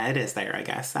is there, I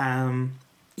guess. I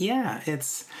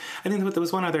think there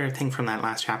was one other thing from that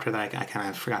last chapter that I kind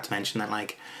of forgot to mention, that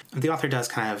like the author does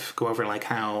kind of go over like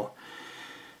how,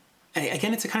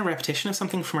 again, it's a kind of repetition of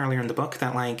something from earlier in the book,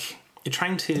 that like you're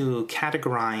trying to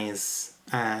categorize,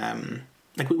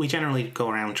 like we generally go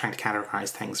around trying to categorize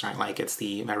things, right? Like it's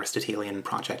the Aristotelian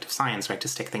project of science, right? To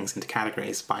stick things into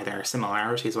categories by their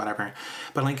similarities, whatever.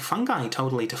 But like fungi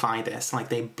totally defy this. Like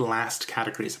they blast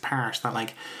categories apart, that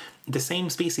like the same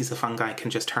species of fungi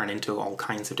can just turn into all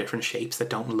kinds of different shapes that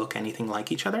don't look anything like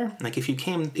each other. Like if you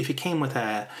came with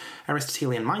a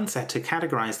Aristotelian mindset to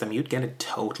categorize them, you'd get it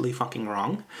totally fucking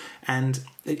wrong. And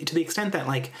to the extent that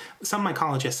like some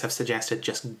mycologists have suggested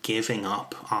just giving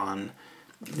up on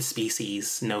the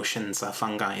species notions of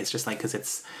fungi, is just like, because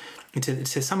it's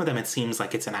to some of them it seems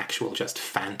like it's an actual just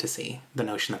fantasy, the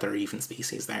notion that there are even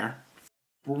species there.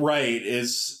 Right.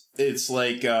 It's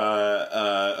like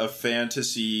a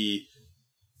fantasy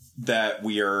that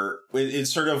we are.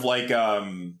 It's sort of like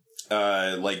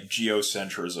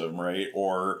geocentrism, right?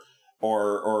 Or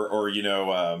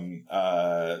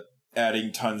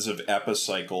adding tons of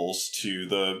epicycles to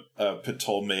the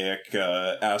Ptolemaic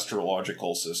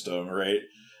astrological system, right?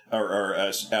 Or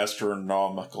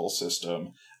astronomical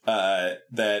system.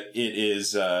 That it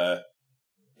is.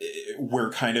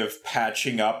 We're kind of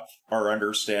patching up our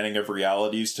understanding of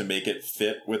realities to make it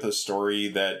fit with a story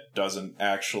that doesn't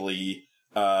actually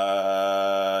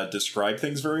describe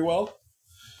things very well.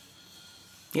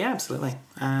 Yeah, absolutely.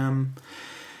 And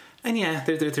yeah,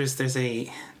 there's definitely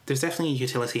a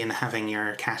utility in having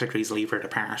your categories levered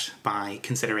apart by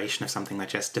consideration of something that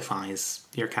just defies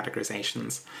your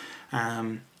categorizations.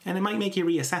 And it might make you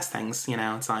reassess things,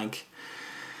 it's like,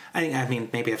 I mean,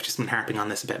 maybe I've just been harping on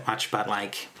this a bit much, but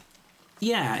like,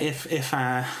 yeah, if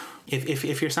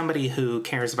you're somebody who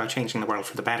cares about changing the world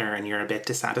for the better and you're a bit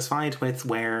dissatisfied with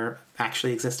where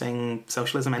actually existing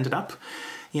socialism ended up,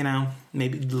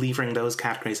 maybe levering those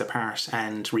categories apart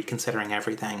and reconsidering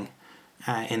everything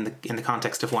in the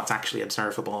context of what's actually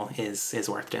observable is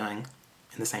worth doing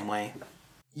in the same way.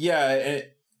 Yeah,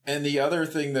 and the other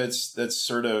thing that's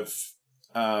sort of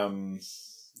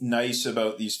nice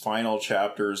about these final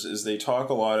chapters is they talk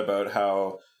a lot about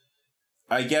how,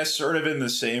 I guess sort of in the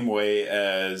same way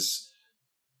as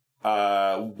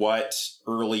what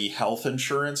early health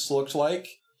insurance looked like,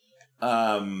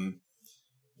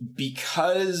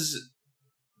 because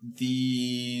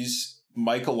these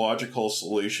mycological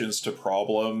solutions to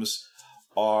problems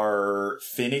are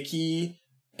finicky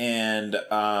and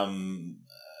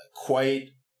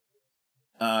quite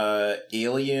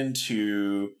alien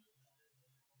to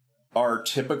our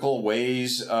typical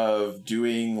ways of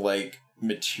doing like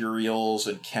materials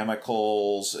and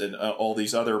chemicals and all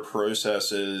these other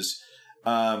processes,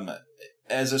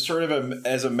 as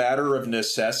a matter of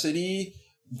necessity,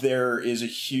 there is a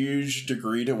huge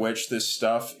degree to which this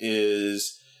stuff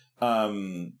is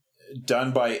done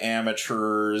by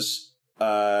amateurs,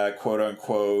 quote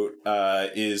unquote,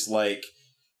 is like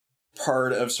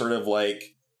part of sort of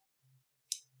like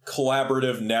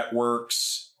collaborative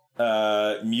networks,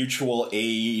 mutual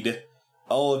aid,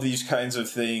 all of these kinds of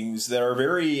things that are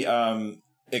very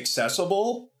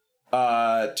accessible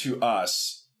to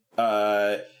us.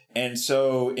 And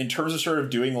so in terms of sort of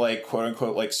doing like quote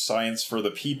unquote like science for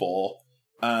the people,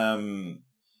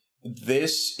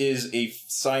 this is a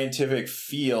scientific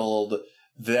field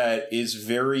that is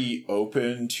very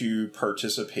open to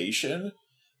participation.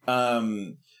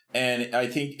 And I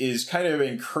think is kind of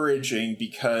encouraging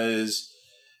because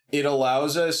it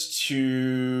allows us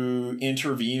to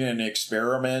intervene and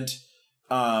experiment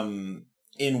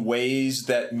in ways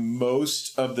that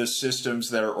most of the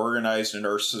systems that are organized in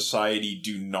our society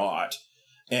do not.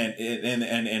 And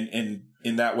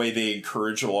in that way, they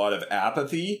encourage a lot of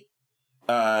apathy.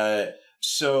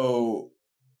 So,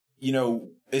 you know,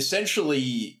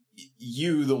 essentially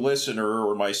you, the listener,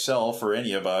 or myself, or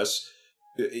any of us,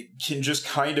 can just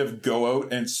kind of go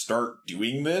out and start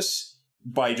doing this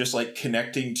by just like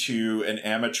connecting to an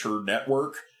amateur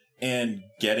network and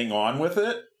getting on with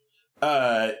it.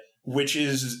 Which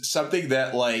is something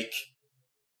that, like,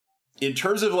 in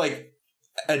terms of like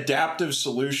adaptive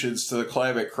solutions to the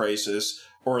climate crisis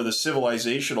or the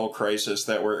civilizational crisis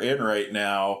that we're in right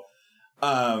now,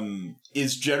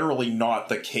 is generally not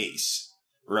the case,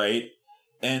 right?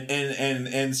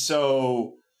 And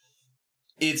so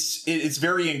it's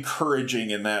very encouraging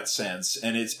in that sense,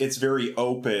 and it's very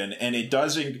open, and it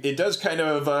does kind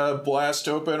of blast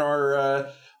open our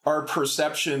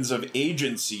perceptions of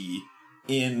agency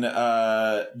in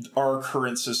our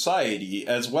current society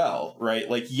as well, right?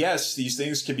 Like, yes, these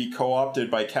things can be co-opted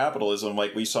by capitalism,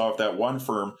 like we saw with that one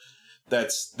firm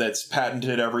that's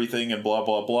patented everything and blah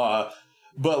blah blah.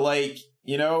 But like,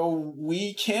 you know,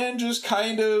 we can just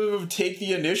kind of take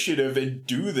the initiative and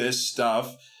do this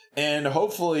stuff, and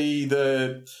hopefully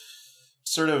the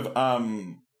sort of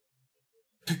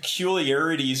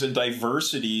peculiarities and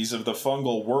diversities of the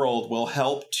fungal world will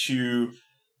help to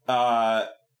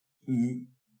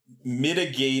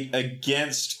mitigate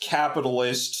against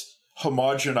capitalist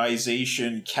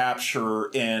homogenization, capture,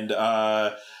 and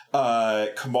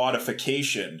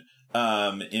commodification,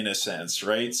 in a sense,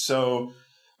 right? So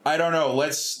I don't know.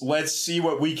 Let's see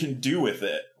what we can do with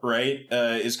it, right?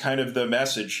 Is kind of the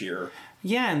message here.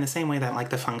 Yeah, in the same way that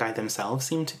like the fungi themselves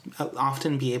seem to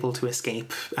often be able to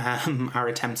escape our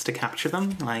attempts to capture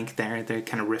them. Like they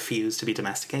kind of refuse to be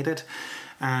domesticated.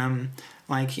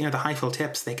 Like, you know, the hyphal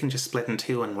tips, they can just split in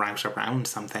two and route around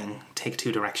something, take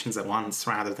two directions at once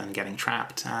rather than getting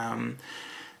trapped. I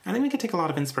think we could take a lot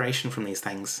of inspiration from these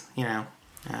things, you know.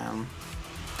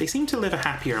 They seem to live a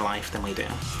happier life than we do.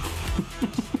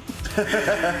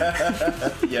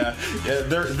 yeah,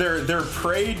 they're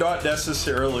prey, not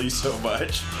necessarily so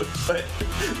much, but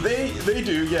they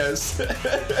do, yes.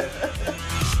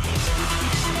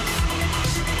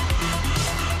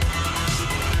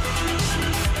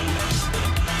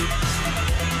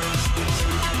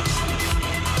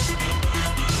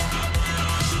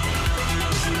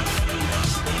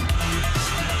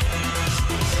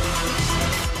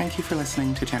 Thank you for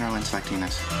listening to General Intellect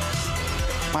Unit.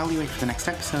 While we wait for the next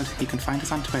episode, you can find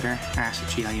us on Twitter at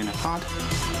GIUnitPod.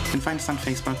 You can find us on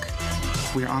Facebook.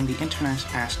 We're on the internet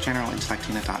at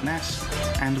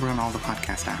generalintellectunit.net, and we're on all the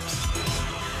podcast apps.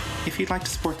 If you'd like to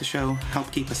support the show,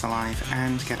 help keep us alive,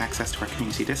 and get access to our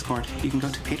community Discord, you can go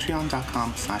to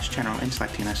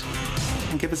patreon.com/generalintellectunit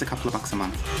and give us a couple of bucks a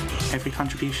month. Every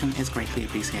contribution is greatly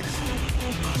appreciated.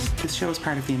 This show is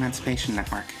part of the Emancipation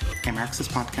Network, a Marxist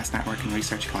podcast network and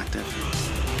research collective.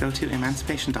 Go to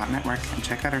emancipation.network and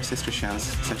check out our sister shows,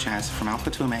 such as From Alpha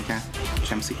to Omega,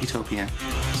 Gemsuit Utopia,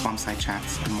 Swampside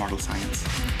Chats, and Mortal Science.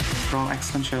 They're all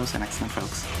excellent shows and excellent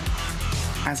folks.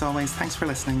 As always, thanks for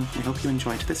listening. We hope you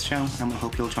enjoyed this show, and we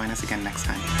hope you'll join us again next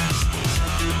time.